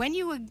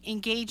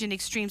engage in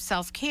extreme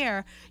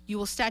self-care. You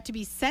will start to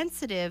be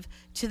sensitive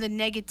to the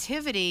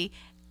negativity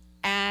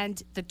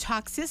and the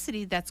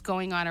toxicity that's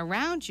going on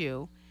around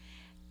you,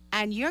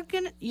 and you're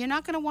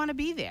not gonna want to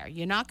be there.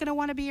 You're not gonna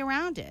want to be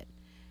around it.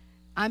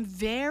 I'm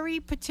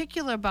very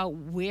particular about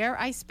where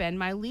I spend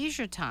my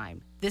leisure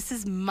time. This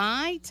is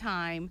my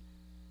time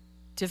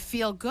to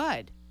feel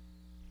good,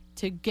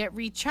 to get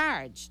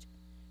recharged,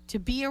 to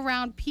be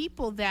around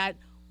people that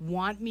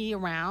want me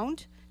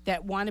around,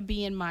 that want to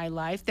be in my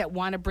life, that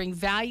want to bring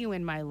value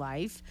in my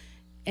life,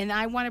 and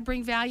I want to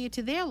bring value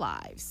to their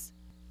lives.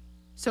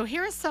 So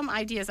here are some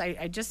ideas.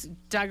 I just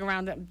dug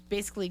around that,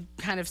 basically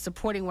kind of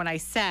supporting what I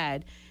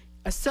said.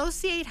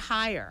 Associate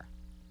higher.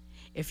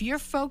 If you're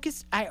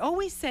focused, I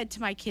always said to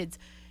my kids,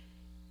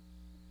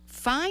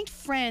 find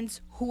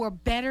friends who are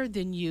better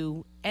than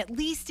you, at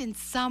least in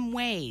some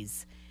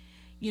ways.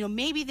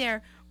 Maybe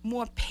they're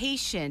more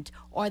patient,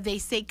 or they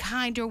say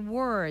kinder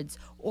words,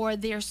 or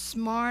they're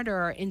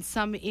smarter in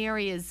some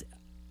areas,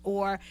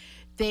 or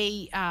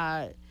they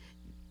have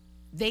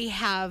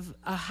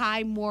a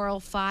high moral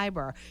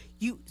fiber.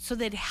 So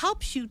that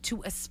helps you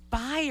to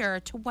aspire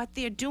to what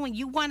they're doing.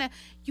 You want to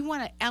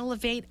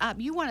elevate up.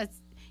 You want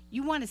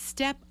to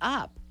step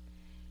up.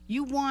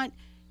 You want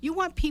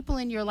people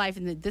in your life,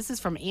 and this is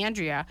from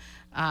Andrea,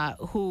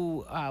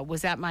 who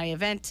was at my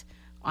event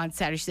on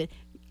Saturday. She said,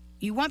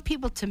 you want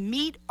people to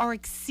meet or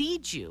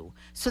exceed you,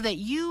 so that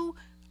you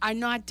are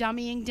not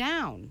dummying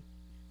down.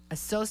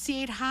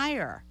 Associate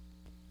higher.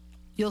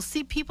 You'll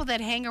see people that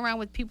hang around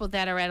with people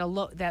that are at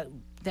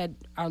that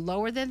are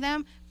lower than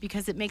them,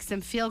 because it makes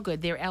them feel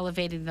good. They're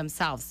elevating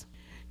themselves.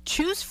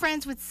 Choose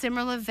friends with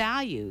similar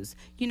values,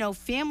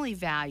 family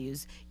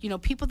values,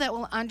 people that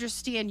will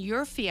understand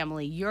your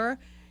family, your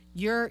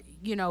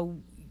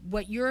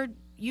what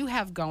you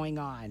have going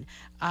on,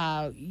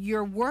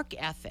 your work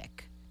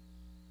ethic,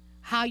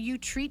 how you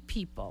treat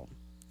people.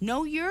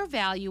 Know your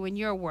value and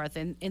your worth,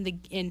 and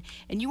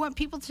you want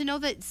people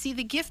to see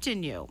the gift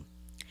in you.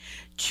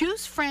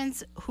 Choose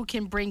friends who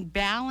can bring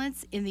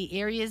balance in the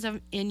areas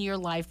in your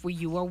life where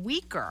you are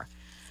weaker.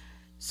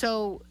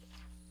 So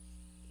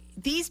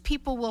these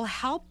people will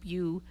help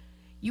you.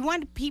 You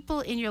want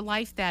people in your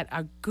life that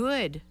are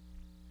good,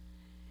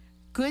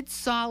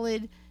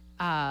 solid,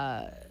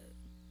 I'm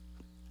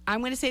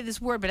going to say this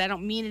word, but I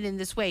don't mean it in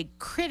this way,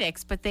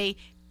 critics, but they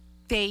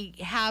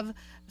have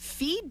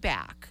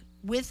feedback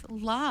with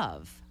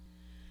love.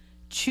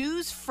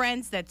 Choose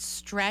friends that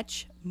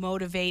stretch,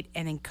 motivate,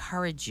 and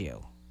encourage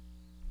you.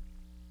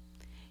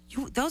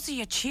 Those are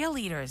your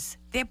cheerleaders.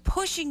 They're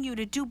pushing you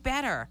to do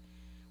better.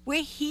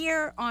 We're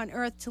here on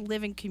earth to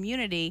live in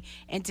community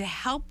and to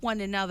help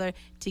one another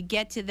to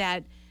get to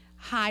that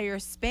higher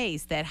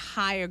space, that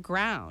higher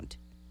ground.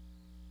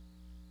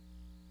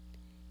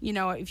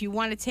 If you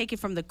want to take it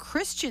from the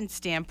Christian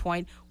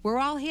standpoint, we're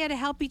all here to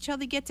help each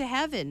other get to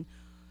heaven.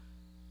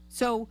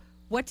 So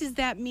what does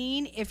that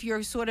mean if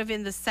you're sort of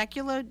in the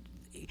secular?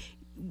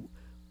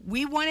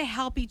 We want to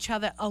help each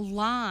other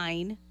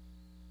align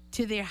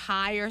to their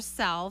higher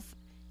self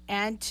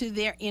and to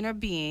their inner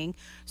being,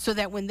 so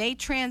that when they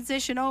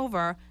transition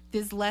over,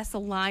 there's less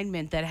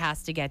alignment that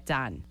has to get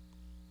done.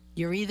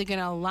 You're either going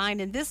to align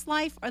in this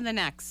life or the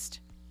next.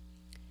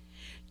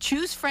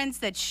 Choose friends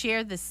that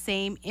share the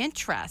same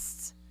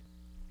interests.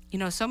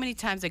 So many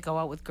times I go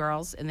out with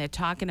girls and they're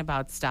talking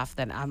about stuff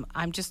that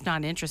I'm just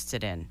not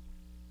interested in.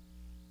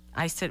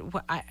 I said,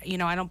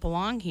 I don't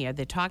belong here.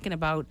 They're talking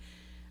about,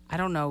 I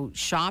don't know,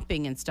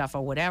 shopping and stuff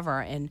or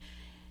whatever, and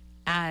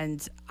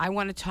I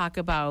want to talk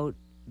about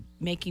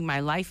making my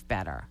life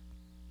better,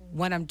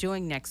 what I'm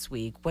doing next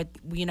week,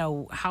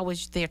 how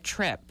was their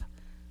trip,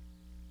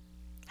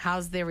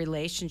 how's their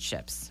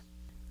relationships.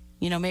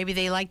 Maybe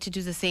they like to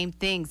do the same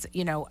things.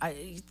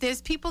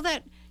 There's people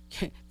that,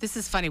 this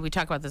is funny, we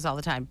talk about this all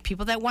the time,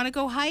 people that want to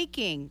go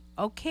hiking.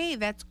 Okay,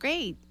 that's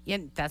great. Yeah,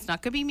 that's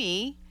not going to be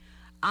me.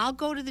 I'll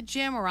go to the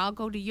gym or I'll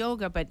go to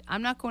yoga, but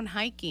I'm not going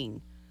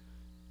hiking.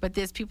 But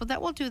there's people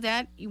that will do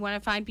that. You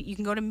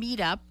can go to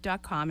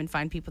meetup.com and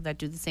find people that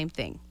do the same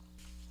thing.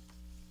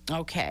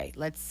 Okay,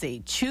 let's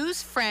see.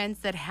 Choose friends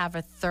that have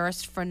a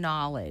thirst for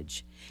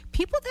knowledge.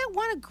 People that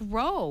want to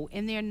grow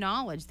in their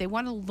knowledge. They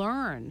want to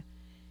learn,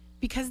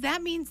 because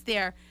that means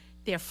they're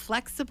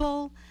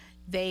flexible.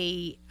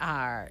 They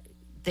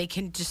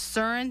can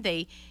discern.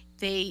 They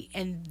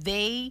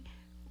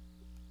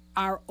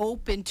are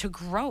open to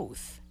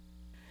growth.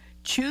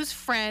 Choose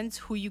friends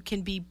who you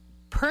can be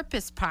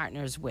purpose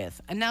partners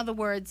with. In other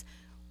words,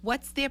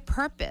 what's their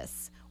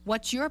purpose?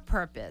 What's your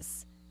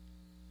purpose?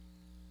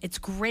 It's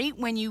great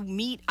when you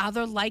meet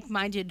other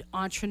like-minded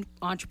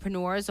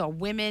entrepreneurs or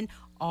women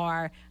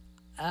or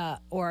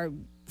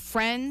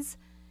friends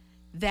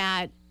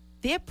that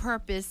their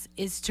purpose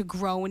is to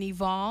grow and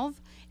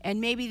evolve. And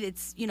maybe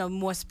it's,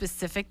 more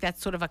specific.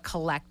 That's sort of a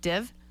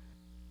collective.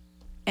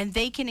 And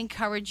they can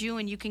encourage you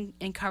and you can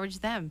encourage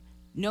them.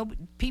 No,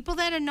 people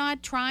that are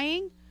not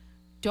trying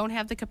don't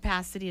have the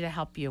capacity to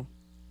help you.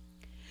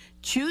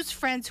 Choose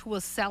friends who will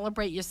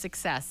celebrate your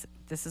success.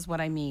 This is what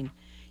I mean.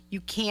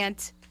 You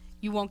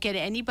won't get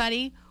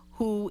anybody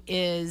who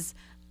is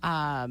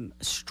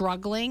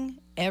struggling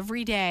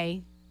every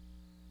day.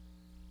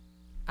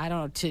 I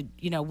don't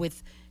know,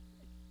 with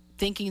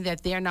thinking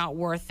that they're not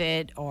worth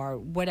it or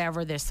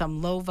whatever. There's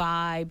some low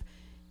vibe.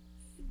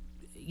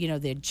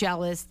 They're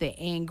jealous, they're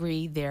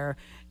angry, they're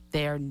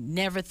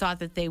never thought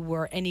that they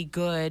were any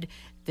good.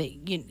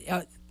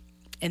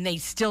 And they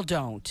still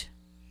don't,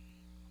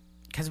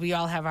 because we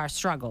all have our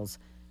struggles.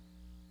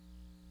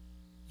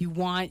 You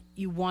want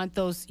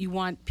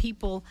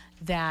people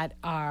that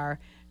are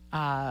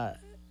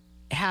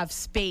have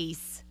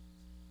space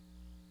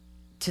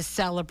to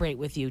celebrate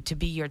with you, to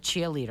be your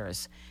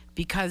cheerleaders,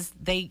 because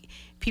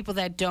people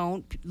that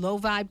don't, low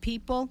vibe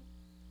people,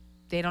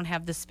 they don't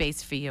have the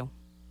space for you.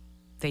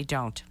 They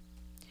don't.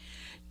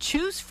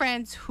 Choose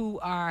friends who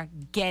are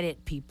get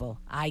it people.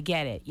 I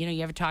get it.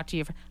 You ever talk to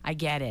your friend? I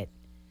get it.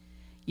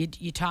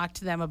 You talk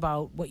to them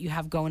about what you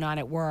have going on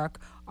at work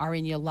or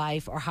in your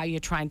life or how you're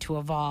trying to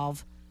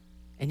evolve,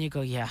 and you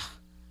go, yeah,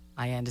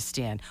 I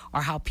understand.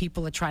 Or how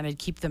people are trying to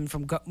keep them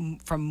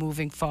from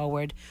moving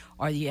forward,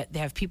 or they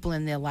have people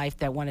in their life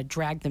that want to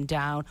drag them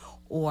down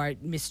or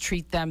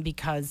mistreat them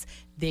because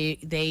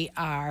they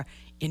are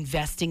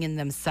investing in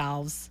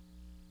themselves.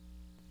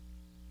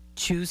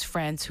 Choose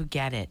friends who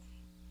get it.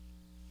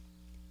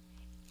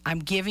 I'm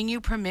giving you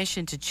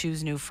permission to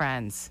choose new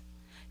friends.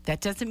 That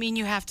doesn't mean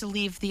you have to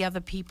leave the other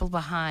people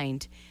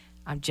behind.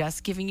 I'm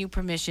just giving you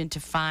permission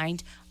to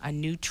find a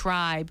new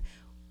tribe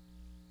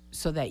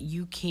so that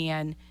you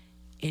can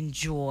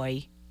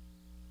enjoy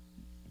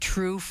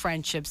true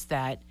friendships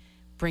that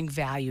bring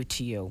value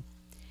to you.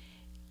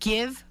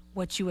 Give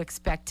what you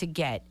expect to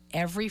get.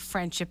 Every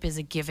friendship is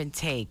a give and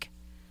take.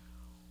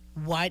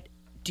 What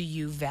do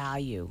you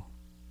value?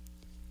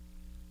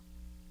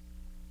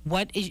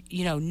 What is,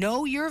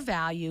 know your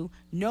value,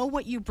 know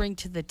what you bring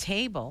to the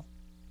table.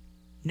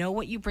 Know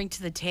what you bring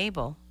to the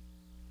table,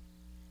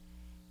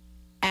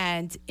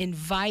 and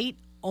invite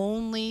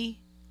only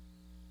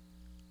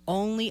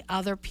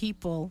other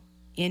people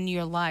in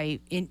your life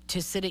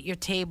to sit at your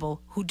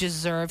table who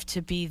deserve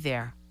to be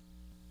there.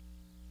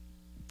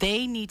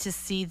 They need to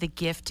see the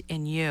gift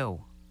in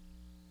you,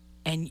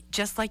 and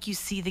just like you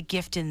see the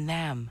gift in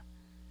them.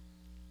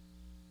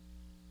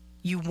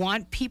 You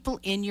want people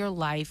in your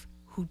life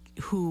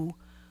who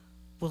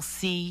will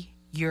see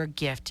your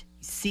gift,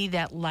 see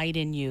that light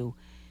in you,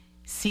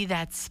 see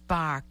that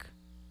spark,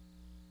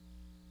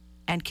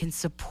 and can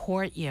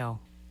support you.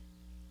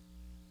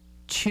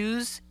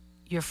 Choose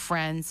your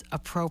friends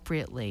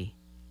appropriately.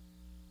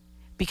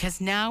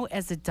 Because now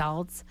as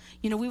adults,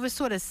 we were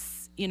sort of,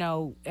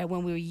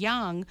 when we were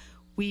young,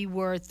 we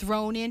were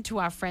thrown into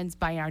our friends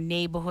by our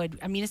neighborhood.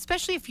 I mean,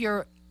 especially if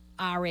you're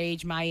our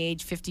age, my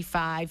age,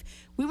 55,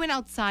 we went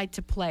outside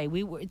to play.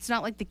 It's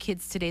not like the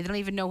kids today. They don't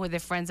even know who their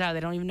friends are. They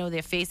don't even know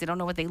their face. They don't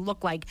know what they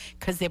look like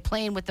because they're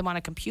playing with them on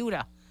a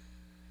computer,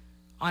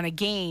 on a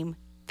game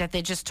that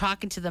they're just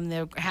talking to them.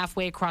 They're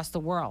halfway across the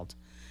world.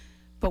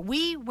 But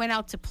we went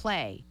out to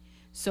play.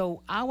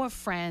 So our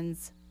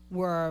friends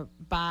were,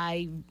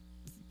 by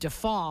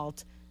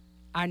default,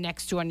 our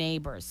next door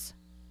neighbors,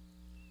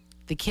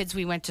 the kids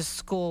we went to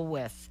school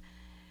with,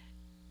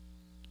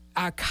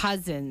 our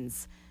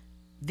cousins,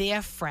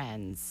 their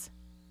friends.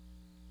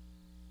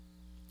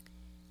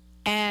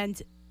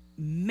 And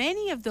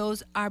many of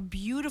those are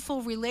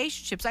beautiful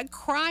relationships. I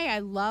cry. I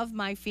love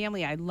my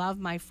family. I love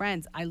my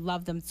friends. I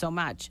love them so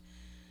much.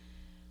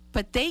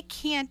 But they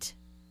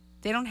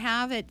don't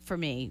have it for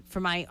me, for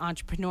my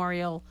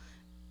entrepreneurial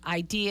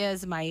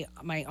ideas, my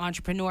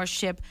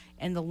entrepreneurship,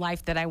 and the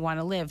life that I want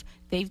to live.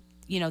 They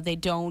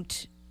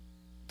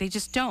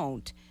just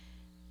don't.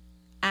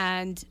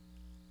 And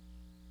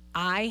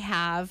I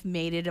have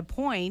made it a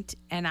point,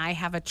 and I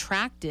have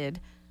attracted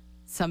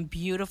some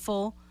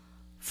beautiful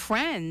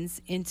friends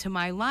into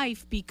my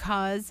life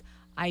because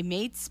I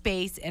made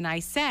space and I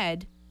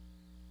said,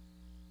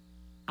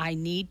 I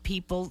need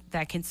people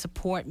that can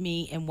support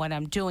me in what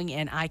I'm doing,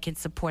 and I can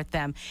support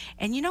them.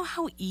 And you know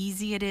how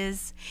easy it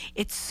is?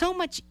 It's so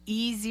much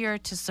easier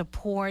to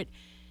support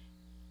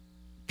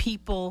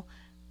people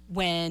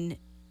when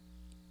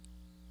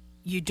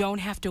you don't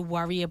have to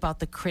worry about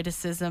the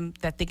criticism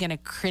that they're going to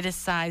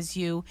criticize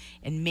you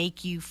and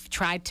make you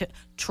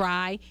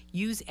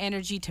use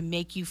energy to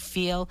make you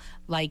feel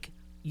like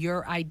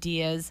your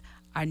ideas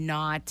are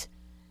not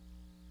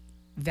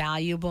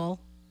valuable.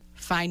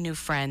 Find new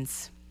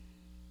friends.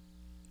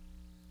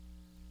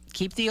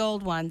 Keep the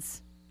old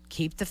ones.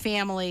 Keep the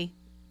family.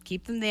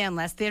 Keep them there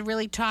unless they're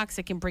really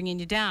toxic and bringing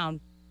you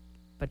down.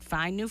 But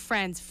find new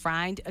friends.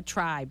 Find a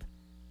tribe.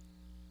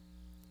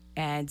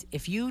 And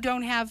if you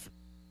don't have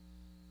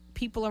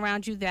people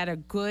around you that are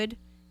good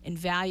and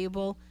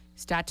valuable,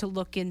 start to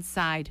look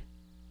inside.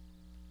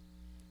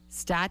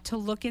 Start to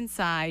look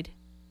inside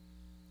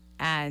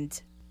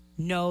and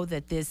know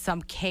that there's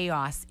some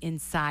chaos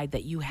inside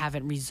that you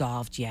haven't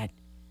resolved yet.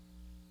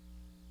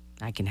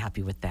 I can help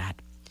you with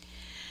that.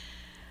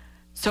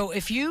 So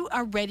if you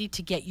are ready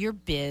to get your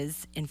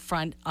biz in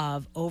front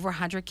of over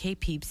 100K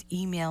peeps,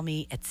 email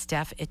me at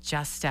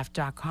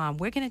steph@juststeph.com.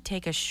 We're going to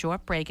take a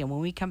short break, and when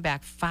we come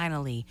back,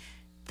 finally,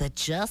 the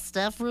Just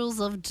Steph rules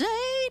of dating.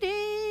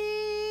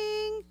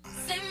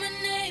 Say my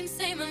name.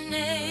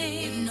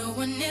 If no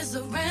one is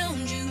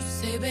around you,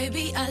 say,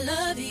 baby, I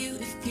love you.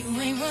 If you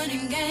ain't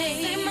running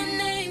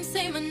game,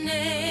 say my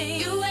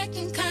name. You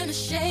acting kinda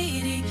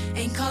shady,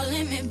 ain't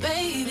calling me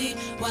baby.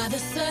 Why the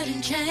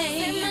sudden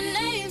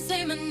change?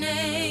 Say my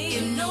name.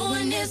 If no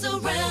one is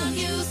around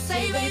you,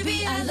 say,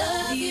 baby, I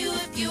love you.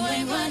 If you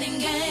ain't running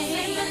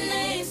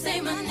game,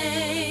 say my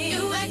name.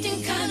 You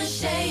acting kinda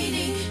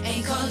shady,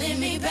 ain't calling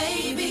me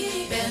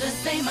baby. Better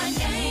say my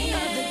name. The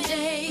other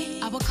day,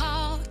 I would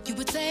call, you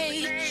would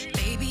say,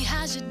 baby,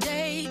 how's your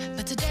day?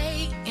 But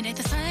today, it ain't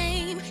the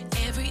same.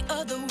 Every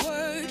other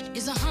word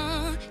is a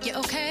yeah,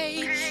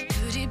 okay.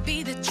 Could it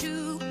be that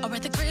you are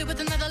at the crib with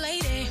another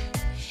lady?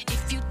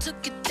 If you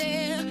took it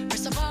there,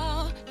 first of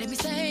all, let me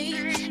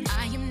say,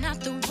 I am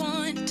not the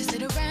one to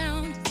sit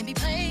around and be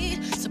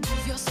played. So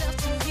prove yourself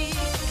to me.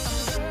 I'm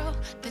the girl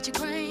that you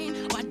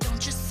claim. Why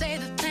don't you say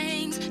the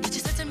things that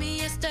you said to me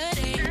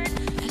yesterday?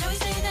 I know you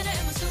say that I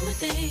am assuming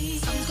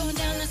things. Something's going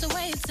down, that's the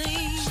way it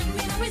seems. Shouldn't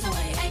be no reason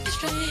why you acting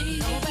straight.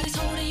 Nobody's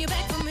holding you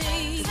back from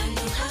me. 'Cause I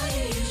know how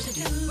you used to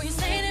do. When you're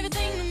saying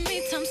everything to me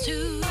times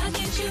two. Why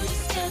can't you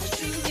just tell the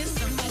truth? If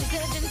somebody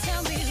said, then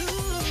tell me who.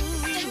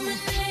 Say my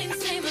name,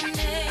 say my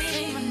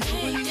name. No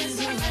one is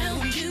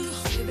around you.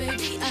 Say,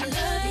 baby, I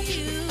love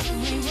you. You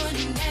ain't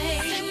running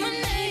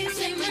game.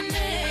 Say my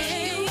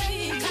name. You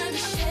ain't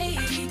kinda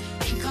shady,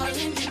 ain't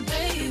calling me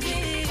baby.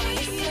 Why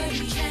you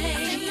sudden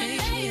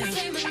change?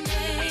 Say my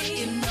name.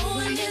 If no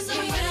one is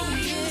around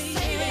you,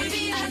 say,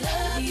 baby, I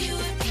love you.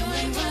 If you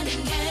ain't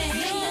running game.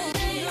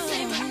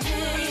 Say my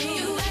name.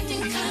 You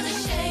acting kinda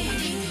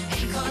shady,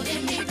 ain't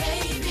calling me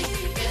baby.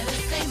 Better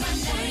say my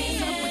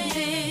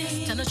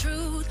name. Tell the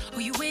truth, who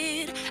you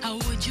with? How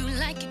would you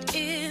like it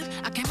if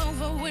I came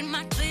over with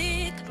my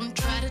clique? Don't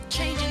try to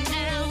change it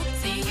now.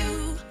 Say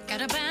you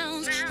gotta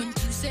bounce when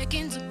 2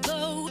 seconds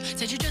ago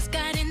said you just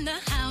got in the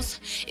house.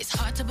 It's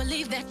hard to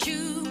believe that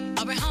you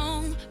are at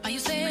home by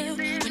yourself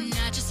when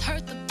I just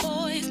heard the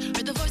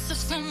voice of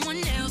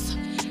someone else.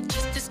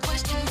 Just this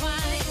question, why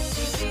do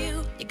you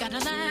feel you gotta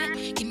lie?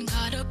 Getting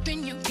caught up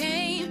in your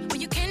game when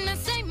you cannot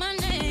say my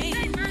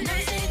name. I know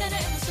you say that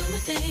I am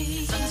assuming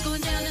things. Something's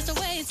going down, that's the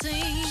way it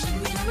seems.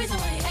 Shouldn't be no reason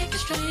why you acting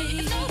straight.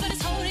 If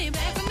nobody's holding you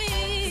back from me.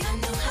 'Cause I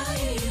know how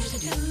you used to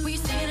do. When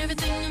you're saying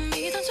everything to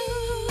me, don't you?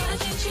 Why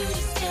can't you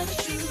just tell the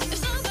truth? If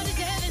somebody's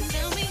there, then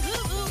tell me who.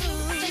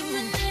 Say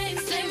my name,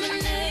 say my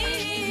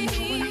name.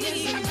 No one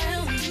is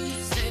around you.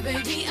 Say,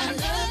 baby, I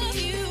love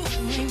you.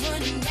 You ain't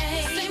running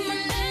game. Say my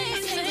name,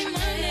 say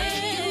my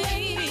name. You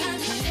ain't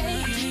kinda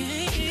shady,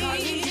 ain't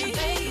calling me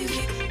baby.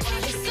 Why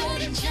the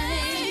sudden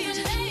change?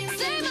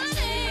 Say my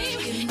name.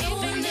 If no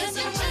one is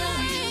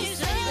around you,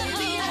 say,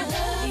 baby, I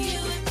love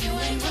you. If you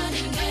ain't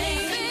running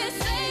game,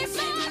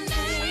 say my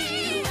name.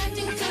 You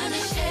acting kinda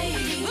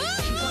shady,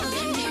 ain't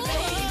calling me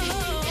baby.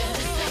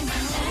 Better say my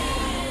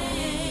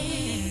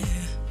name.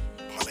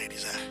 My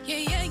ladies, Yeah,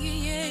 yeah, yeah,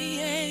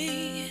 yeah,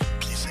 yeah.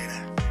 please say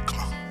that. Come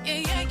on. Yeah,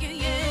 yeah, yeah,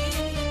 yeah.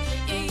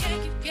 Yeah, yeah,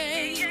 yeah,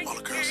 yeah. All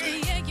the girls say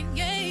Yeah, yeah,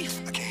 yeah,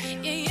 yeah. I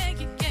can't. Yeah, yeah,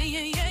 yeah,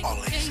 yeah, yeah. All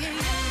the ladies say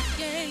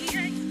Yeah,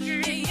 yeah,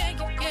 yeah,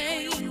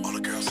 yeah. All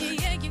the girls say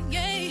Yeah, yeah,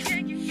 yeah.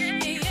 Yeah,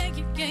 yeah,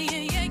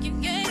 yeah, yeah,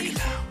 yeah. break it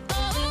down. Oh.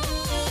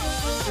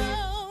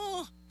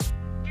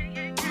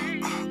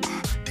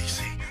 DC,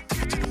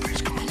 take it to the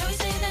bridge. Come I on. know you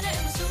say that I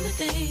am assuming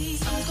things.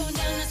 Something's going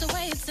down, that's the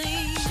way it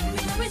seems. Shouldn't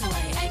be no reason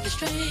why you acting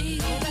straight.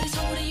 Nobody's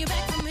holding you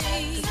back from me.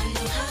 'Cause I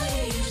know how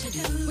you used to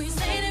do. When you're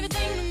saying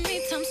everything to me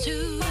times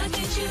two. Why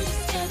can't you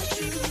just tell the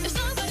truth? If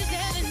somebody's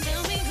there, then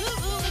tell me who.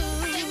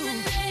 Say my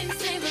name,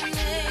 say my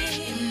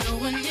name. If no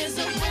one is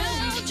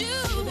around you,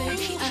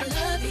 baby, I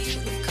love you.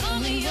 Call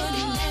me your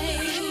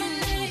name. Say my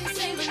name,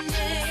 say my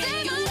name. Say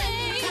my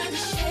name.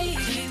 Kinda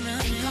shady,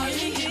 ain't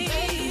calling me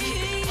baby.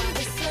 Why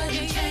the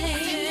sudden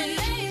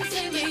change?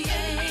 Say my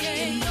name.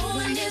 If no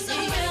one is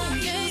around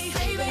you,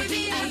 say,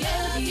 baby, I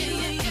love you.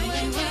 You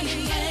ain't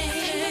running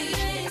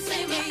game.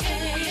 Say my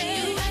name.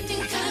 You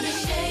acting kinda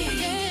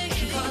shady,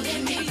 ain't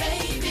calling me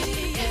baby.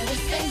 Better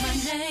say my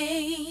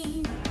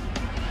name.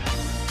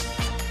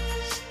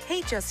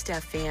 Hey, Just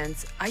Steph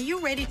fans, are you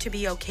ready to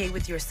be okay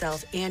with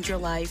yourself and your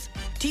life?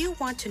 Do you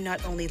want to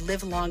not only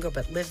live longer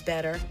but live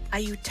better? Are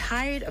you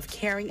tired of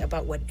caring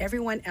about what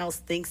everyone else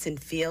thinks and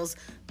feels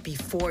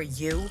before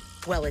you?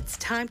 Well, it's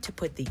time to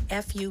put the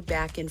FU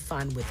back in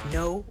fun with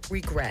no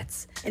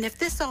regrets. And if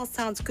this all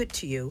sounds good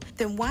to you,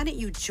 then why don't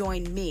you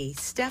join me,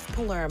 Steph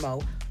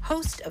Palermo,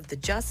 host of the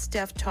Just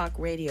Steph Talk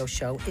radio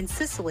show in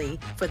Sicily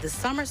for the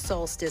summer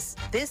solstice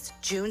this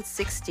June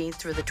 16th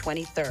through the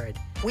 23rd.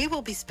 We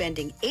will be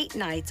spending 8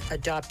 nights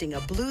adopting a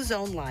Blue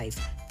Zone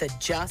life the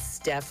Just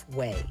Steph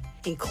way,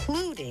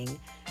 including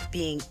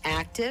being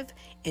active,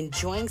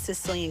 enjoying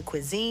Sicilian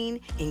cuisine,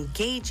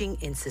 engaging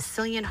in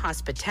Sicilian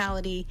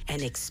hospitality,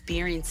 and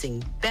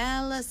experiencing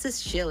Bella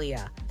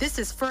Sicilia. This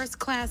is first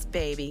class,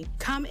 baby.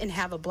 Come and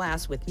have a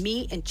blast with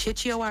me and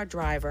Ciccio, our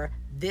driver,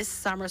 this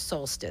summer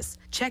solstice.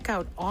 Check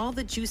out all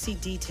the juicy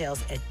details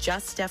at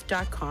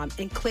juststeph.com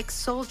and click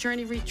Soul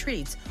Journey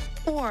Retreats,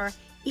 or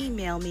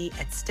email me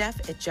at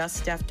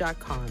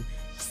steph@juststeph.com.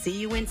 See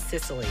you in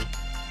Sicily.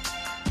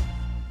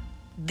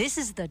 This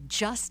is the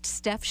Just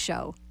Steph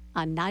Show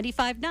on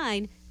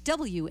 95.9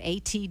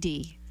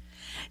 WATD.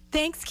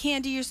 Thanks,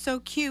 Candy. You're so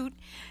cute.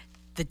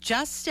 The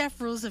Just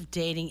Steph Rules of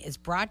Dating is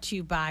brought to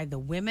you by the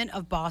Women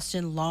of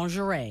Boston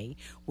Lingerie,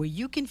 where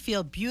you can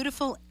feel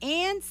beautiful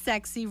and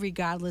sexy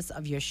regardless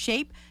of your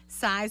shape,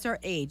 size, or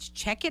age.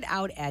 Check it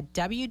out at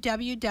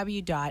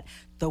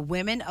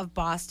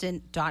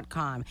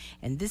www.thewomenofboston.com.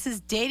 And this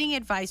is dating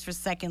advice for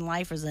second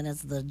lifers, and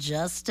it's the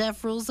Just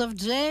Steph Rules of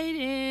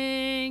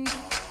Dating.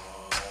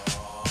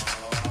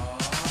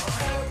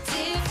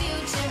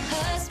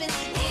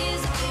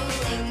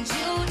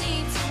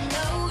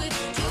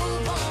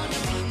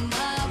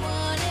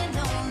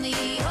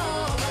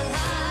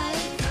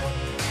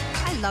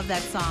 I love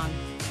that song.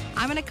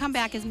 I'm going to come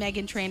back as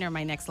Meghan Trainor in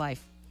my next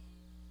life.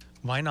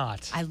 Why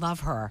not? I love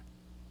her.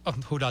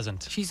 Who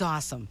doesn't? She's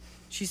awesome.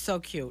 She's so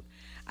cute.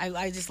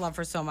 I just love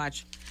her so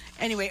much.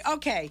 Anyway,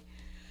 okay.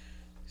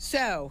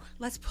 So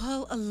let's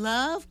pull a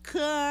love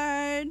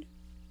card.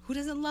 Who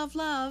doesn't love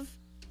love?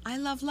 I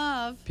love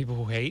love. People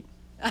who hate?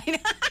 I know.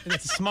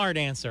 That's a smart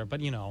answer, but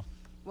you know.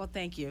 Well,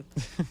 thank you.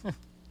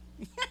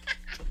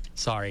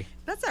 Sorry.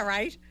 That's all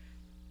right.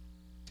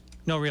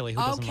 No, really. Who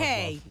doesn't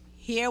Okay, love love?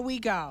 here we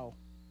go.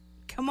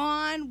 Come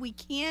on, we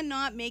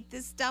cannot make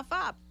this stuff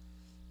up.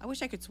 I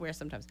wish I could swear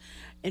sometimes.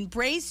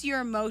 Embrace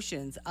your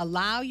emotions.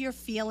 Allow your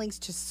feelings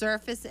to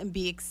surface and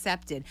be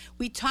accepted.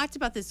 We talked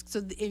about this.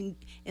 So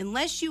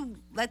unless you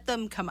let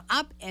them come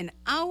up and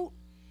out,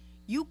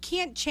 you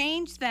can't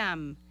change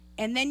them.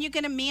 And then you're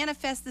going to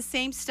manifest the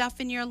same stuff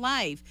in your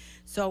life.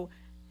 So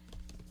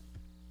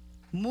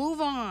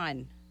move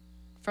on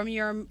from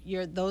your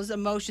those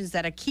emotions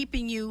that are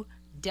keeping you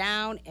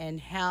down and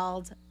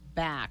held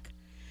back.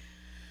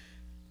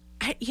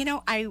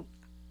 I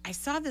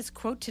saw this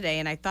quote today,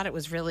 and I thought it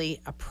was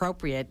really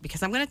appropriate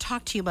because I'm going to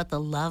talk to you about the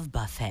love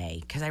buffet,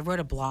 because I wrote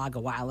a blog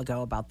a while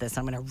ago about this.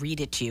 I'm going to read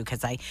it to you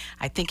because I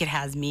think it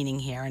has meaning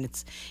here, and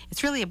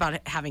it's really about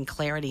having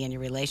clarity in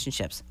your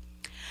relationships.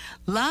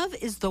 Love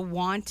is the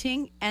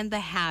wanting and the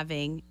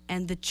having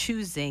and the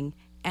choosing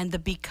and the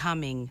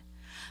becoming.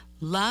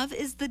 Love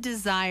is the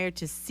desire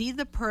to see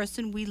the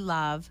person we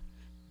love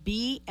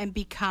be and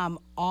become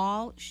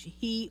all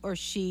he or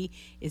she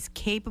is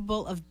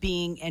capable of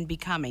being and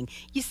becoming.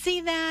 You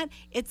see that?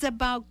 It's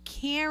about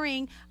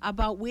caring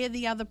about where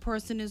the other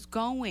person is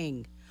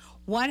going.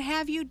 What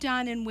have you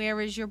done and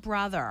where is your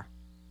brother?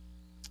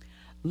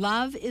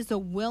 Love is a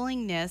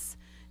willingness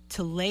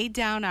to lay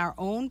down our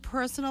own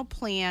personal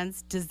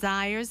plans,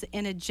 desires,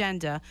 and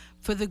agenda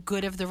for the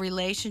good of the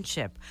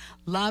relationship.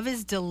 Love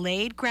is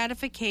delayed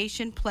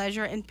gratification,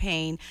 pleasure, and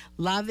pain.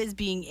 Love is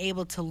being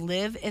able to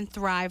live and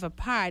thrive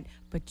apart,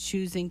 but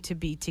choosing to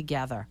be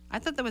together. I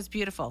thought that was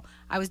beautiful.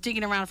 I was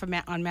digging around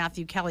on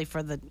Matthew Kelly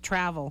for the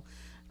travel,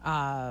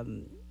 what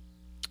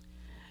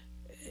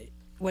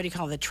do you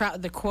call it?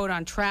 The quote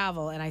on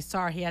travel, and I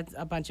saw he had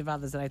a bunch of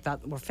others that I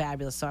thought were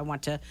fabulous, so I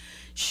want to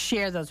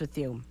share those with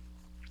you.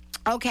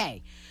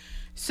 Okay,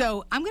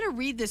 so I'm going to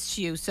read this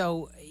to you.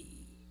 So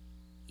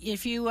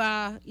if you,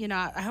 I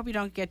hope you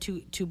don't get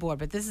too bored,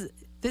 but this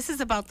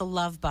is about the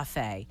love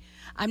buffet.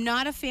 I'm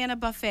not a fan of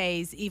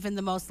buffets, even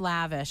the most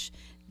lavish.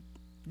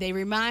 They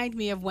remind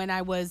me of when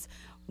I was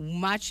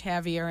much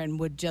heavier and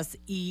would just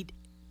eat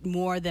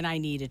more than I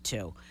needed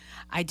to.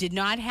 I did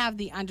not have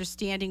the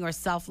understanding or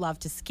self-love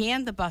to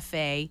scan the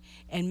buffet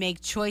and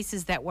make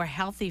choices that were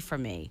healthy for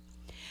me.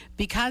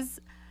 Because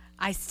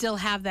I still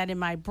have that in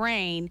my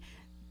brain,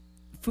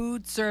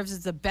 food serves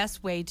as the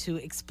best way to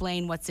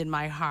explain what's in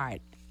my heart.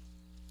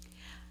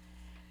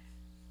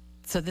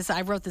 So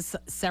I wrote this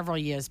several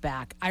years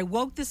back. I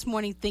woke this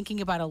morning thinking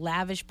about a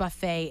lavish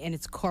buffet and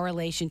its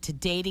correlation to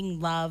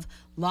dating, love,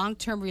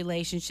 long-term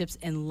relationships,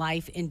 and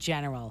life in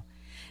general.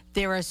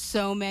 There are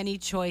so many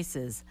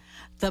choices.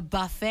 The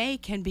buffet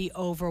can be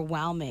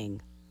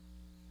overwhelming.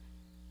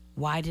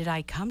 Why did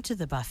I come to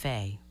the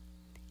buffet?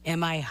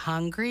 Am I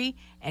hungry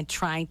and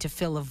trying to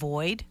fill a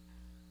void?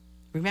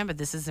 Remember,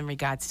 this is in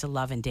regards to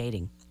love and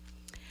dating.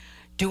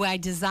 Do I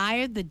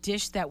desire the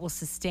dish that will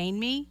sustain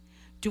me?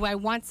 Do I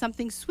want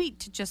something sweet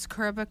to just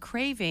curb a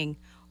craving,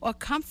 or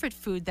comfort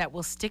food that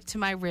will stick to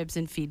my ribs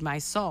and feed my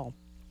soul?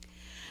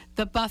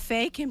 The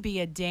buffet can be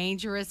a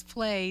dangerous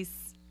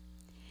place.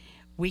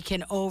 We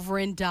can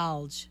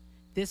overindulge.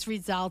 This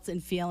results in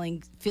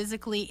feeling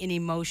physically and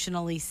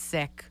emotionally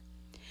sick.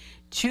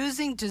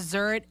 Choosing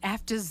dessert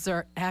after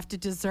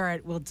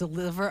dessert will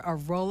deliver a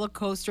roller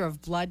coaster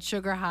of blood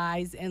sugar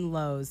highs and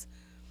lows.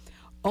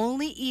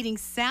 Only eating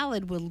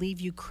salad will leave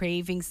you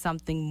craving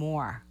something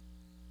more.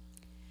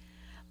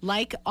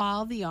 Like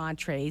all the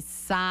entrees,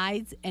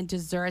 sides, and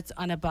desserts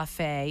on a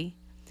buffet,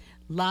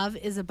 love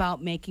is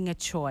about making a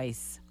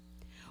choice.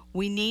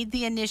 We need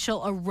the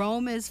initial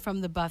aromas from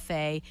the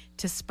buffet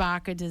to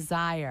spark a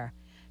desire,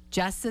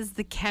 just as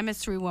the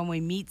chemistry when we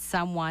meet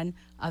someone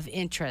of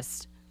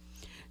interest.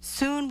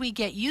 Soon we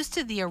get used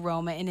to the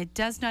aroma and it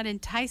does not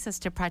entice us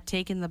to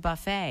partake in the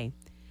buffet.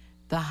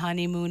 The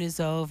honeymoon is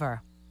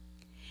over.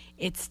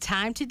 It's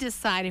time to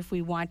decide if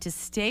we want to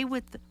stay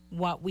with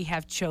what we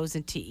have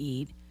chosen to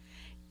eat,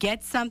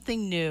 get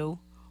something new,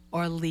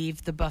 or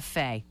leave the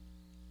buffet.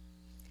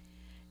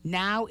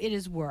 Now it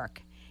is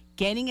work.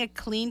 Getting a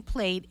clean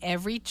plate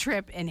every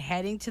trip and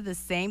heading to the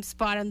same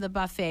spot on the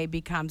buffet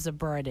becomes a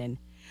burden.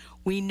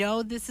 We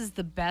know this is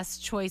the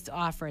best choice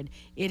offered.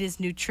 It is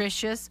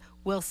nutritious,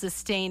 will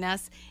sustain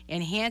us,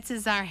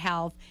 enhances our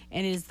health,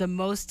 and is the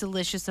most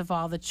delicious of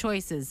all the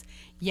choices.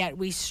 Yet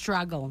we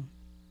struggle.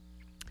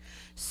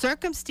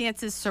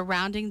 Circumstances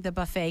surrounding the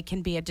buffet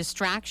can be a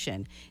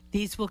distraction.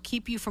 These will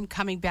keep you from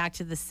coming back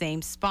to the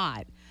same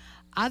spot.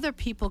 Other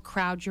people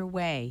crowd your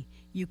way.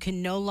 You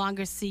can no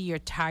longer see your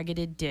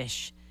targeted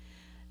dish.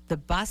 The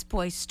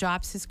busboy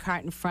stops his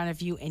cart in front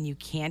of you and you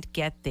can't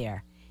get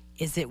there.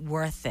 Is it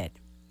worth it?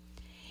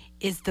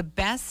 Is the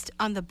best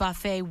on the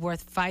buffet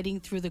worth fighting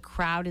through the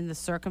crowd and the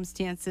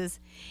circumstances?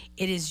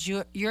 It is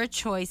your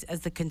choice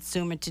as the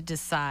consumer to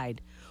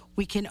decide.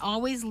 We can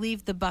always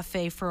leave the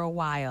buffet for a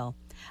while.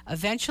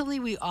 Eventually,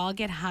 we all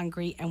get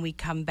hungry and we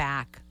come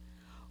back.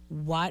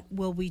 What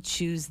will we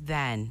choose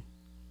then?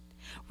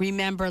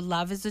 Remember,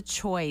 love is a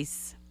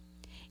choice.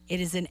 It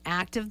is an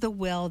act of the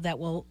will that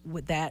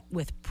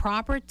with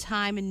proper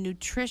time and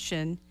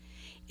nutrition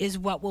is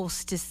what will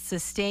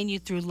sustain you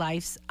through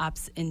life's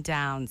ups and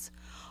downs.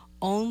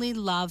 Only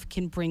love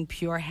can bring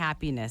pure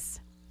happiness.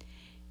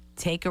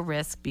 Take a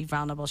risk, be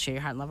vulnerable, share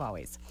your heart and love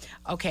always.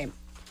 Okay,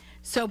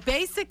 so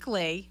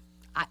basically,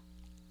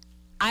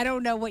 I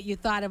don't know what you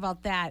thought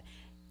about that.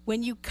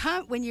 When you're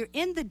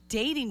in the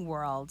dating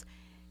world,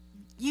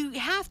 you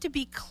have to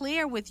be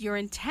clear with your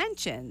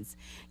intentions.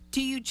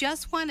 Do you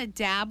just want to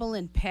dabble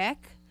and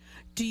pick?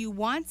 Do you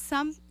want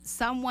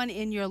someone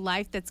in your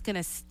life that's going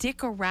to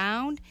stick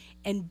around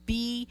and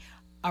be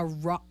a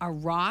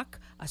rock,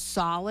 a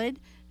solid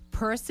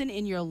person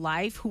in your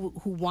life who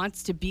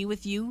wants to be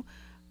with you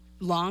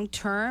long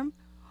term?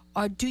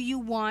 Or do you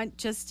want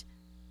just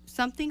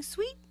something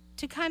sweet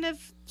to kind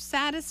of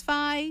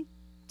satisfy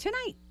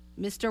tonight,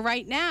 Mr.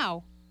 Right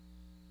Now?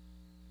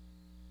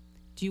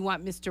 Do you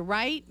want Mr.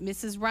 Right,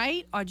 Mrs.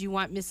 Right, or do you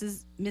want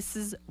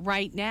Mrs.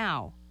 Right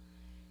Now?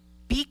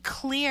 Be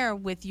clear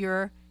with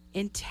your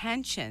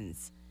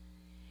intentions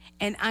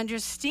and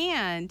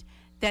understand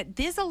that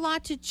there's a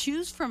lot to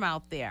choose from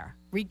out there.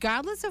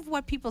 Regardless of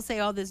what people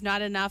say, oh, there's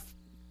not enough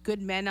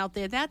good men out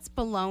there, that's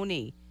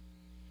baloney.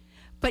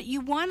 But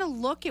you want to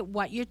look at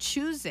what you're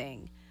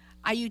choosing.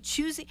 Are you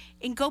choosing?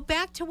 And go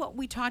back to what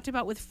we talked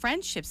about with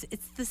friendships.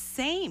 It's the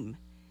same.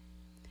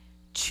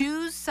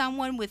 Choose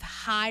someone with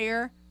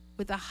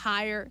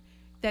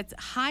that's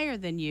higher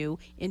than you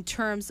in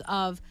terms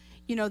of,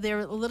 they're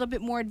a little bit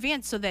more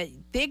advanced so that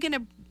they're going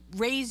to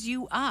raise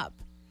you up.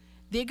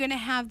 They're going to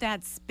have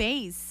that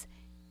space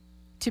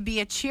to be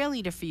a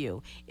cheerleader for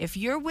you. If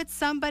you're with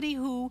somebody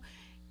who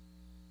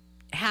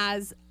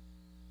has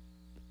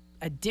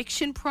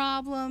addiction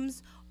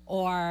problems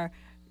or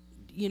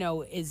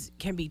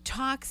can be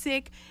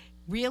toxic,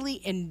 really,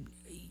 and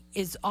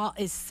is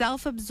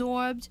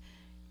self-absorbed,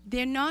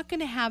 they're not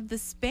going to have the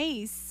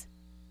space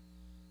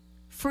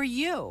for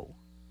you.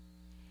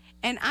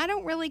 And I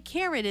don't really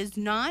care. It is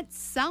not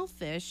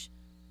selfish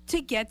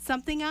to get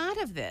something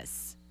out of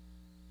this.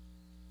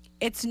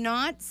 It's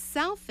not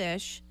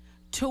selfish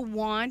to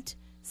want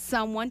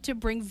someone to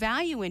bring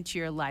value into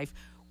your life.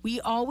 We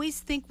always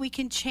think we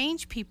can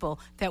change people,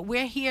 that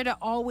we're here to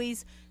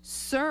always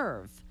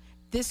serve.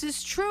 This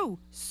is true.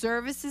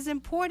 Service is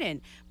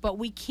important, but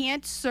we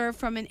can't serve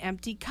from an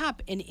empty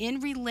cup. And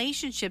in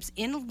relationships,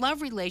 in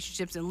love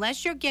relationships,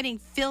 unless you're getting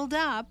filled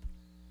up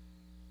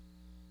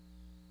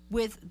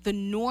with the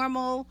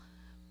normal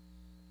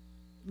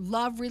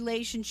love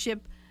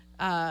relationship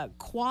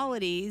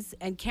qualities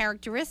and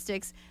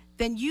characteristics,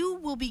 then you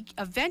will be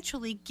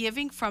eventually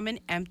giving from an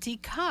empty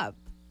cup.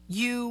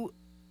 You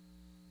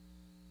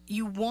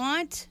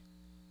want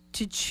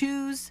to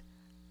choose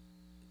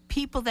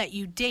people that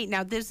you date.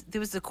 Now, there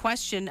was a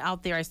question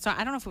out there I saw.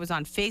 I don't know if it was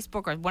on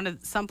Facebook or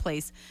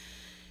someplace.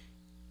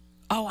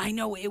 Oh, I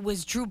know it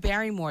was Drew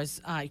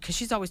Barrymore's, because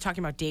she's always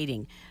talking about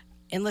dating.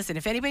 And listen,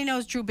 if anybody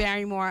knows Drew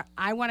Barrymore,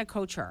 I want to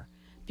coach her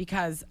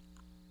because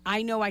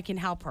I know I can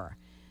help her.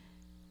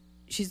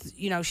 She's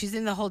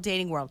in the whole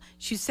dating world.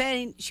 She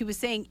was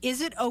saying,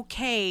 is it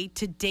okay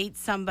to date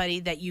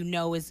somebody that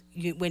is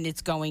when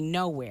it's going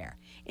nowhere?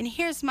 And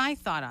here's my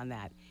thought on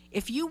that.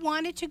 If you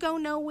wanted to go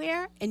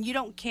nowhere and you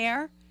don't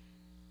care,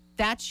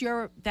 that's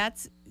your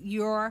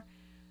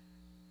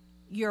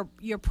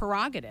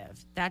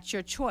prerogative. That's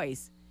your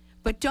choice.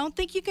 But don't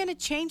think you're going to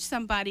change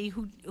somebody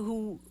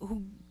who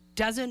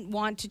doesn't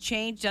want to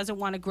change, doesn't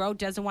want to grow,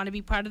 doesn't want to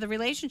be part of the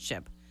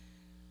relationship.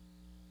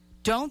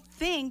 Don't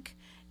think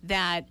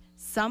that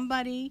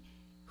somebody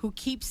who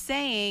keeps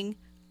saying,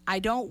 I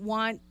don't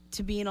want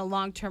to be in a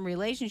long-term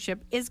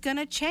relationship is going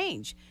to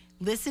change.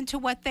 Listen to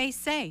what they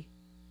say.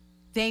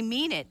 They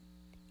mean it.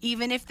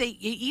 Even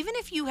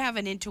if you have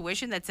an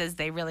intuition that says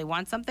they really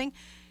want something,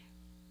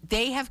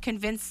 they have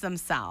convinced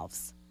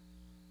themselves.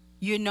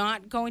 You're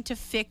not going to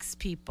fix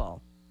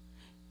people.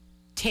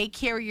 Take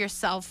care of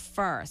yourself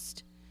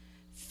first.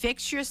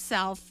 Fix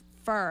yourself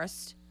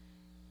first.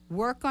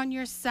 Work on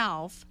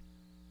yourself.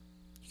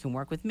 You can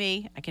work with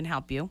me. I can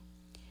help you.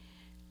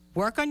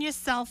 Work on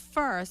yourself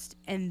first,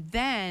 and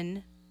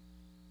then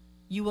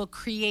you will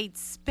create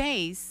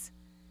space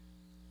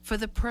for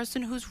the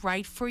person who's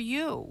right for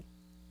you.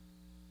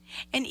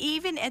 And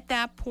even at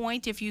that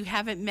point, if you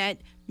haven't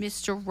met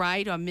Mr.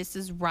 Right or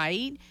Mrs.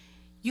 Right,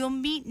 you'll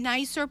meet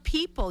nicer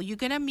people. You're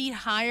going to meet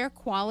higher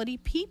quality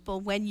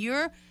people when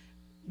you're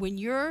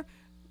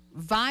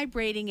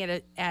vibrating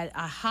at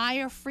a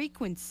higher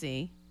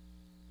frequency.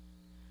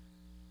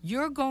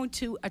 You're going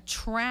to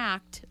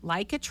attract,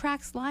 like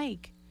attracts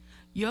like.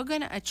 You're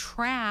going to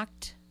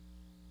attract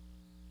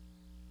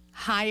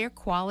higher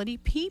quality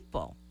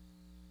people.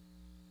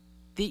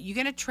 You're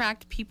going to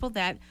attract people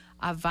that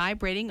are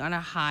vibrating on a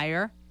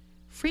higher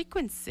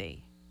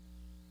frequency.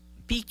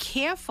 Be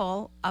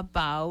careful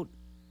about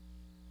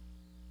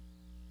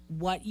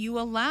what you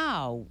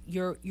allow.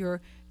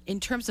 Your in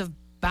terms of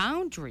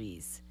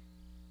boundaries.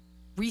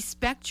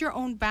 Respect your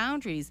own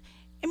boundaries.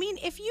 I mean,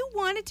 if you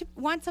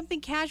want something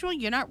casual,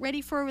 you're not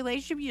ready for a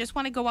relationship, you just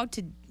want to go out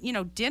to,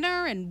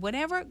 dinner and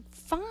whatever,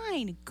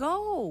 fine,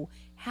 go.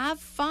 Have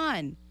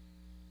fun.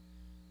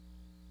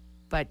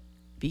 But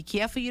be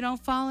careful you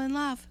don't fall in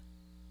love,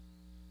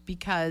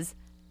 because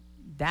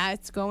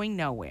that's going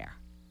nowhere.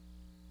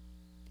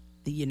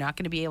 You're not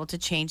going to be able to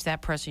change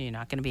that person. You're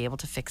not going to be able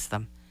to fix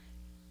them.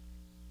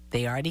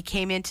 They already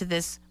came into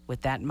this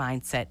with that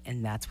mindset,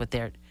 and that's what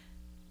the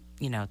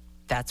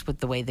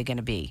way they're going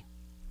to be.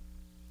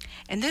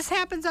 And this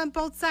happens on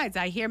both sides.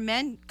 I hear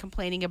men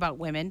complaining about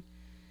women.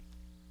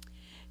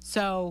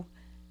 So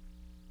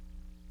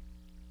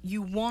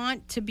you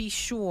want to be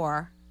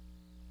sure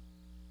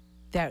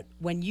that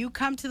when you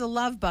come to the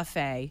love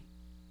buffet,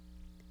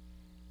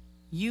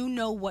 you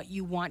know what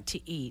you want to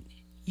eat.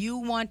 You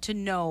want to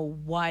know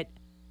what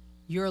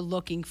you're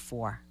looking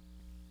for.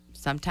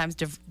 Sometimes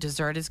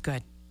dessert is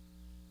good,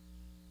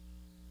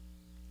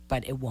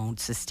 but it won't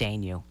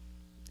sustain you.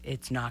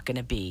 It's not going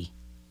to be.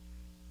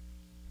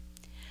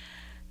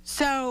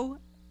 So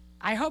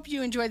I hope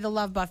you enjoyed the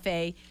Love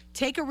Buffet.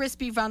 Take a risk,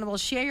 be vulnerable,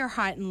 share your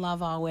heart and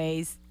love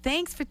always.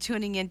 Thanks for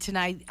tuning in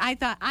tonight. I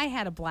thought I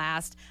had a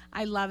blast.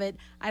 I love it.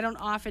 I don't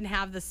often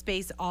have the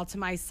space all to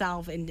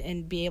myself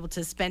and be able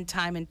to spend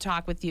time and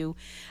talk with you.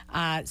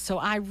 So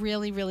I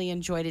really, really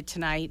enjoyed it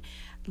tonight.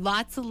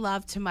 Lots of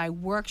love to my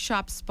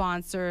workshop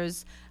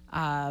sponsors.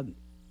 I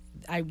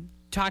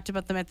talked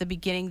about them at the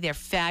beginning. They're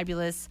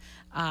fabulous.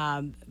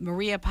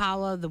 Maria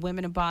Paula, the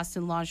Women in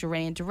Boston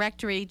Lingerie and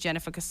Directory,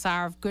 Jennifer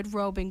Cassar of Good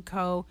Robe &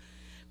 Co.,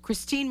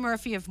 Christine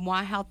Murphy of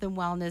Moi Health and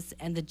Wellness,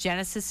 and the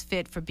Genesis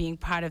Fit for being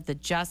part of the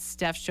Just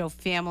Steph Show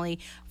family.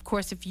 Of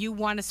course, if you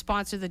want to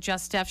sponsor the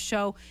Just Steph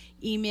Show,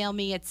 email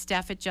me at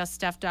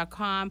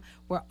steph@juststeph.com.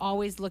 We're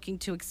always looking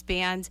to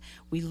expand.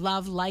 We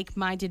love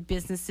like-minded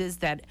businesses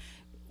that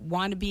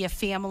want to be a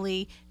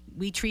family.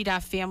 We treat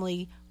our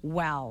family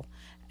well.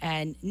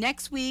 And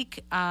next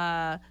week,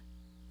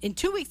 in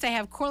 2 weeks, I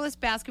have Corliss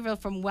Baskerville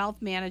from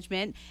Wealth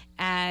Management.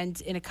 And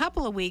in a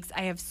couple of weeks,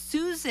 I have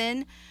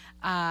Susan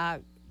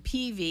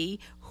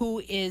Peavy,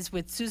 who is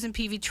with Susan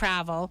Peavy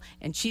Travel.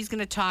 And she's going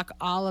to talk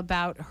all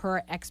about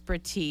her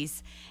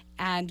expertise.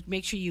 And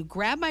make sure you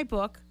grab my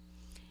book,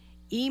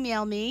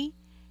 email me,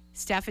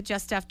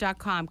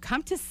 steph@juststeph.com.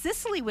 Come to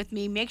Sicily with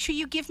me. Make sure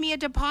you give me a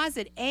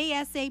deposit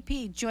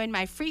ASAP. Join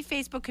my free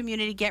Facebook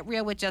community, Get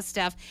Real with Just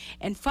Steph,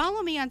 and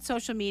follow me on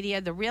social media,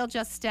 The Real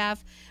Just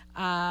Steph,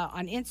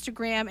 on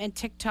Instagram and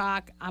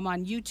TikTok. I'm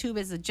on YouTube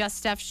as The Just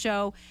Steph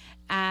Show,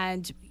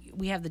 and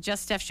we have the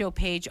Just Steph Show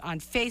page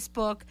on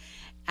Facebook.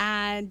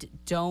 And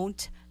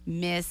don't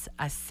miss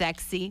a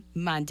sexy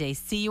Monday.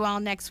 See you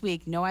all next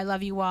week. Know I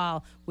love you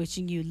all.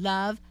 Wishing you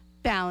love,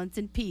 balance,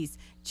 and peace.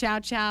 Ciao,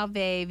 ciao,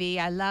 baby.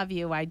 I love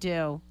you. I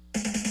do.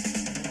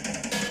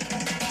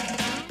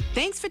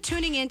 Thanks for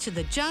tuning in to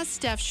the Just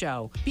Steph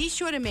Show. Be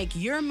sure to make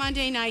your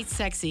Monday night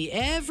sexy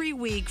every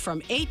week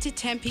from 8 to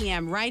 10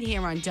 p.m. right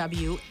here on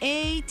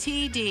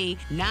WATD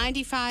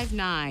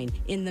 95.9.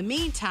 In the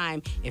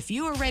meantime, if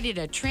you are ready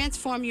to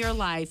transform your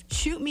life,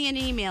 shoot me an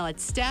email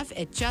at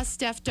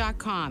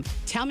steph@juststeph.com.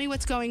 Tell me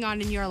what's going on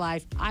in your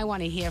life. I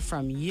want to hear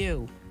from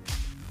you.